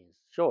me millions,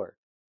 sure.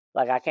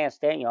 Like I can't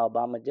stand y'all, but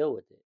I'm gonna deal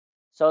with it.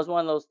 So it's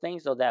one of those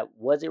things. So that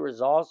was it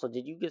resolved. So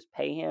did you just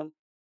pay him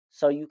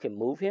so you can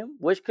move him,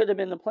 which could have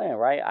been the plan,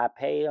 right? I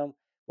pay him.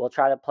 We'll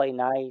try to play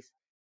nice,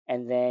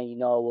 and then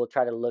we'll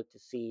try to look to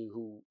see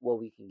who what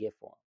we can get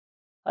for him.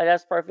 Like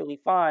that's perfectly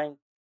fine.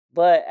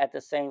 But at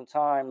the same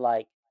time,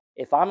 like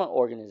if I'm an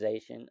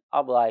organization,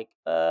 I'll be like,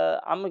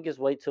 I'm gonna just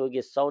wait till it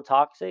gets so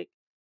toxic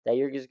that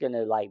you're just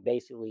gonna like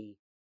basically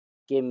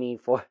give me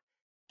for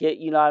get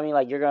you know what I mean?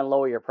 Like you're gonna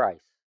lower your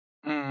price.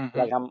 Hmm.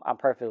 Like I'm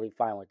perfectly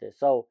fine with this.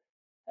 So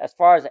as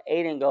far as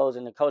Aiden goes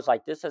and the coach,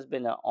 like this has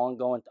been an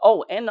ongoing.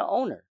 Oh, and the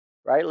owner,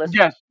 right?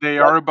 Yes, they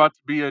Let's are about to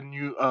be a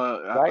new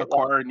right. Like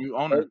acquire a new they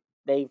owner.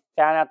 they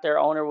found out their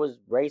owner was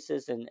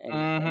racist and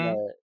Hmm.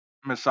 and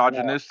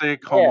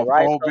Misogynistic, yeah,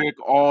 right. So homophobic,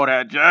 all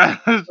that jazz.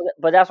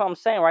 but that's what I'm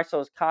saying, right? So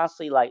it's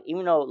constantly like,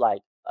 even though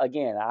like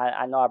again,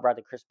 I know I brought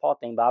the Chris Paul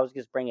thing, but I was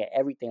just bringing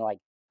everything like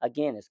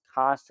again, it's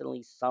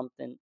constantly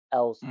something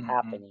else Hmm.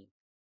 happening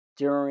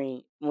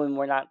during when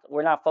we're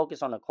not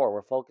focused on the court,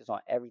 we're focused on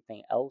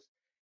everything else,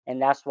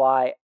 and that's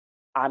why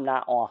I'm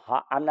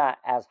not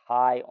as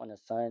high on the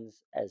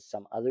Suns as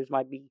some others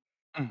might be.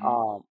 Hmm.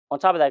 On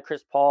top of that,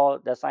 Chris Paul,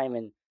 that's not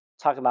even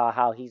talking about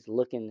how he's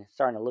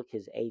starting to look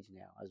his age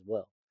now as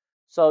well.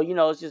 So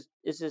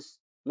it's just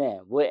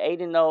man, would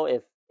Aiden know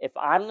if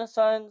I'm the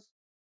Suns?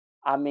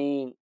 I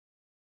mean,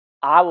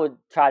 I would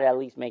try to at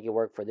least make it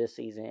work for this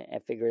season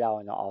and figure it out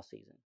in the off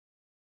season.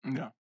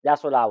 Yeah.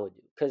 That's what I would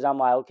do, because I'm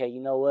like, okay, you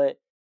know what?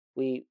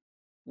 We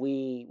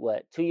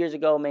what 2 years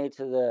ago made it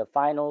to the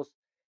finals.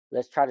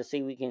 Let's try to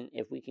see we can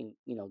if we can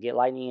get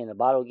lightning in the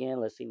bottle again.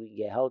 Let's see if we can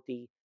get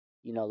healthy.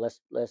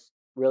 Let's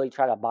really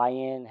try to buy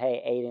in.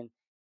 Hey, Aiden,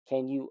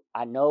 can you?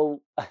 I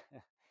know,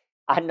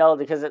 I know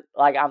because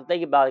like I'm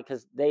thinking about it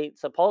because they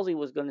supposedly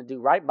was going to do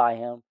right by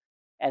him,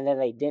 and then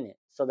they didn't.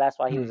 So that's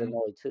why he was Hmm.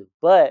 annoyed too.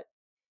 But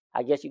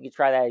I guess you could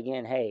try that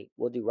again. Hey,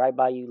 we'll do right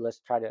by you. Let's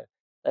try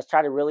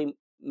to really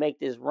make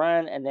this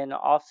run, and then the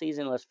off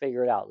season, let's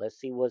figure it out. Let's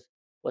see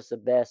what's the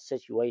best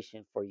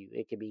situation for you.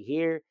 It could be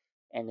here,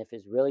 and if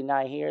it's really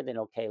not here, then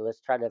okay,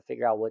 let's try to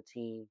figure out what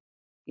team.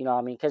 You know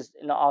what I mean? Because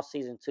in the off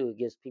season too, it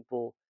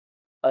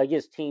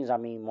gives teams, I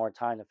mean, more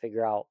time to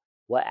figure out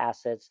what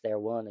assets they're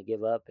willing to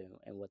give up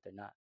and what they're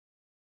not.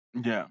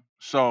 Yeah.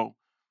 So,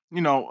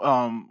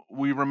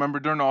 we remember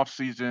during the off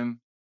season,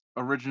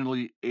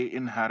 originally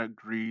Aiton had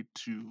agreed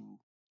to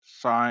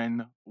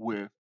sign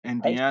with Pacers.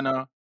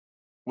 Indiana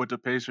with the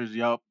Pacers.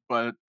 Yup,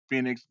 but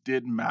Phoenix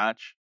did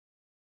match,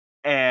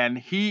 and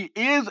he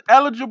is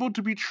eligible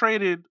to be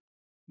traded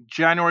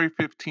January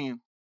 15th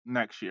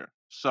next year.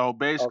 So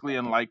basically,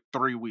 Okay. in like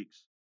 3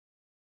 weeks.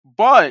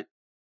 But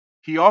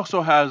he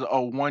also has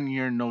a 1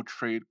 year no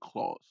trade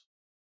clause.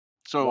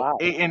 So Wow.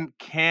 Aiton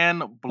can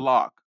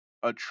block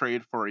a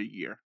trade for a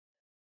year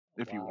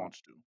if he Wow.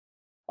 wants to.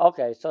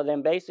 Okay. So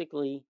then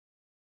basically,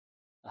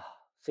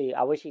 see,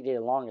 I wish he did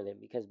it longer then,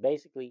 because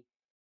basically,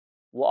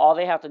 well, all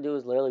they have to do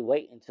is literally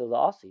wait until the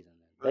off season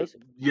then,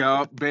 basically.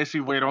 Yeah,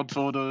 basically wait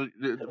until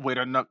wait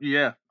enough. Yeah,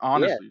 Yeah.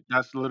 honestly,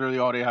 that's literally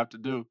all they have to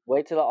Just do.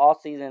 wait till the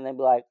off season and then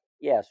be like,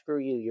 yeah, screw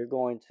you, you're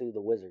going to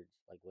the Wizards.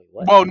 Like, wait,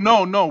 what? Well,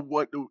 no,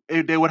 no.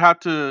 They would have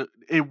to?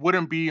 It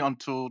wouldn't be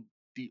until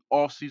the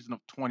off season of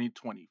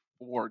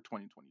 2024, Oh,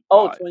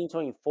 2025.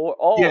 2024.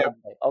 Yeah, Oh, okay,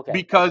 okay, okay.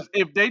 because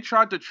if they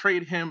tried to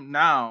trade him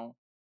now,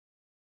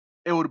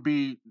 it would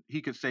be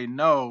he could say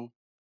no,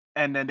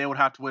 and then they would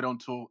have to wait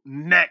until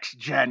next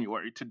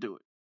January to do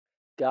it.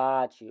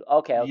 Got you.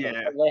 Okay, okay.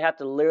 Yeah, So they have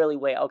to literally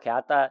wait. Okay,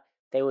 I thought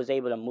they was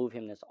able to move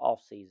him this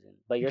off season,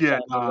 but you're yeah,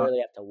 saying they nah, literally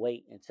have to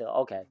wait until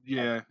okay, okay,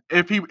 yeah.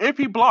 If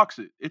he blocks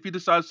it, if he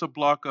decides to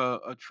block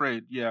a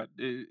trade, yeah,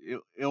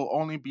 it'll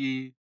only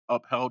be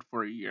upheld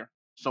for a year.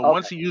 So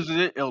once okay. he uses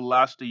it, it'll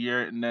last a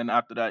year, and then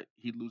after that,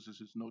 he loses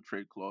his no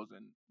trade clause,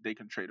 and they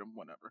can trade him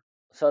whenever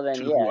So then,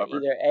 to yeah, whoever.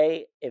 either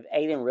A, if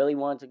Aiden really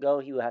wanted to go,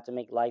 he would have to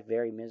make life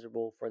very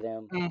miserable for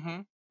them,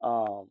 Hmm.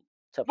 um,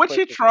 to Which push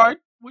he his stuff. tried.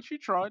 Which he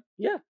tried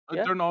Yeah,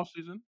 yeah. during the off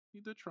season.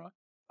 He did try.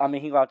 I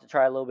mean, he gonna have to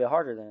try a little bit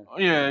harder then. Oh,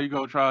 yeah, you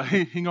go try.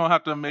 He gonna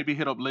have to maybe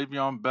hit up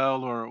Le'Veon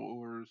Bell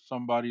or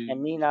somebody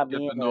And get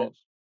the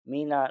notes.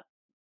 me not,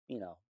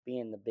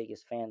 being the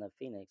biggest fan of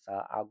Phoenix,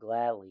 I'll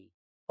gladly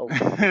open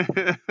accept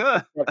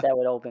that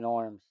with open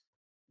arms.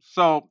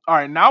 So, all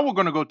right, now we're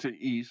gonna go to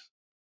East,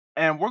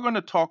 and we're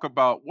gonna talk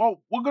about.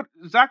 Well, we're gonna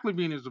Zach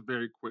Levine is a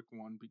very quick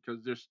one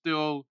because there's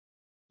still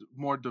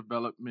more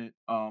development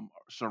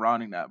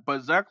surrounding that.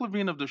 But Zach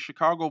Levine of the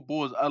Chicago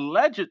Bulls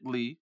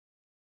allegedly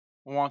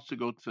wants to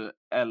go to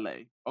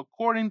LA,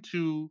 according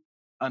to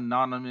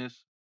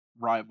anonymous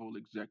rival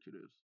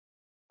executives.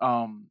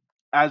 Um,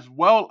 as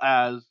well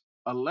as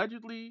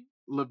allegedly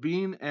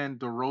Levine and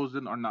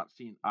DeRozan are not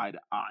seeing eye to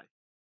eye.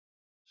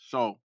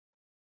 So,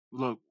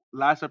 look,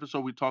 last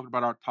episode we talked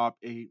about our top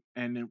eight,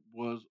 and it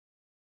was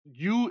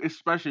you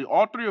especially,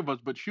 all three of us,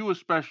 but you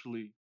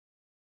especially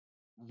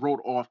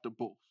wrote off the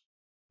Bulls.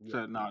 Yeah.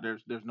 Said, "Nah,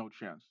 there's no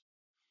chance."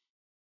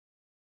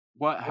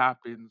 What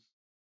happens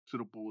to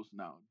the Bulls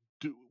now?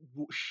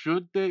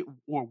 Should they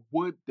or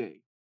would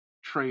they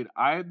trade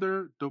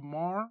either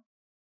DeMar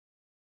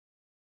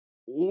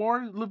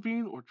or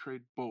Levine or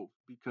trade both?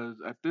 Because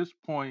at this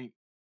point,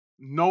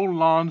 no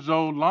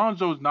Lonzo.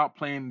 Lonzo's not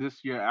playing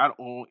this year at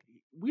all.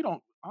 We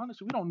don't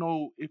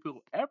know if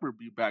he'll ever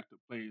be back to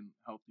playing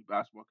healthy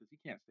basketball because he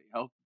can't stay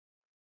healthy.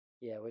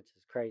 Yeah, which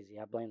is crazy.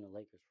 I blame the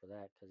Lakers for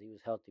that because he was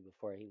healthy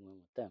before he went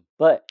with them.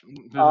 But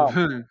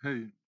um,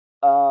 Hey,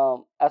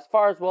 as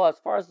far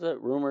as the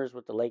rumors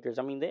with the Lakers,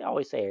 I mean, they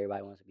always say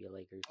everybody wants to be a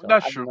Lakers, so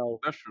that's I don't true. know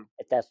That's true.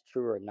 if that's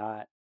true or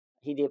not.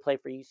 He did play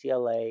for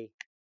UCLA,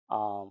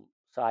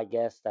 so I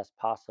guess that's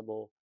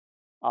possible.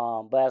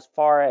 But as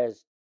far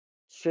as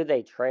should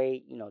they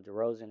trade,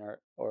 DeRozan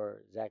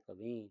or Zach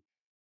Levine,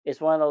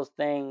 it's one of those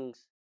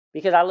things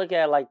because I look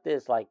at it like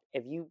this: like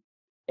if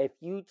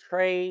you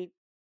trade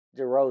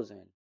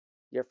DeRozan,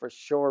 you're for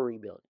sure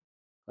rebuilding,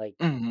 like for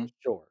Mhm.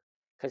 sure,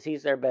 because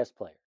he's their best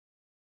player.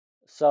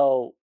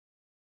 So,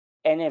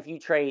 and if you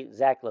trade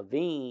Zach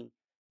Levine,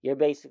 you're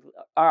basically,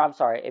 or I'm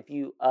sorry, if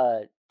you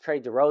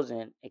trade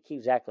DeRozan and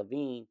keep Zach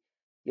Levine,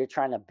 you're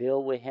trying to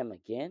build with him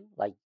again.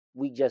 Like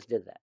we just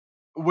did that.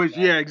 Which,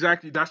 yeah,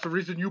 exactly. That's the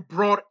reason you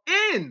brought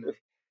in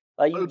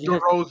Like you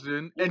just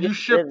DeRozan you and you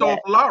just did shipped off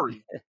that.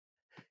 Lowry.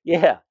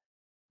 Yeah.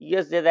 You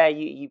just did that.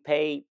 You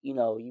paid,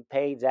 you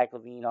paid Zach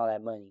Levine all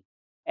that money.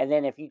 And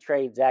then if you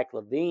trade Zach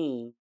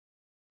Levine,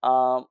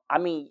 I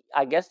mean,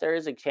 I guess there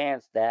is a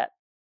chance that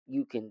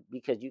you can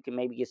because you can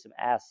maybe get some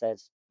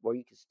assets where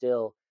you can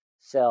still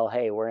sell,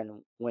 hey, we're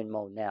in win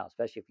mode now,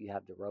 especially if you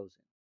have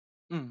DeRozan.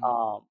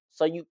 Mhm.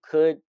 So you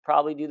could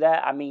probably do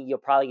that. I mean, you'll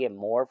probably get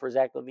more for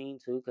Zach Levine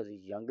too because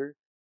he's younger.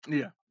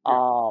 Yeah, yeah,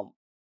 Um,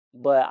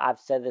 but I've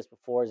said this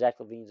before. Zach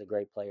Levine's a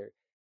great player.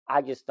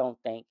 I just don't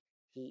think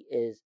he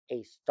is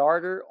a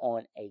starter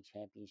on a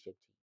championship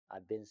team.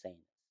 I've been saying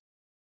this.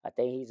 I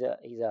think he's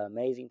an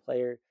amazing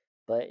player,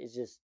 but it's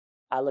just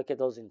I look at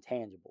those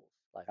intangibles.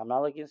 Like I'm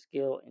not looking at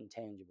skill,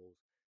 intangibles.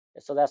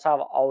 And so that's how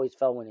I've always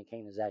felt when it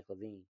came to Zach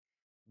Levine.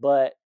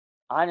 But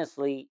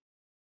honestly,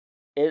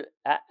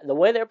 the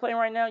way they're playing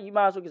right now, you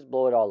might as well just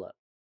blow it all up.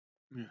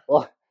 yeah.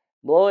 Blow,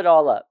 blow it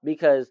all up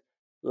because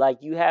like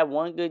you had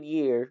one good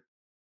year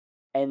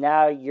and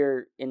now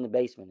you're in the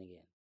basement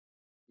again.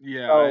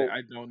 Yeah, So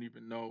I don't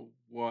even know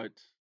what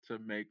to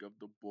make of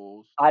the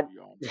Bulls, to I be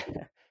honest.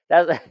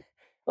 that's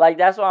like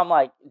that's why I'm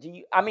like, do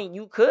you? I mean,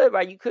 you could,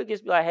 right? You could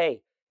just be like,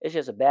 hey, it's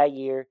just a bad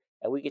year,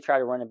 and we could try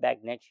to run it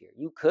back next year.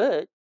 You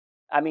could.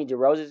 I mean,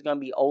 DeRozan's gonna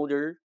be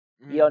older.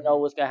 You don't know Mhm,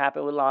 what's gonna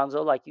happen with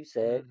Lonzo, like you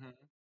said. mhm.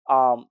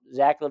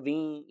 Zach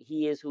Levine,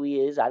 he is who he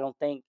is. I don't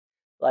think,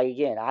 like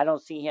again, I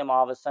don't see him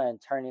all of a sudden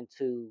turn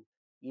into,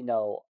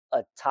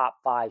 a top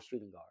five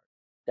shooting guard.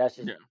 That's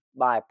just Yeah.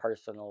 my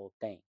personal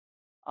thing.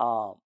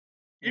 Um,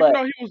 Even but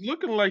though he was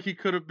looking like he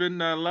could have been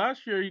that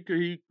last year, he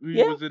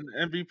yeah. was in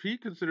MVP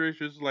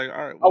considerations. Like,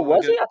 all right, Oh, well, I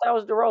was guess he? I thought it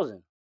was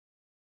DeRozan.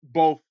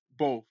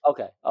 both.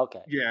 Okay,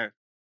 okay. Yeah,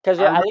 Because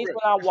I at least remember,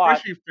 when I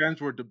watched, especially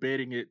fans were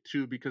debating it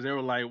too because they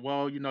were like,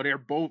 well, they're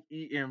both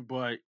eating,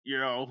 but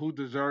who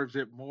deserves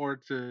it more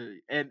to?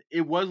 And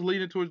it was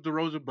leaning towards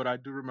DeRozan, but I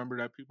do remember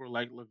that people were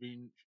like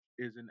Levine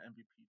is an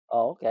MVP.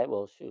 oh, okay,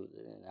 well, shoot,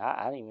 then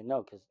I didn't even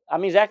know because I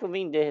mean Zach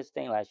Levine did his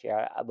thing last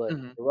year, but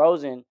Hmm.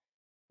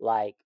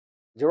 Like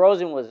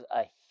DeRozan was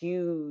a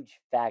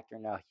huge factor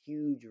and a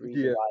huge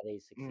reason Yeah. why they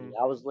succeeded.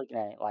 I Hmm. was looking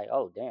at it like,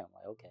 oh damn,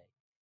 like okay.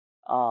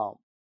 Um,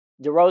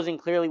 DeRozan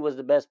clearly was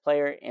the best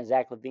player, and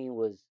Zach Levine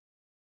was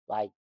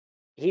like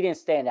he didn't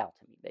stand out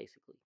to me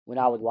basically when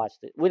I would Hmm. watch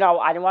it. When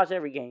I didn't watch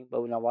every game,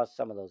 but when I watched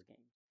some of those games.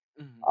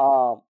 Hmm.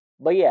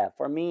 But yeah,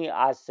 for me,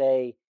 I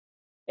say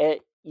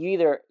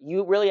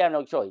you really have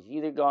no choice. You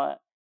either gonna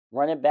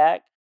run it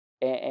back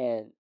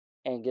and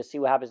and just see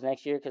what happens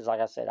next year because,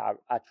 like I said,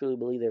 I truly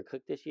believe they're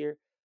cooked this year,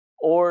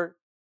 or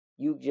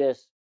you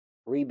just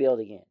rebuild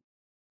again.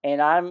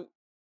 And I'm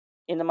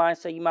in the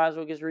mindset you might as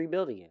well just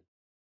rebuild again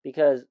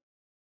because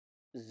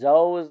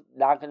Zoe is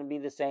not going to be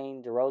the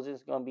same.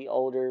 DeRozan's going to be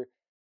older.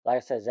 Like I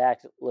said,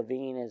 Zach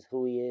Levine is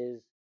who he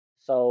is.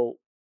 So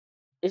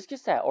it's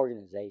just that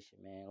organization,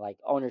 man. Like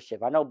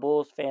ownership. I know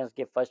Bulls fans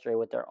get frustrated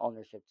with their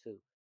ownership too.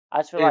 I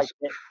just feel like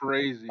It's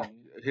crazy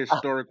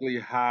historically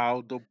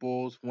how the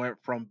Bulls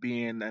went from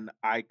being an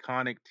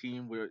iconic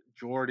team with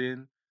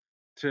Jordan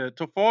to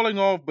falling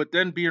off, but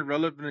then being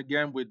relevant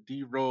again with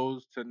D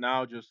Rose to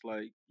now just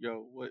like,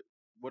 yo,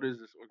 what is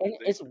this and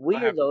it's organization?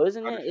 What weird happened though,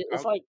 isn't out of it?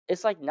 It's Chicago?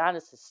 like not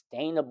a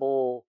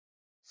sustainable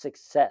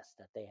success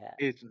that they have.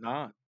 It's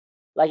not.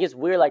 Like it's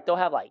weird. Like they'll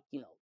have like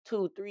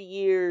 2, 3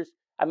 years.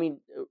 I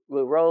mean,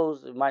 with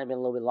Rose, it might have been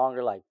a little bit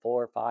longer, like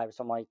 4 or 5 or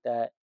something like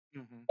that.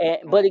 Hmm.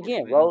 And but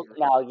again, Unfortunately Rose. injured.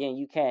 Now again,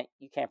 you can't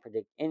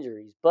predict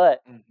injuries,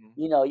 but Hmm.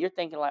 you're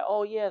thinking like,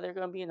 oh yeah, they're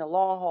gonna be in the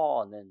long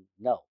haul, and then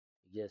no,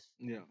 just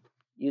Yeah,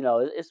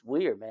 it's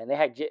weird, man.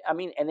 I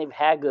mean, and they've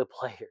had good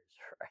players,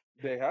 right?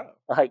 they have.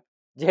 Like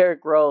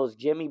Derrick Rose,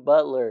 Jimmy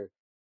Butler,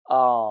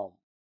 um,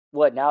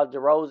 what now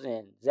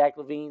DeRozan, Zach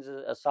Levine's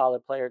a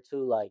solid player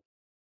too. Like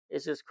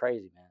it's just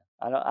crazy, man.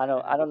 It I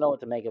is. don't know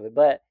what to make of it.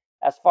 But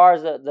as far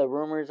as the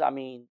rumors, I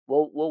mean,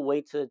 we'll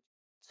wait to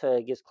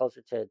it gets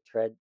closer to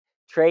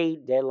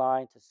trade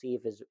deadline to see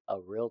if it's a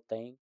real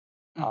thing.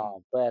 Hmm.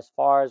 But as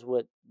far as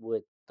with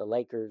the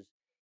Lakers,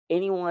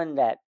 anyone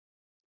that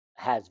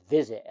has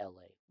visit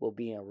LA will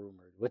be in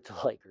rumors with the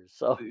Lakers.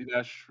 So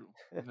That's true.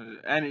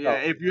 And yeah,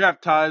 so if you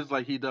have ties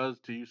like he does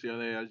to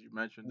UCLA, as you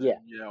mentioned, yeah,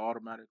 then yeah,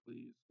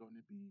 automatically it's going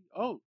to be,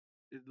 oh,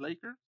 it's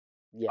Lakers.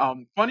 yeah.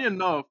 Funny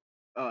enough,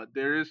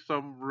 there is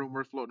some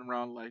rumors floating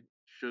around like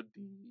should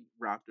the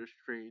Raptors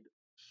trade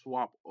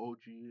swap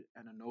OG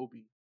and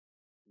Anobi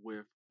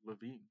with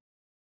Levine,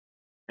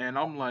 and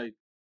I'm like,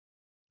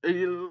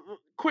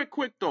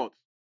 quick thoughts.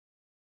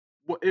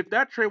 Well, if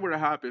that trade were to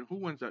happen, who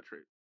wins that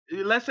trade?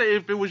 Let's say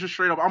if it was just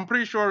straight up, I'm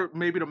pretty sure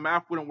maybe the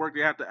math wouldn't work.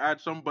 They have to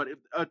add some, but if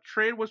a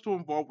trade was to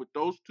involve with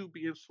those two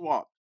being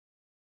swapped,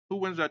 who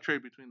wins that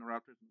trade between the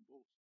Raptors and the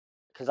Bulls?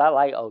 Because I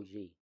like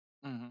OG.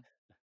 Hmm.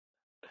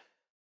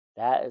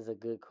 That is a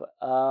good question.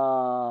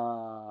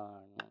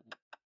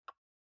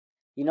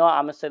 You know what?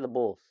 I'm gonna say the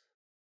Bulls.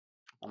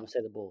 I'm gonna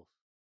say the Bulls,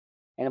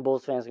 and the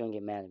Bulls fans gonna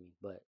get mad at me,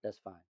 but that's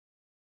fine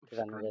because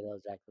I know they Scream.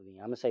 love Zach Levine.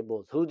 I'm gonna say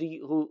Bulls.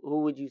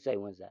 Who would you say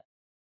wins that?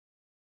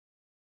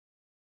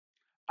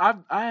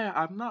 I'm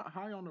not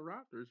high on the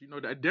Raptors. You know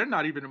that they're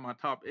not even in my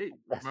top eight.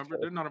 That's Remember,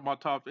 true. they're not in my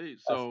top eight.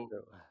 That's So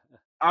true.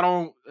 I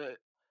don't.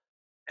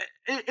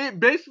 It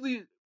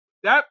basically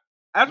that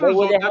as a But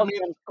would result it that help means.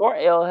 them score?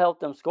 It'll help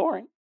them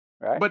scoring,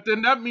 right? But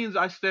then that means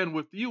I stand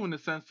with you in the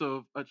sense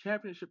of a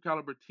championship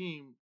caliber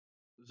team.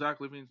 Zach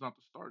Levine's not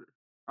the starter.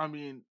 I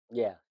mean,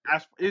 Yeah, yeah,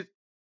 as it,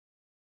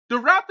 the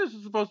Raptors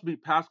is supposed to be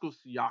Pascal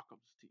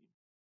Siakam's team,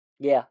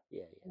 yeah,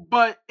 yeah, yeah,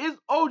 but it's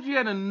OG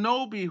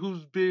Anunoby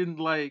who's been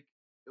like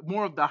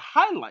more of the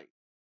highlight.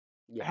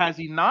 yeah, Has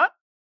he not?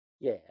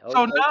 yeah.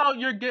 So now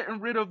you're getting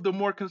rid of the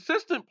more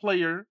consistent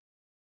player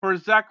for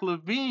Zach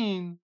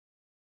Levine,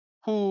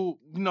 who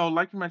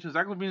like you mentioned,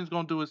 Zach Levine is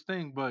going to do his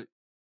thing, but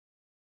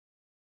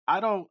I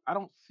don't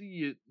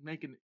see it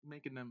making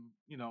them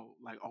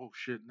like, oh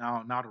shit,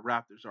 now the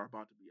Raptors are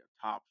about to be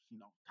a top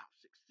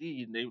 6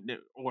 seed, and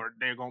or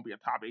they're gonna be a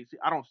top 8 seed.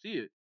 I don't see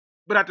it.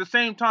 But at the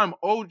same time,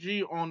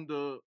 OG on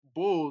the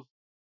Bulls,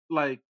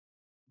 like,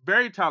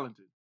 very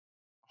talented,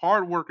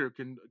 hard worker,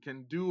 can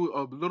do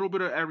a little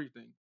bit of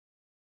everything.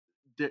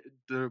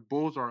 The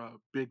Bulls are a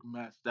big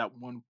mess that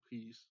one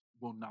piece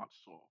will not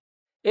solve.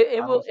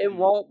 it I don't will it see it.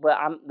 won't. But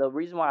I'm the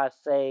reason why I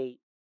say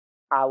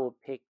I would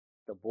pick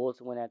the Bulls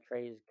to win that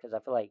trade is because I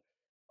feel like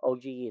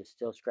OG is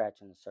still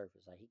scratching the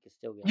surface. Like he could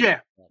still get a lot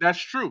Yeah, better. that's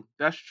true.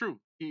 That's true.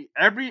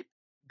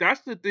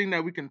 That's the thing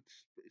that we can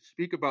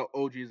speak about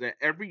OG, is that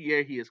every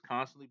year he has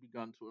constantly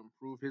begun to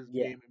improve his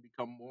Yeah, game and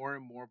become more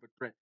and more of a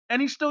threat.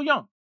 And he's still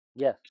young.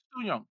 yes. He's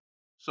still young.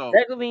 So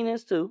Zach Levine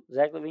is too.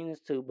 Zach Levine is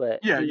too,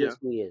 but yeah, he yeah, is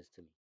who he is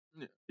to me.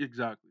 yeah,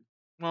 exactly.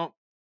 Well,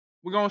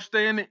 we're gonna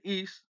stay in the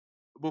East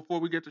before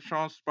we get to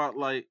Sean's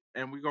spotlight,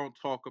 and we're gonna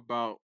talk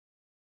about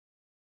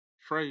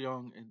Trey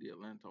Young and the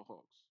Atlanta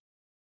Hawks.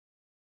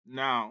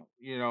 Now,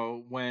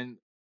 when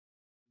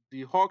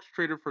the Hawks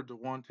traded for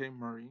Devontae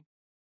Murray,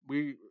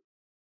 we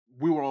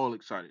we were all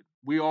excited.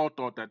 We all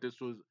thought that this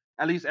was,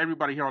 at least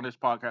everybody here on this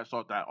podcast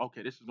thought that,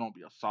 okay, this is going to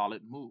be a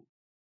solid move.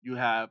 You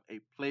have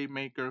a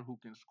playmaker who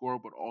can score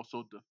but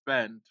also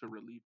defend to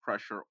relieve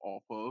pressure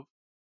off of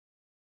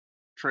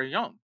Trey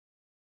Young.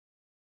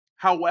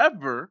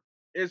 However,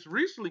 it's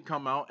recently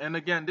come out, and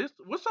again, this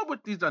what's up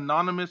with these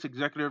anonymous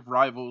executive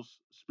rivals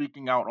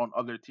speaking out on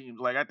other teams?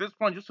 Like, at this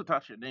point, just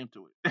attach your name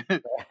to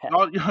it.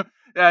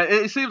 Yeah,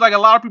 it seems like a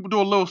lot of people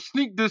do a little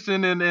sneak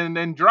dissing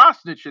and dry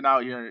snitching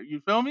out here. You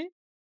feel me?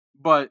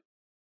 But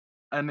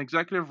an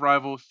executive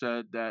rival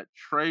said that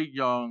Trey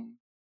Young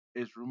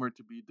is rumored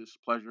to be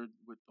displeasured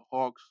with the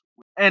Hawks,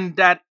 and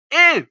that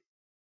if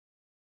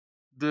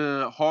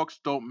the Hawks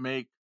don't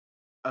make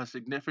a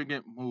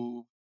significant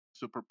move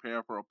to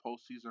prepare for a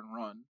postseason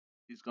run,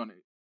 he's going to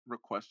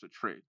request a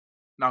trade.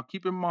 Now,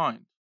 keep in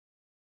mind,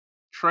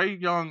 Trey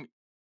Young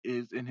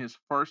is in his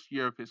first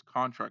year of his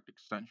contract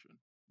extension,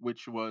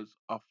 which was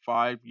a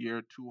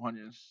 5-year,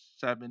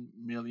 $207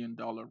 million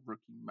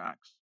rookie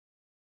max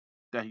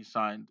that he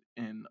signed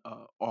in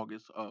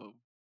August of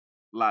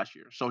last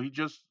year. So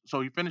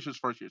he finished his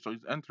first year. So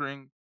he's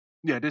entering.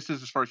 Yeah, this is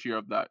his first year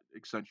of that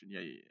extension. Yeah,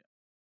 yeah, yeah.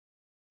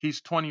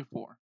 He's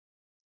 24.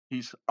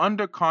 He's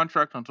under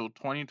contract until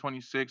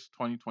 2026,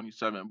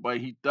 2027, but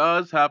he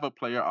does have a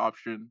player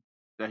option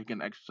that he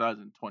can exercise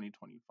in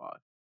 2025.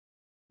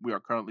 We are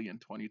currently in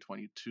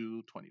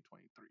 2022,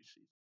 2023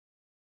 season.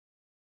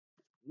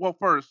 Well,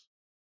 first,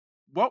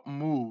 what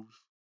moves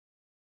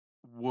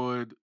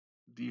would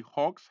the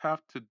Hawks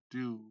have to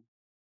do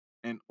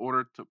in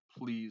order to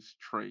please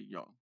Trey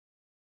Young?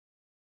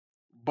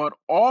 But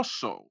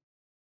also,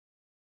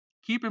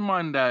 keep in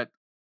mind that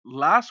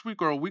last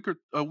week or a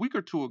week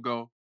or two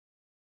ago,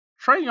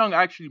 Trey Young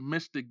actually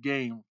missed the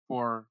game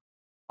for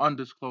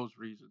undisclosed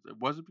reasons. It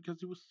wasn't because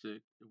he was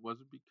sick. It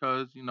wasn't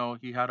because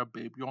he had a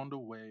baby on the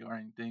way or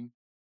anything.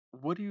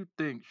 What do you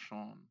think,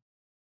 Sean,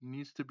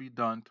 needs to be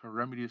done to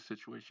remedy the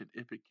situation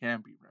if it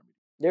can be remedied?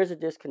 There's a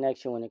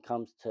disconnection when it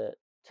comes to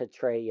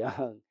Trey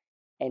Young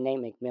and Nate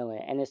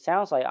McMillan, and it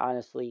sounds like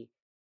honestly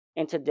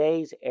in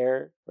today's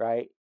era,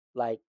 right?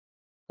 Like,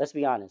 let's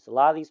be honest, a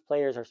lot of these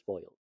players are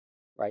spoiled,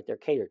 right? They're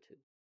catered to.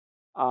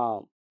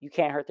 You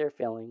can't hurt their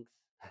feelings.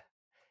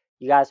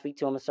 You gotta speak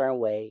to them a certain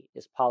way.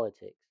 It's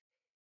politics.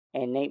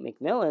 And Nate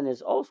McMillan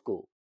is old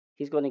school.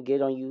 He's going to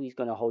get on you. He's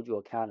going to hold you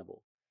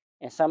accountable.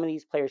 And some of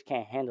these players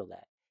can't handle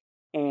that.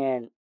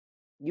 And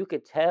you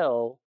could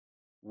tell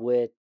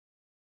with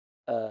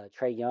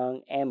Trey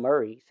Young and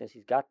Murray, since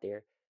he's got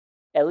there,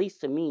 at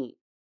least to me,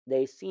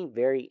 they seem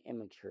very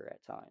immature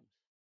at times,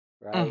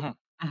 right?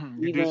 Hmm.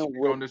 Hmm. You did Even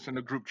speak with on this in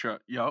the group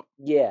chat. Yup.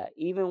 yeah,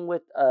 even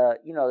with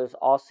this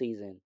all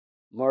season.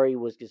 Murray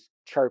was just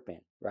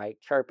chirping, right?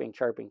 Chirping,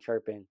 chirping,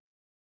 chirping.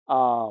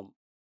 Um,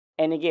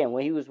 and again,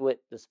 when he was with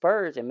the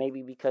Spurs, and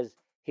maybe because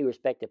he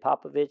respected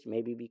Popovich,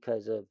 maybe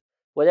because of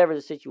whatever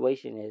the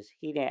situation is,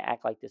 he didn't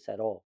act like this at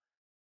all.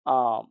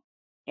 Um,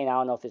 and I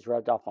don't know if it's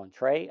rubbed off on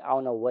Trey. I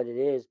don't know what it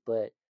is,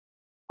 but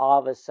all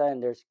of a sudden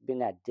there's been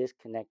that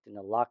disconnect in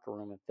the locker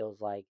room. It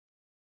feels like,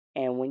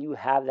 and when you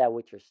have that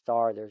with your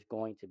star, there's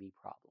going to be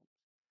problems,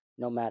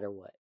 no matter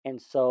what.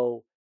 And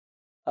so,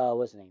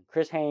 what's his name?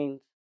 Chris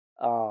Haynes,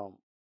 um,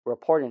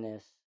 reporting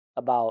this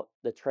about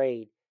the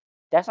trade.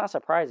 That's not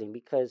surprising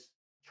because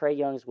Trey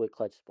Young's with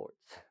Clutch Sports.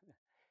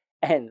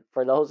 And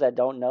for those that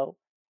don't know,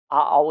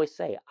 I always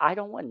say I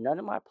don't want none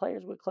of my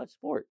players with Clutch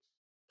Sports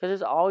because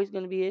there's always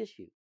going to be an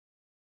issue.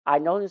 I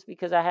know this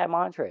because I had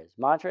Montrez.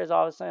 Montrez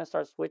all of a sudden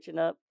starts switching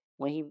up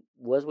when he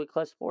was with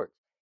Clutch Sports.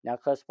 Now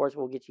Clutch Sports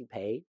will get you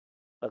paid,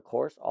 of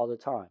course, all the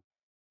time.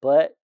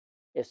 But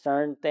if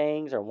certain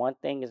things or one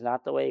thing is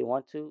not the way they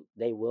want to,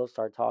 they will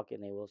start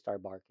talking. They will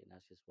start barking.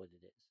 That's just what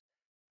it is.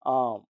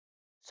 Um,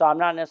 so I'm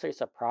not necessarily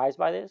surprised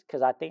by this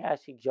because I think I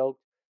actually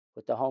joked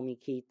with the homie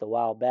Keith a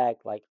while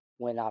back. Like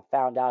when I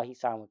found out he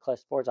signed with Clutch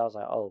Sports, I was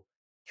like, "Oh,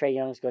 Trey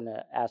Young's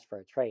gonna ask for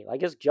a trade."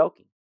 Like just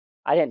joking.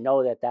 I didn't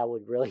know that that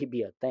would really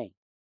be a thing.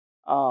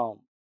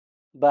 Um,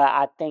 but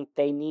I think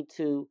they need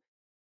to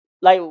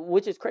like,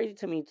 which is crazy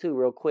to me too.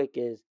 Real quick,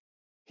 is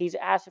he's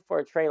asking for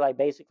a trade like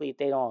basically if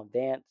they don't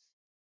advance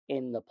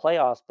in the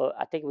playoffs. But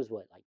I think it was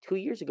what like 2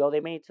 years ago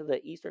they made it to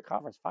the Eastern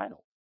Conference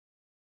Final,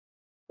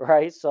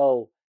 right?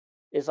 So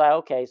it's like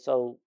okay,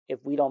 so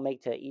if we don't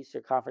make to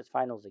Eastern Conference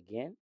Finals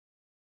again,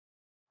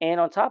 and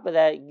on top of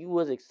that, you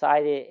was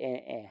excited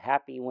and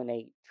happy when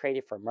they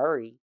traded for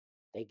Murray.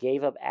 They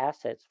gave up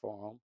assets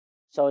for him,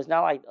 so it's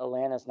not like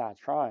Atlanta's not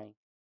trying.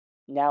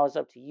 Now it's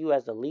up to you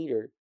as a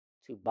leader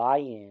to buy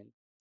in.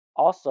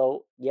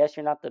 Also, yes,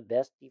 you're not the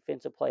best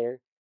defensive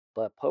player,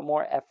 but put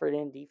more effort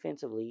in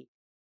defensively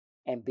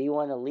and be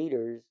one of the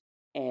leaders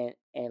and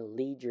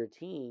lead your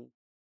team.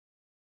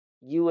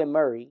 You and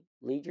Murray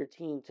lead your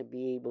team to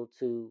be able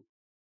to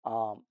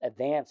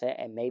advance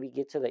and maybe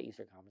get to the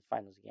Eastern Conference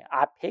Finals again.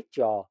 I picked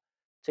y'all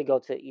to go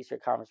to the Eastern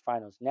Conference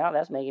Finals. Now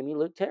that's making me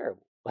look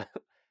terrible,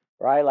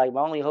 right? Like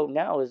my only hope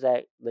now is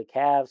that the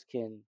Cavs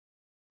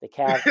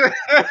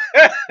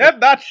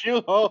Not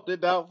you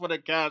holding out for the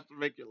Cavs to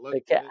make it look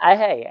good.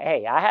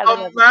 Hey, I had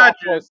them as a top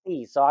four Imagine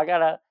seed, so I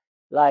gotta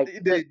like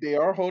they, they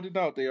are holding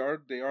out. They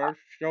are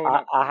showing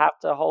up. I have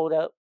to hold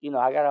up.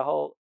 I gotta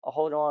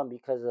hold on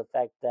because of the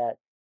fact that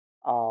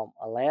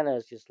Atlanta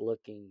is just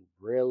looking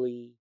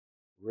really,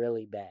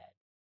 really bad.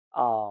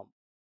 Um,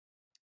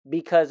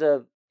 because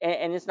of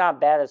and it's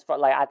not bad as far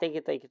like I think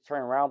if they could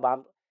turn around,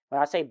 but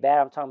when I say bad,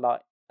 I'm talking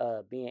about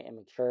being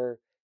immature.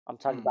 I'm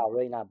talking Mhm. about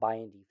really not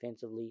buying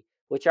defensively,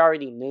 which I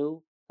already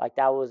knew like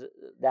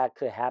that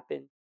could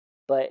happen,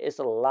 but it's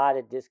a lot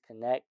of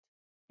disconnect,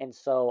 and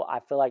so I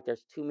feel like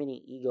there's too many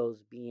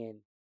egos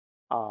being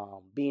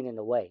in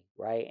the way,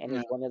 right? And Yeah,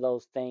 it's one of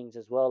those things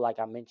as well, like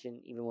I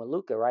mentioned, even with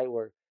Luca, right,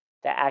 where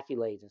the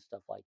accolades and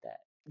stuff like that.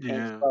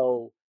 And yeah.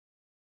 so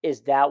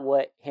is that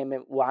what him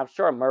and well, I'm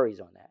sure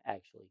Murray's on that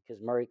actually,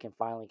 because Murray can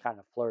finally kind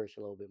of flourish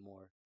a little bit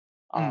more.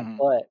 Hmm.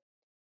 But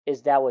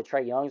is that what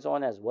Trey Young's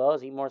on as well?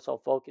 Is he more so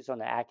focused on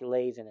the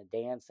accolades and the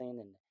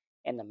dancing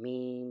and the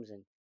memes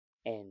and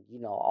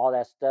all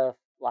that stuff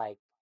like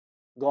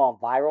going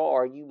viral,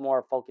 or are you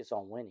more focused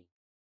on winning?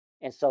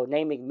 And so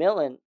Nate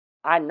McMillan,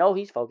 I know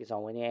he's focused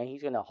on winning and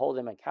he's gonna hold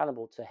them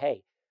accountable to,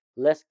 hey,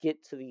 let's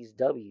get to these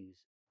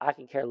W's. I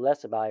can care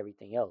less about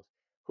everything else.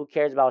 Who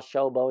cares about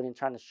showboating and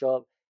trying to show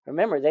up?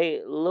 Remember,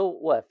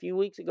 a few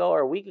weeks ago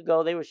or a week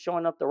ago, they were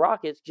showing up the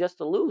Rockets just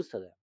to lose to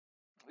them.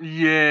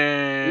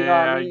 You know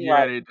what I Yeah, mean?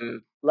 yeah, they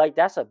did. Like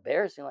that's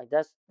embarrassing. Like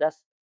that's that,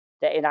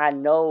 and I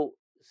know,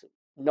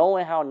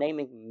 knowing how Nate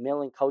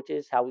McMillan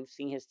coaches, how we've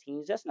seen his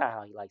teams, that's not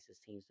how he likes his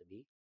teams to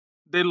be.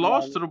 They You know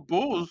what I lost to mean? the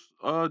Bulls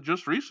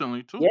just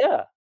recently too.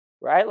 Yeah.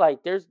 Right?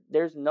 Like there's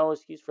no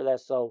excuse for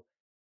that. So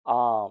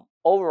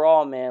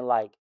overall, man,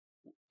 like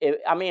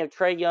if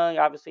Trey Young,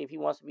 obviously if he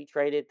wants to be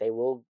traded, they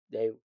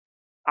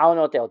I don't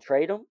know if they'll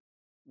trade him,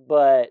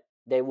 but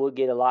they will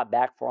get a lot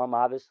back for him,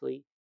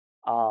 obviously.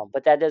 Mhm.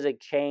 But that doesn't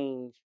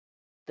change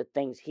the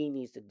things he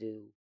needs to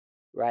do,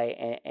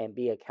 right? And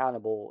be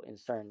accountable in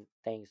certain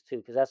things too.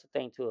 Because that's the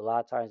thing too. A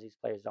lot of times these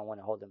players don't want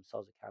to hold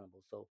themselves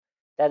accountable. So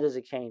that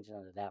doesn't change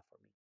none of that for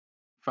me.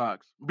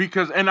 Facts.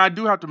 Because, and I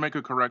do have to make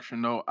a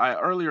correction though. I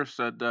earlier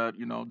said that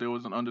there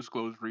was an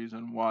undisclosed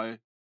reason why.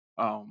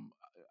 Um,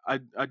 I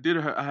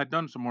had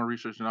done some more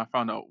research and I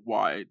found out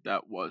why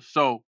that was.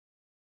 So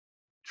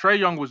Trey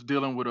Young was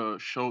dealing with a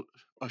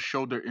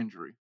shoulder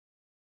injury,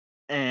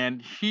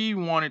 and he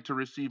wanted to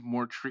receive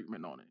more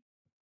treatment on it.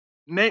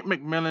 Nate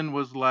McMillan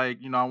was like,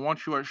 I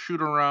want you at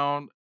shoot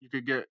around. You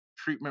could get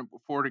treatment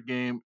before the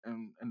game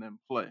and then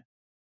play.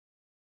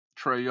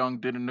 Trey Young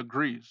didn't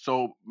agree.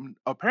 So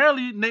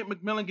apparently Nate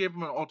McMillan gave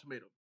him an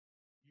ultimatum.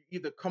 You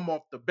either come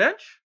off the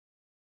bench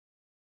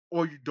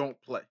or you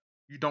don't play.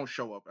 You don't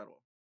show up at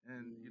all.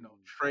 And Mm.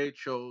 Trey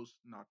chose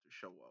not to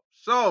show up.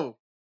 So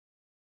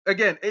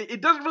again,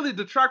 it doesn't really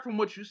detract from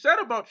what you said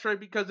about Trey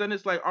because then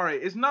it's like, all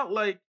right, it's not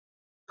like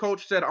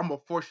coach said I'm gonna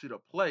force you to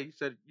play. He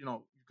said,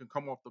 you can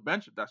come off the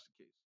bench if that's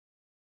the case,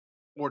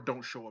 or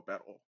don't show up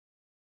at all.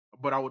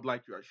 But I would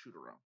like you at shoot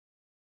around.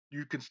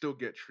 You can still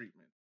get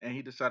treatment. And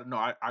he decided, no,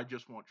 I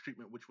just want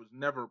treatment, which was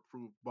never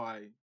approved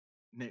by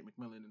Nate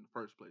McMillan in the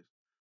first place.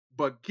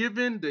 But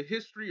given the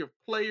history of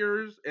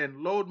players and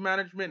load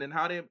management and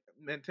how they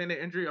maintain their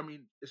injury, I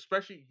mean,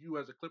 especially you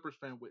as a Clippers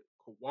fan with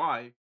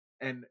Kawhi,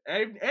 and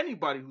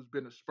anybody who's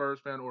been a Spurs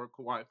fan or a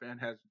Kawhi fan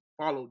has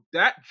followed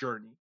that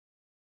journey.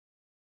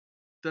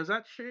 Does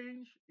that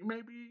change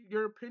maybe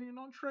your opinion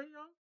on Trey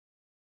Young?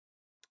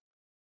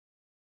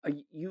 Are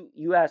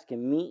you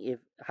asking me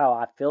if how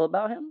I feel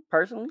about him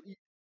personally?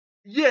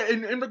 Yeah,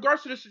 in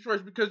regards to this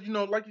situation, because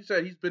like you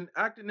said, he's been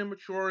acting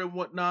immature and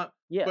whatnot.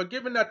 Yeah, But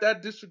given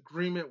that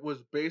disagreement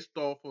was based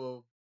off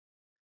of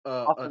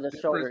off a of the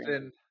shoulder difference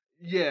in, injury.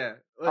 yeah,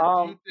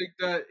 do you Um, think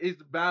that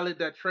it's valid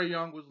that Trey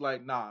Young was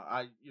like, nah,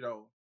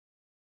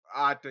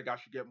 I think I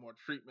should get more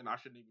treatment. I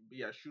shouldn't even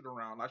be at shoot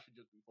around. I should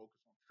just be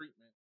focused on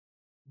treatment.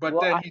 But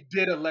well, then he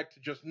did elect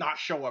to just not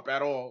show up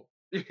at all.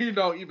 Even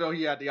though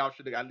he had the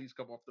option to at least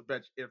come off the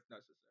bench if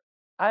necessary.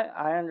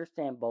 I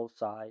understand both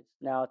sides.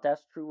 Now, if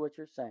that's true what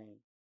you're saying,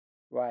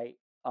 right?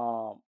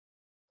 Um,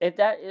 if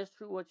that is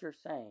true what you're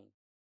saying,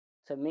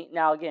 to me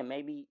now again,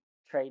 maybe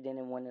Trey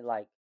didn't want to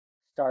like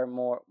start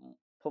more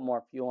put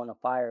more fuel on the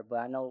fire, but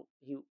I know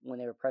he when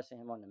they were pressing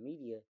him on the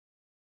media,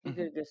 he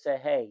could Hmm. have just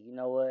said, "Hey, you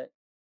know what?"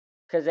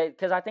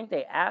 Because I think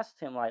they asked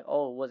him like,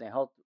 "Oh, it wasn't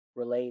health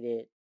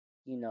related,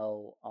 you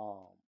know,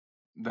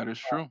 That is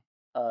true.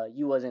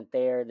 you wasn't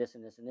there, this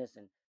and this and this."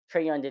 And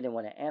Trey Young didn't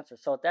want to answer.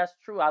 So if that's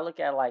true, I look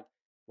at it like,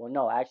 well,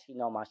 no, actually,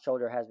 no, my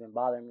shoulder has been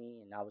bothering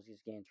me, and I was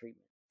just getting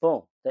treatment.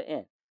 Boom, the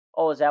end.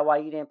 Oh, is that why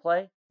you didn't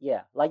play?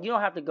 Yeah, like you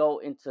don't have to go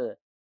into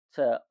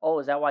to. Oh,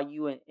 is that why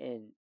you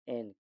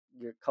and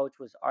your coach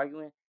was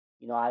arguing?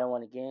 I don't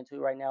want to get into it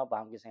right now, but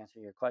I'm just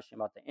answering your question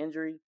about the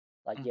injury.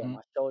 Like, yeah, Hmm.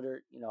 my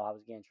shoulder, I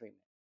was getting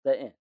treatment. The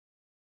end.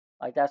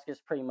 Like that's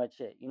just pretty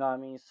much it. You know what I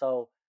mean?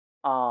 So,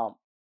 um,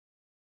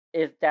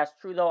 if that's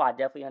true though, I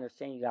definitely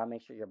understand you gotta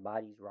make sure your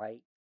body's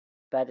right.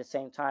 But at the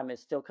same time, it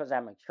still comes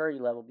at maturity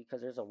level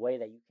because there's a way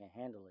that you can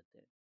handle it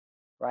then.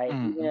 Right?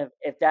 Even Hmm.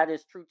 if that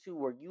is true too,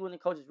 where you and the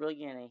coach is really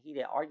getting in a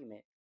heated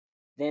argument,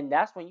 then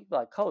that's when you be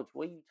like, Coach,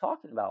 what are you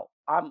talking about?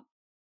 I'm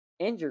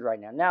injured right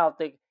now. Now, if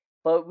they,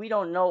 but we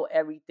don't know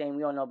everything.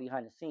 We don't know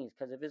behind the scenes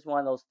because if it's one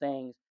of those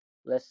things,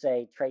 let's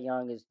say Trey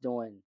Young is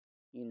doing,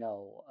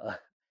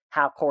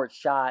 half court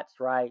shots,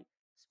 right,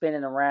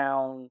 spinning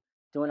around,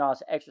 doing all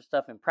this extra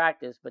stuff in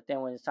practice, but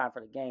then when it's time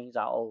for the game, he's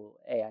like, oh,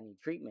 hey, I need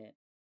treatment.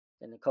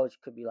 Then the coach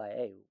could be like,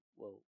 hey,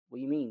 well, what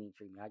do you mean you need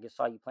treatment? I just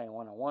saw you playing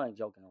one on one,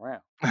 joking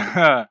around.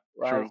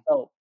 Right.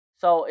 True.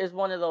 So it's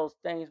one of those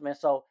things, man.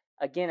 So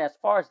again, as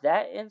far as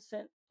that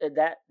incident,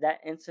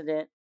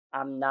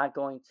 I'm not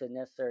going to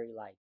necessarily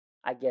like,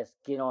 I guess,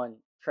 get on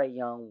Trey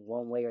Young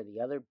one way or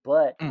the other.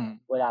 But Mm.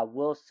 what I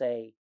will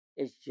say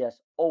is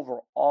just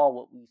overall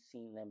what we've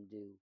seen them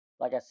do.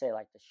 Like I said,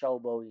 like the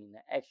showboating,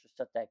 the extra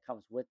stuff that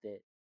comes with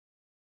it,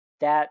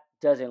 that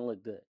doesn't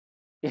look good.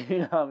 You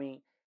know what I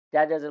mean?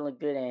 That doesn't look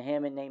good. And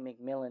him and Nate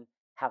McMillan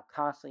have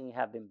constantly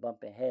have been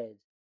bumping heads.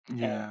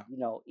 And Yeah.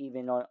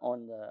 even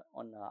on the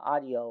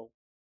audio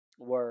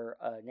where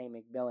Nate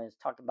McMillan is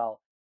talking about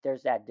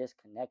there's that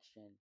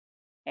disconnection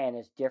and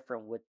it's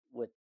different with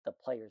the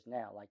players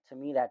now. Like to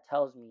me that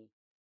tells me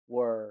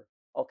where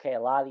okay,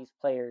 a lot of these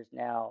players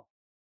now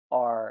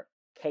are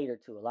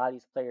catered to. A lot of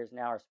these players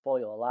now are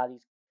spoiled. A lot of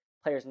these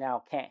players now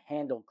can't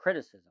handle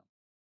criticism,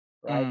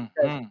 right?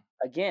 Because Mhm.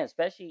 again,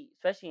 especially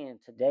in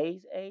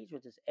today's age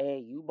with this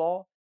AAU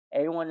ball,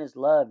 everyone is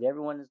loved.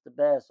 Everyone is the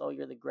best. Oh,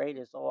 you're the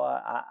greatest. Oh,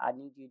 I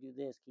need you to do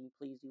this. Can you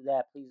please do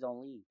that? Please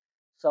don't leave.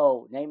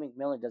 So Nate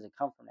McMillan doesn't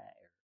come from that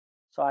era.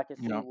 So I can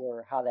see Yeah,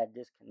 where how that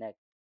disconnect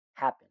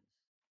happens.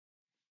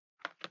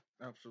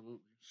 absolutely.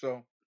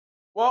 So,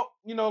 well,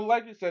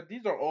 like you said,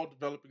 these are all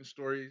developing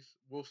stories.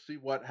 We'll see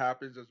what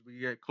happens as we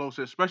get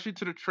closer, especially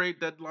to the trade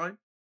deadline,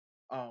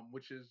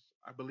 which is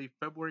I believe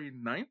February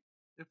 9th,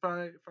 if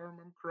I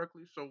remember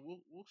correctly. So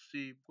we'll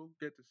see. We'll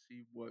get to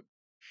see what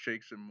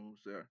shakes and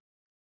moves there.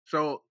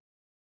 So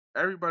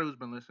everybody who's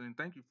been listening,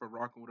 thank you for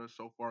rocking with us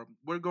so far.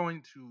 We're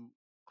going to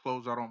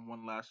close out on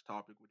one last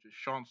topic, which is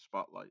Sean's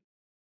spotlight.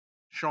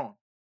 Sean,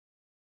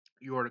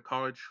 you are the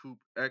college hoop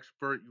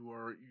expert.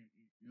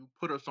 You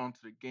put us onto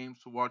the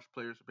games to watch,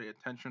 players to pay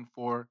attention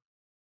for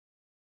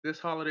this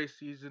holiday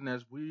season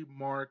as we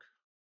mark.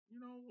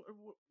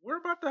 We're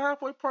about the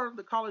halfway part of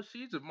the college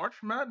season.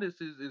 March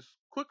Madness is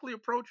quickly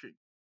approaching.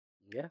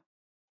 Yeah.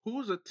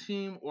 Who's a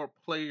team or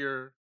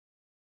player,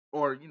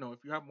 or if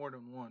you have more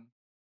than one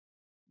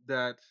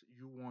that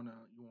you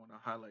wanna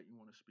highlight, you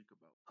wanna speak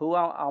about? Who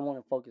I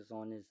want to focus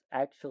on is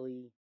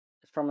actually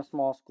it's from a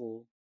small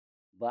school,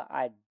 but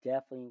I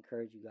definitely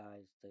encourage you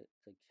guys to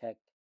check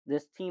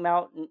this team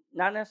out.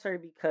 Not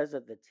necessarily because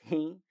of the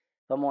team,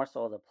 but more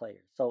so the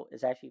players. So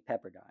it's actually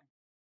Pepperdine.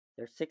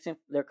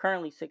 They're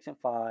currently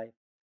 6-5.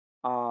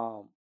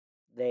 Um,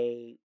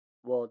 they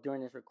well,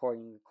 during this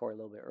recording, we record a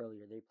little bit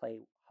earlier. They play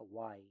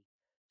Hawaii,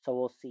 so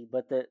we'll see.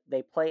 But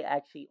they play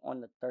actually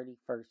on the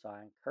 31st. So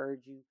I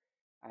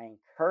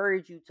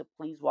encourage you to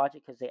please watch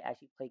it because they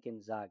actually play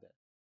Gonzaga,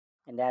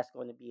 and that's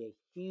going to be a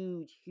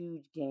huge,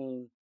 huge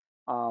game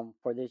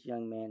for this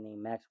young man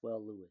named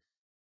Maxwell Lewis.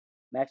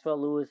 Maxwell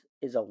Lewis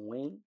is a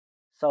wing.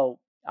 So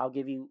I'll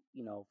give you,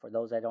 for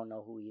those that don't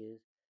know who he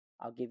is,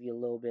 I'll give you a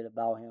little bit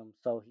about him.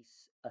 So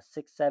he's a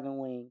 6'7"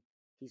 wing.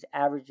 He's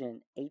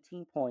averaging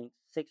 18 points,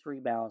 6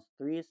 rebounds,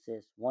 3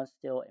 assists, 1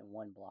 steal, and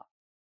 1 block,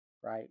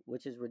 right?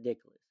 Which is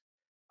ridiculous.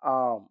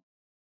 Um,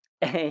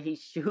 and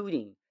he's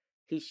shooting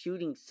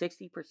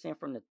 60%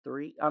 from the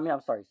three. I mean,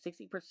 I'm sorry,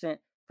 60%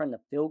 from the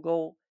field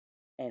goal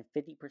and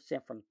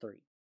 50% from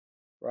three,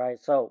 right?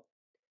 So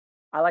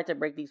I like to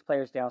break these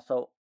players down.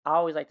 So I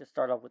always like to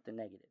start off with the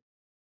negative.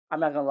 I'm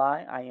not gonna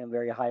lie, I am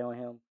very high on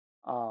him.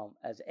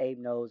 As Abe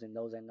knows and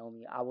those that know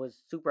me, I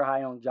was super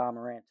high on John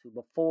Morant too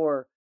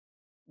before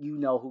you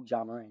know who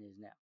John Morant is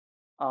now.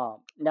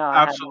 Now I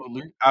haven't,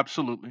 Absolutely,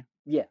 absolutely.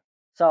 yeah.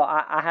 So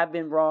I have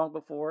been wrong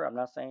before. I'm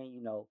not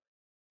saying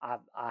I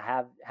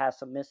have had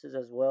some misses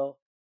as well,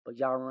 but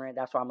John Morant,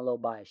 that's why I'm a little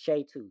biased.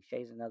 Shea too.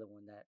 Shea's another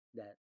one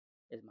that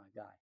is my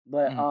guy.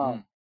 But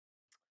Mm-mm.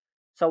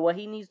 so what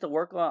he needs to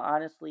work on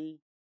honestly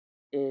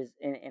is,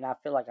 and I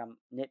feel like I'm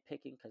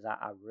nitpicking because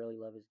I really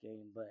love his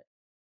game, but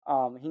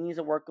he needs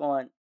to work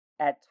on,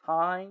 at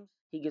times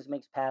he just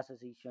makes passes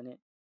he shouldn't.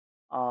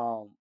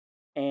 Um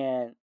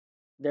and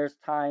there's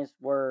times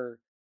where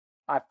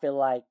I feel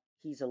like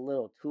he's a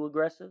little too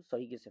aggressive, so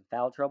he gets in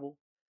foul trouble.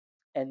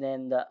 And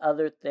then the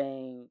other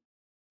thing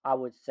I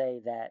would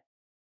say that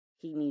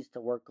he needs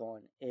to work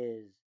on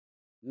is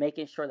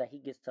making sure that he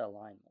gets to the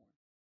line more.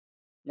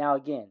 Now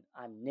again,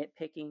 I'm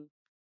nitpicking,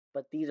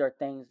 but these are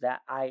things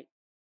that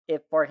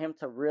if for him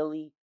to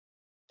really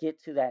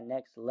get to that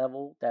next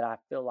level that I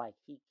feel like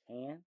he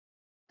can,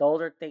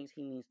 those are things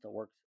he needs to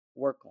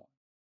work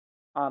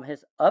on.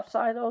 His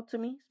upside though, to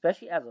me,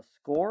 especially as a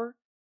scorer,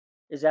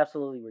 is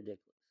absolutely ridiculous.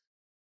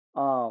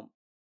 Um,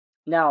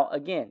 Now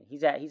again,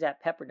 he's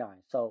at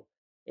Pepperdine, so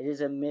it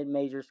is a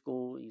mid-major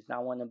school. He's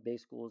not one of the big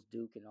schools,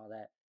 Duke and all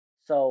that.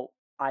 So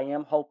I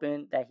am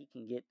hoping that he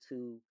can get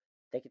to.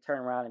 They could turn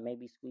around and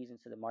maybe squeeze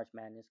into the March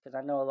Madness because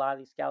I know a lot of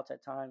these scouts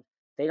at times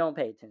they don't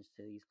pay attention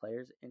to these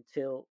players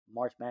until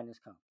March Madness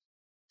comes.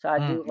 So I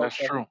do hope That's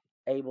that true. he's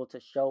able to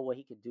show what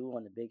he could do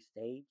on the big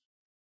stage.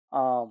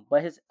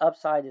 But his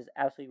upside is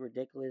absolutely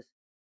ridiculous.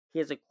 He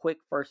has a quick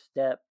first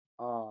step.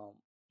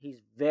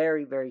 He's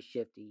very, very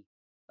shifty.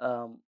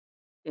 Um,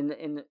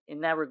 in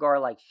that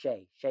regard, like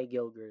Shea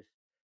Gilgris.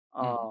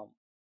 Mm. Um,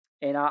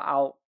 and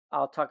I'll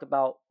talk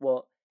about.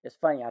 Well, it's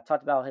funny. I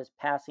talked about his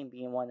passing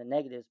being one of the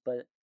negatives,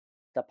 but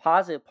the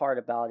positive part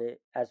about it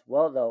as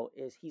well, though,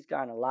 is he's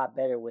gotten a lot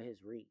better with his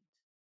reads.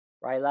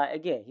 Right? Like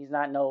again, he's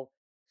not no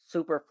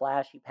super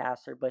flashy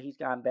passer, but he's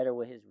gotten better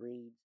with his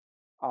reads.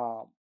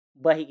 Um,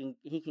 but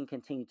he can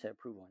continue to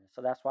improve on it.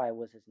 So that's why it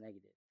was his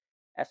negative.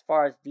 As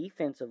far as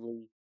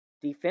defensively,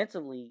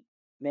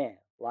 man,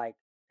 like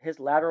his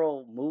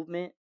lateral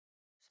movement,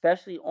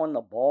 especially on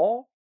the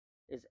ball,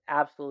 is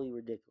absolutely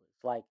ridiculous.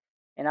 Like,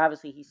 and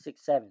obviously he's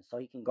 6'7", so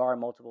he can guard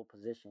multiple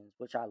positions,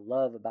 which I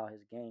love about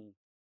his game,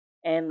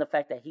 and the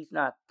fact that he's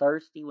not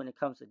thirsty when it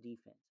comes to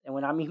defense. And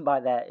what I mean by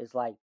that is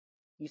like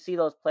you see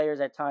those players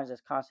at times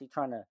that's constantly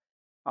trying to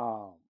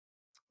um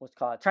what's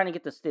called trying to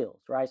get the steals,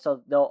 right?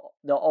 So they'll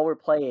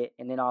overplay it,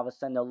 and then all of a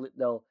sudden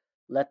they'll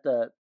let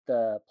the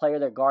player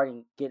they're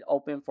guarding get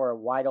open for a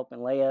wide open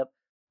layup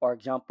or a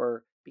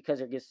jumper because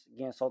they're just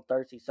getting so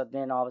thirsty. So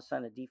then all of a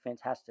sudden the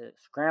defense has to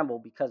scramble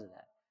because of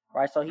that,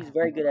 right? So he's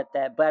very good at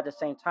that, but at the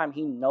same time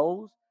he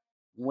knows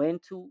when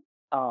to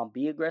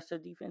be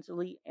aggressive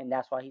defensively, and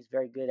that's why he's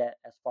very good at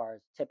as far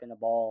as tipping the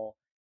ball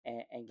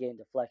and getting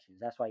deflections.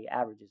 That's why he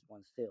averages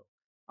one steal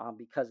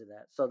because of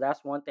that. So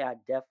that's one thing I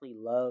definitely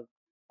love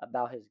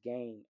about his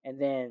game. And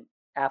then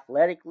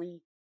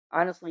athletically,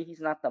 honestly, he's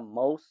not the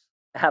most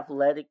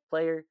athletic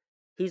player.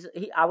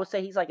 I would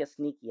say he's like a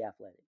sneaky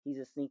athletic. He's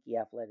a sneaky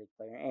athletic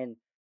player.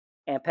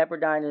 And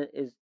Pepperdine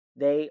is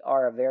they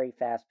are a very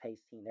fast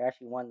paced team. They're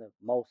actually one of the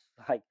most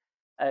like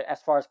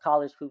as far as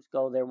college hoops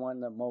go, they're one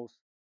of the most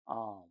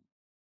um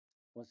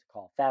what's it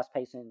called, fast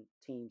pacing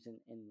teams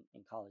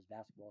in college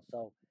basketball.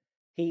 So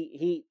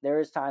he there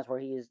is times where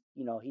he is,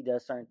 he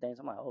does certain things.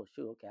 I'm like, oh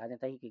shoot, okay, I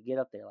didn't think he could get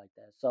up there like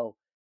that. So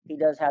he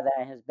does have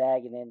that in his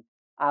bag. And then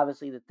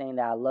obviously the thing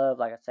that I love,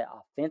 like I said,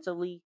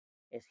 offensively,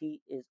 is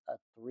he is a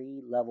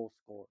 3 level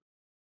scorer,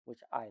 which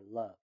I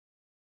love,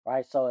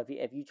 right? So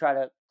if you try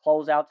to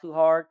close out too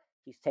hard,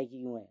 he's taking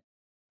you in,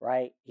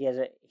 right?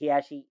 He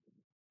actually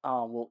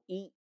will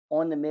eat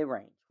on the mid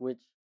range, which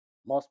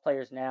most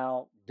players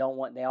now don't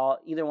want. They all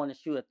either want to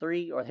shoot a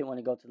three or they want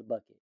to go to the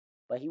bucket.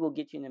 But he will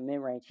get you in the mid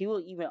range. He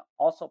will even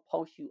also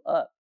post you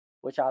up,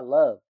 which I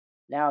love.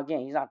 Now again,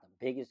 he's not the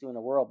biggest dude in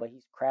the world, but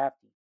he's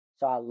crafty.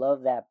 So I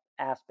love that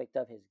aspect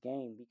of his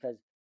game because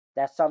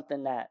that's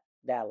something that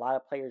a lot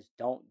of players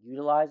don't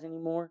utilize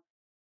anymore.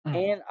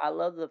 Mm. And I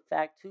love the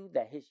fact too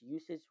that his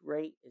usage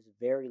rate is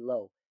very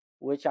low.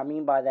 Which I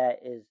mean by that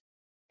is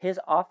his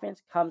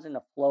offense comes in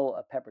the flow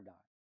of Pepperdine,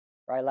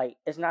 right? Like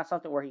it's not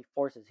something where he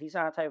forces. He's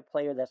not the type of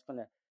player that's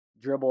gonna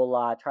dribble a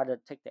lot, try to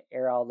take the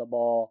air out of the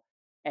ball,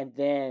 and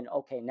then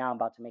okay, now I'm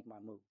about to make my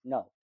move.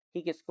 No,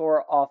 he can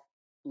score off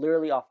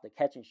literally off the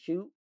catch and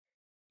shoot.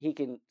 He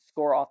can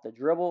score off the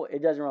dribble.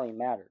 It doesn't really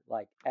matter,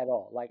 like at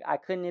all. Like I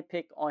couldn't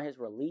nitpick on his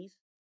release.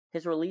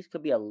 His release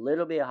could be a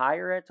little bit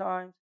higher at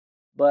times,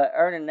 but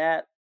other than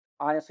that,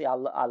 honestly, I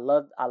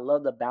love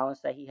the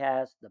balance that he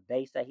has, the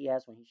base that he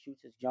has when he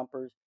shoots his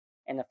jumpers,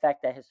 and the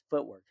fact that his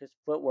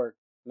footwork,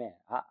 man,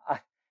 I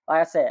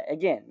like I said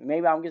again,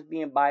 maybe I'm just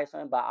being biased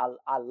on him, but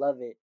I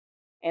love it,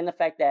 and the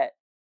fact that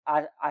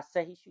I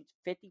say he shoots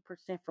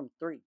 50% from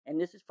three, and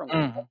this is from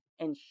Mm-hmm. catch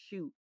and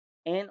shoot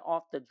and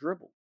off the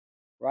dribble,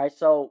 right?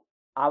 So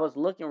I was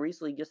looking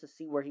recently just to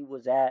see where he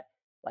was at,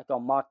 like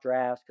on mock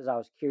drafts, because I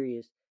was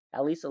curious.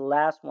 At least the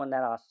last one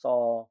that I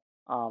saw,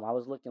 I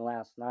was looking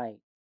last night.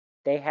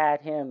 They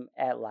had him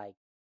at like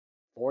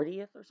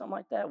 40th or something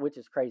like that, which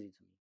is crazy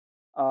to me.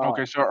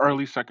 Okay, so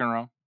early second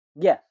round.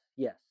 Yes,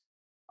 yes.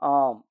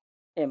 Um,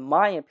 in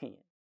my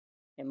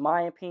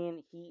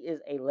opinion, he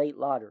is a late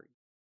lottery,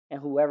 and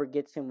whoever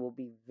gets him will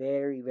be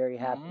very, very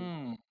happy.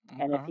 Mm,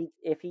 And if okay.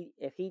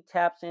 he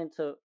taps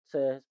into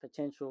his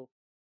potential,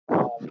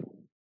 um,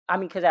 I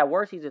mean, because at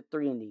worst he's a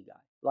 3 and D guy,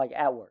 like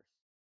at worst.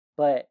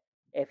 But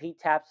if he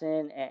taps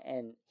in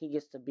and he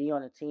gets to be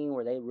on a team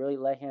where they really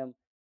let him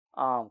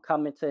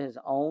come into his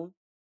own,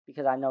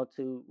 because I know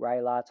too, right?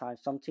 A lot of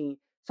times, some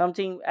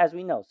team, as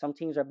we know, some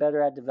teams are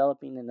better at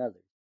developing than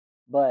others.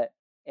 But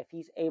if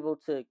he's able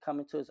to come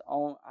into his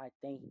own, I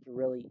think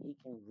he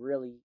can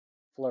really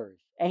flourish.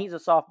 And he's a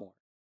sophomore,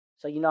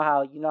 so you know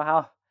how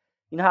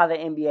the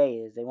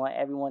NBA is. They want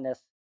everyone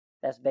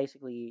that's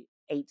basically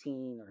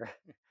 18 or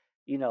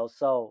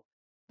so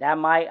that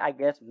might, I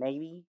guess,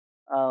 maybe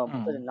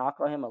put a Mm, knock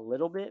on him a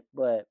little bit,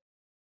 but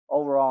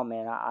overall,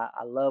 man,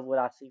 I love what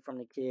I see from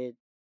the kid.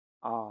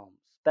 Um,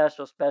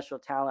 special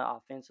talent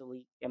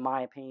offensively, in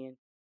my opinion.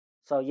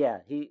 So yeah,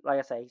 he like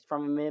I said, he's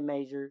from a mid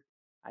major.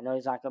 I know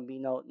he's not gonna be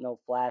no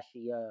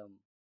flashy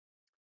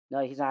no,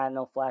 he's not in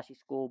no flashy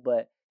school,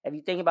 but if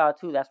you think about it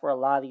too, that's where a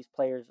lot of these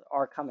players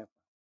are coming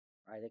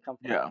from, right? They come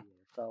from yeah, everywhere.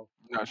 So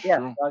that's yeah,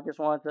 true. so I just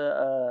wanted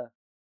to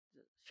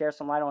share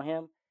some light on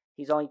him.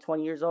 He's only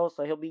 20 years old,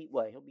 so he'll be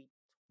what? He'll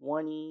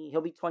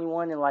be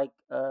 21 in like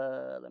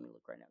let me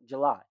look right now.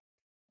 July.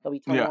 He'll be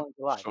Yeah. 21 in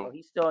July. So, So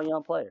he's still a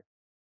young player.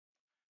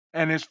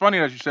 and it's funny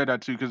that you said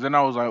that too, because then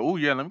I was like, oh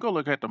yeah, let me go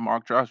look at the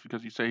mock drafts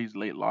because you say he's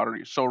late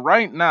lottery. So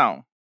right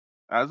now,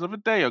 as of a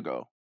day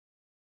ago,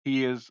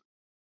 he is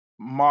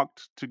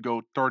mocked to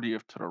go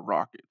 30th to the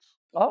Rockets.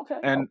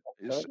 Okay, And okay.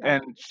 So yeah.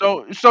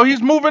 so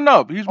he's moving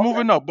up. He's Okay.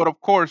 moving up. But of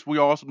course, we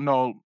also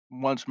know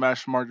once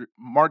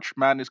March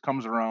Madness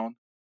comes around,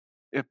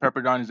 if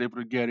Pepperdine is able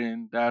to get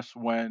in, that's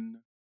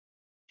when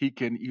he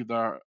can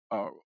either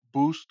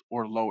boost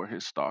or lower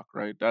his stock.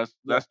 Right.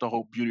 Yeah, That's the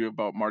whole beauty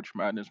about March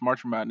Madness.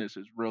 March Madness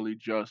is really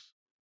just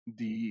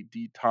the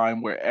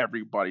time where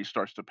everybody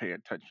starts to pay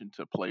attention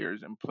to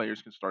players and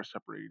players can start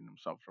separating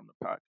themselves from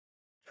the pack.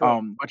 true.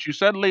 But you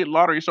said late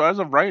lottery, so as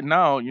of right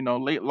now,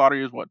 late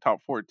lottery is what,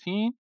 top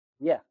 14?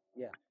 Yeah,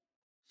 yeah.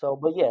 So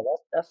but yeah,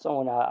 that's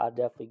someone I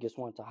definitely just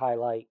want to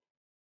highlight,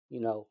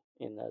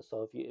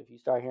 so if you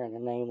start hearing the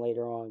name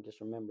later on,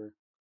 just remember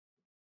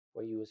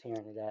where you was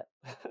hearing it at.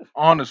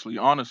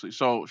 Honestly.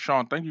 So,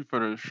 Sean, thank you for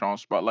the Sean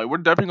spotlight. We're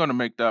definitely going to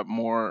make that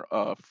more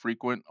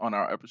frequent on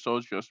our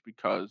episodes, just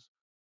because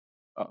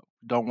uh,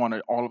 don't want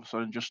to all of a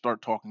sudden just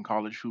start talking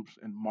college hoops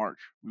in March.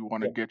 We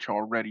want to Yeah, get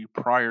y'all ready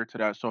prior to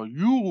that, so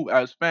you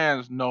as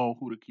fans know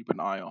who to keep an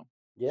eye on.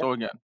 yeah. So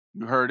again,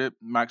 you heard it,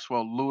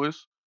 Maxwell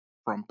Lewis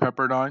from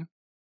Pepperdine,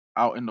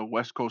 out in the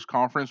West Coast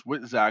Conference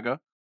with Zaga.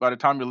 By the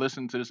time you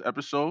listen to this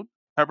episode,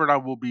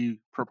 Pepperdine will be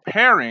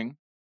preparing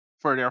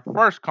for their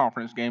first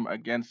conference game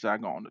against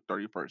Zaga on the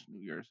 31st, New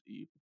Year's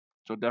Eve.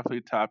 So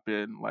definitely tap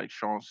in, like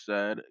Sean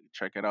said,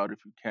 check it out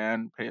if you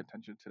can. Pay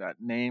attention to that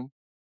name.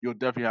 You'll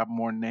definitely have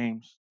more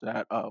names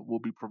that will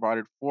be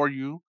provided for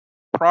you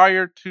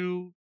prior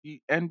to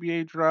the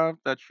NBA draft,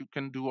 that you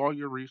can do all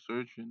your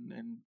research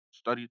and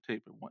study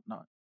tape and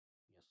whatnot.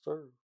 Yes,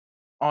 sir.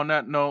 On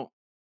that note,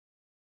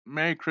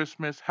 Merry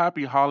Christmas,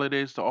 Happy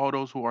Holidays to all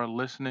those who are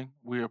listening.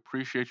 We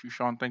appreciate you,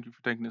 Sean. Thank you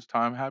for taking this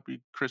time.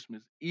 Happy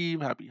Christmas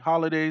Eve, Happy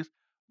Holidays.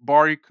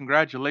 Bari,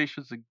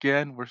 congratulations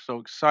again. We're so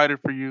excited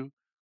for you.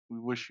 We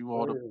wish you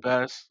all the Sir.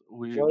 best.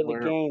 Enjoy the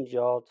games,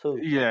 y'all,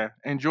 too. Yeah,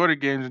 enjoy the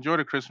games, enjoy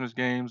the Christmas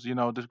games.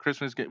 The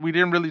Christmas game. We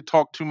didn't really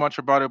talk too much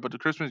about it, but the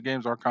Christmas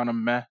games are kind of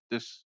meh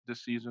this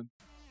season.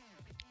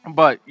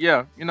 But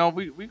yeah,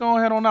 we go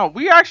ahead on out.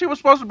 We actually was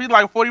supposed to be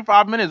like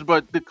 45 minutes,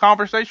 but the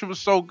conversation was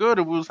so good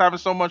and we was having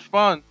so much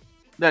fun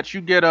that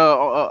you get an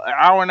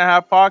hour and a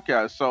half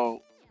podcast. So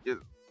it,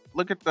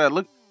 look at that.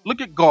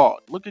 Look at God.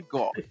 Look at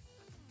God.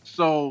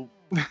 So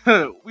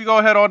we go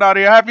ahead on out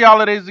here. Happy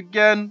holidays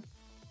again.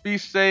 Be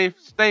safe.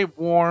 Stay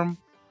warm.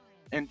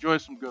 Enjoy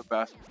some good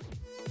basketball.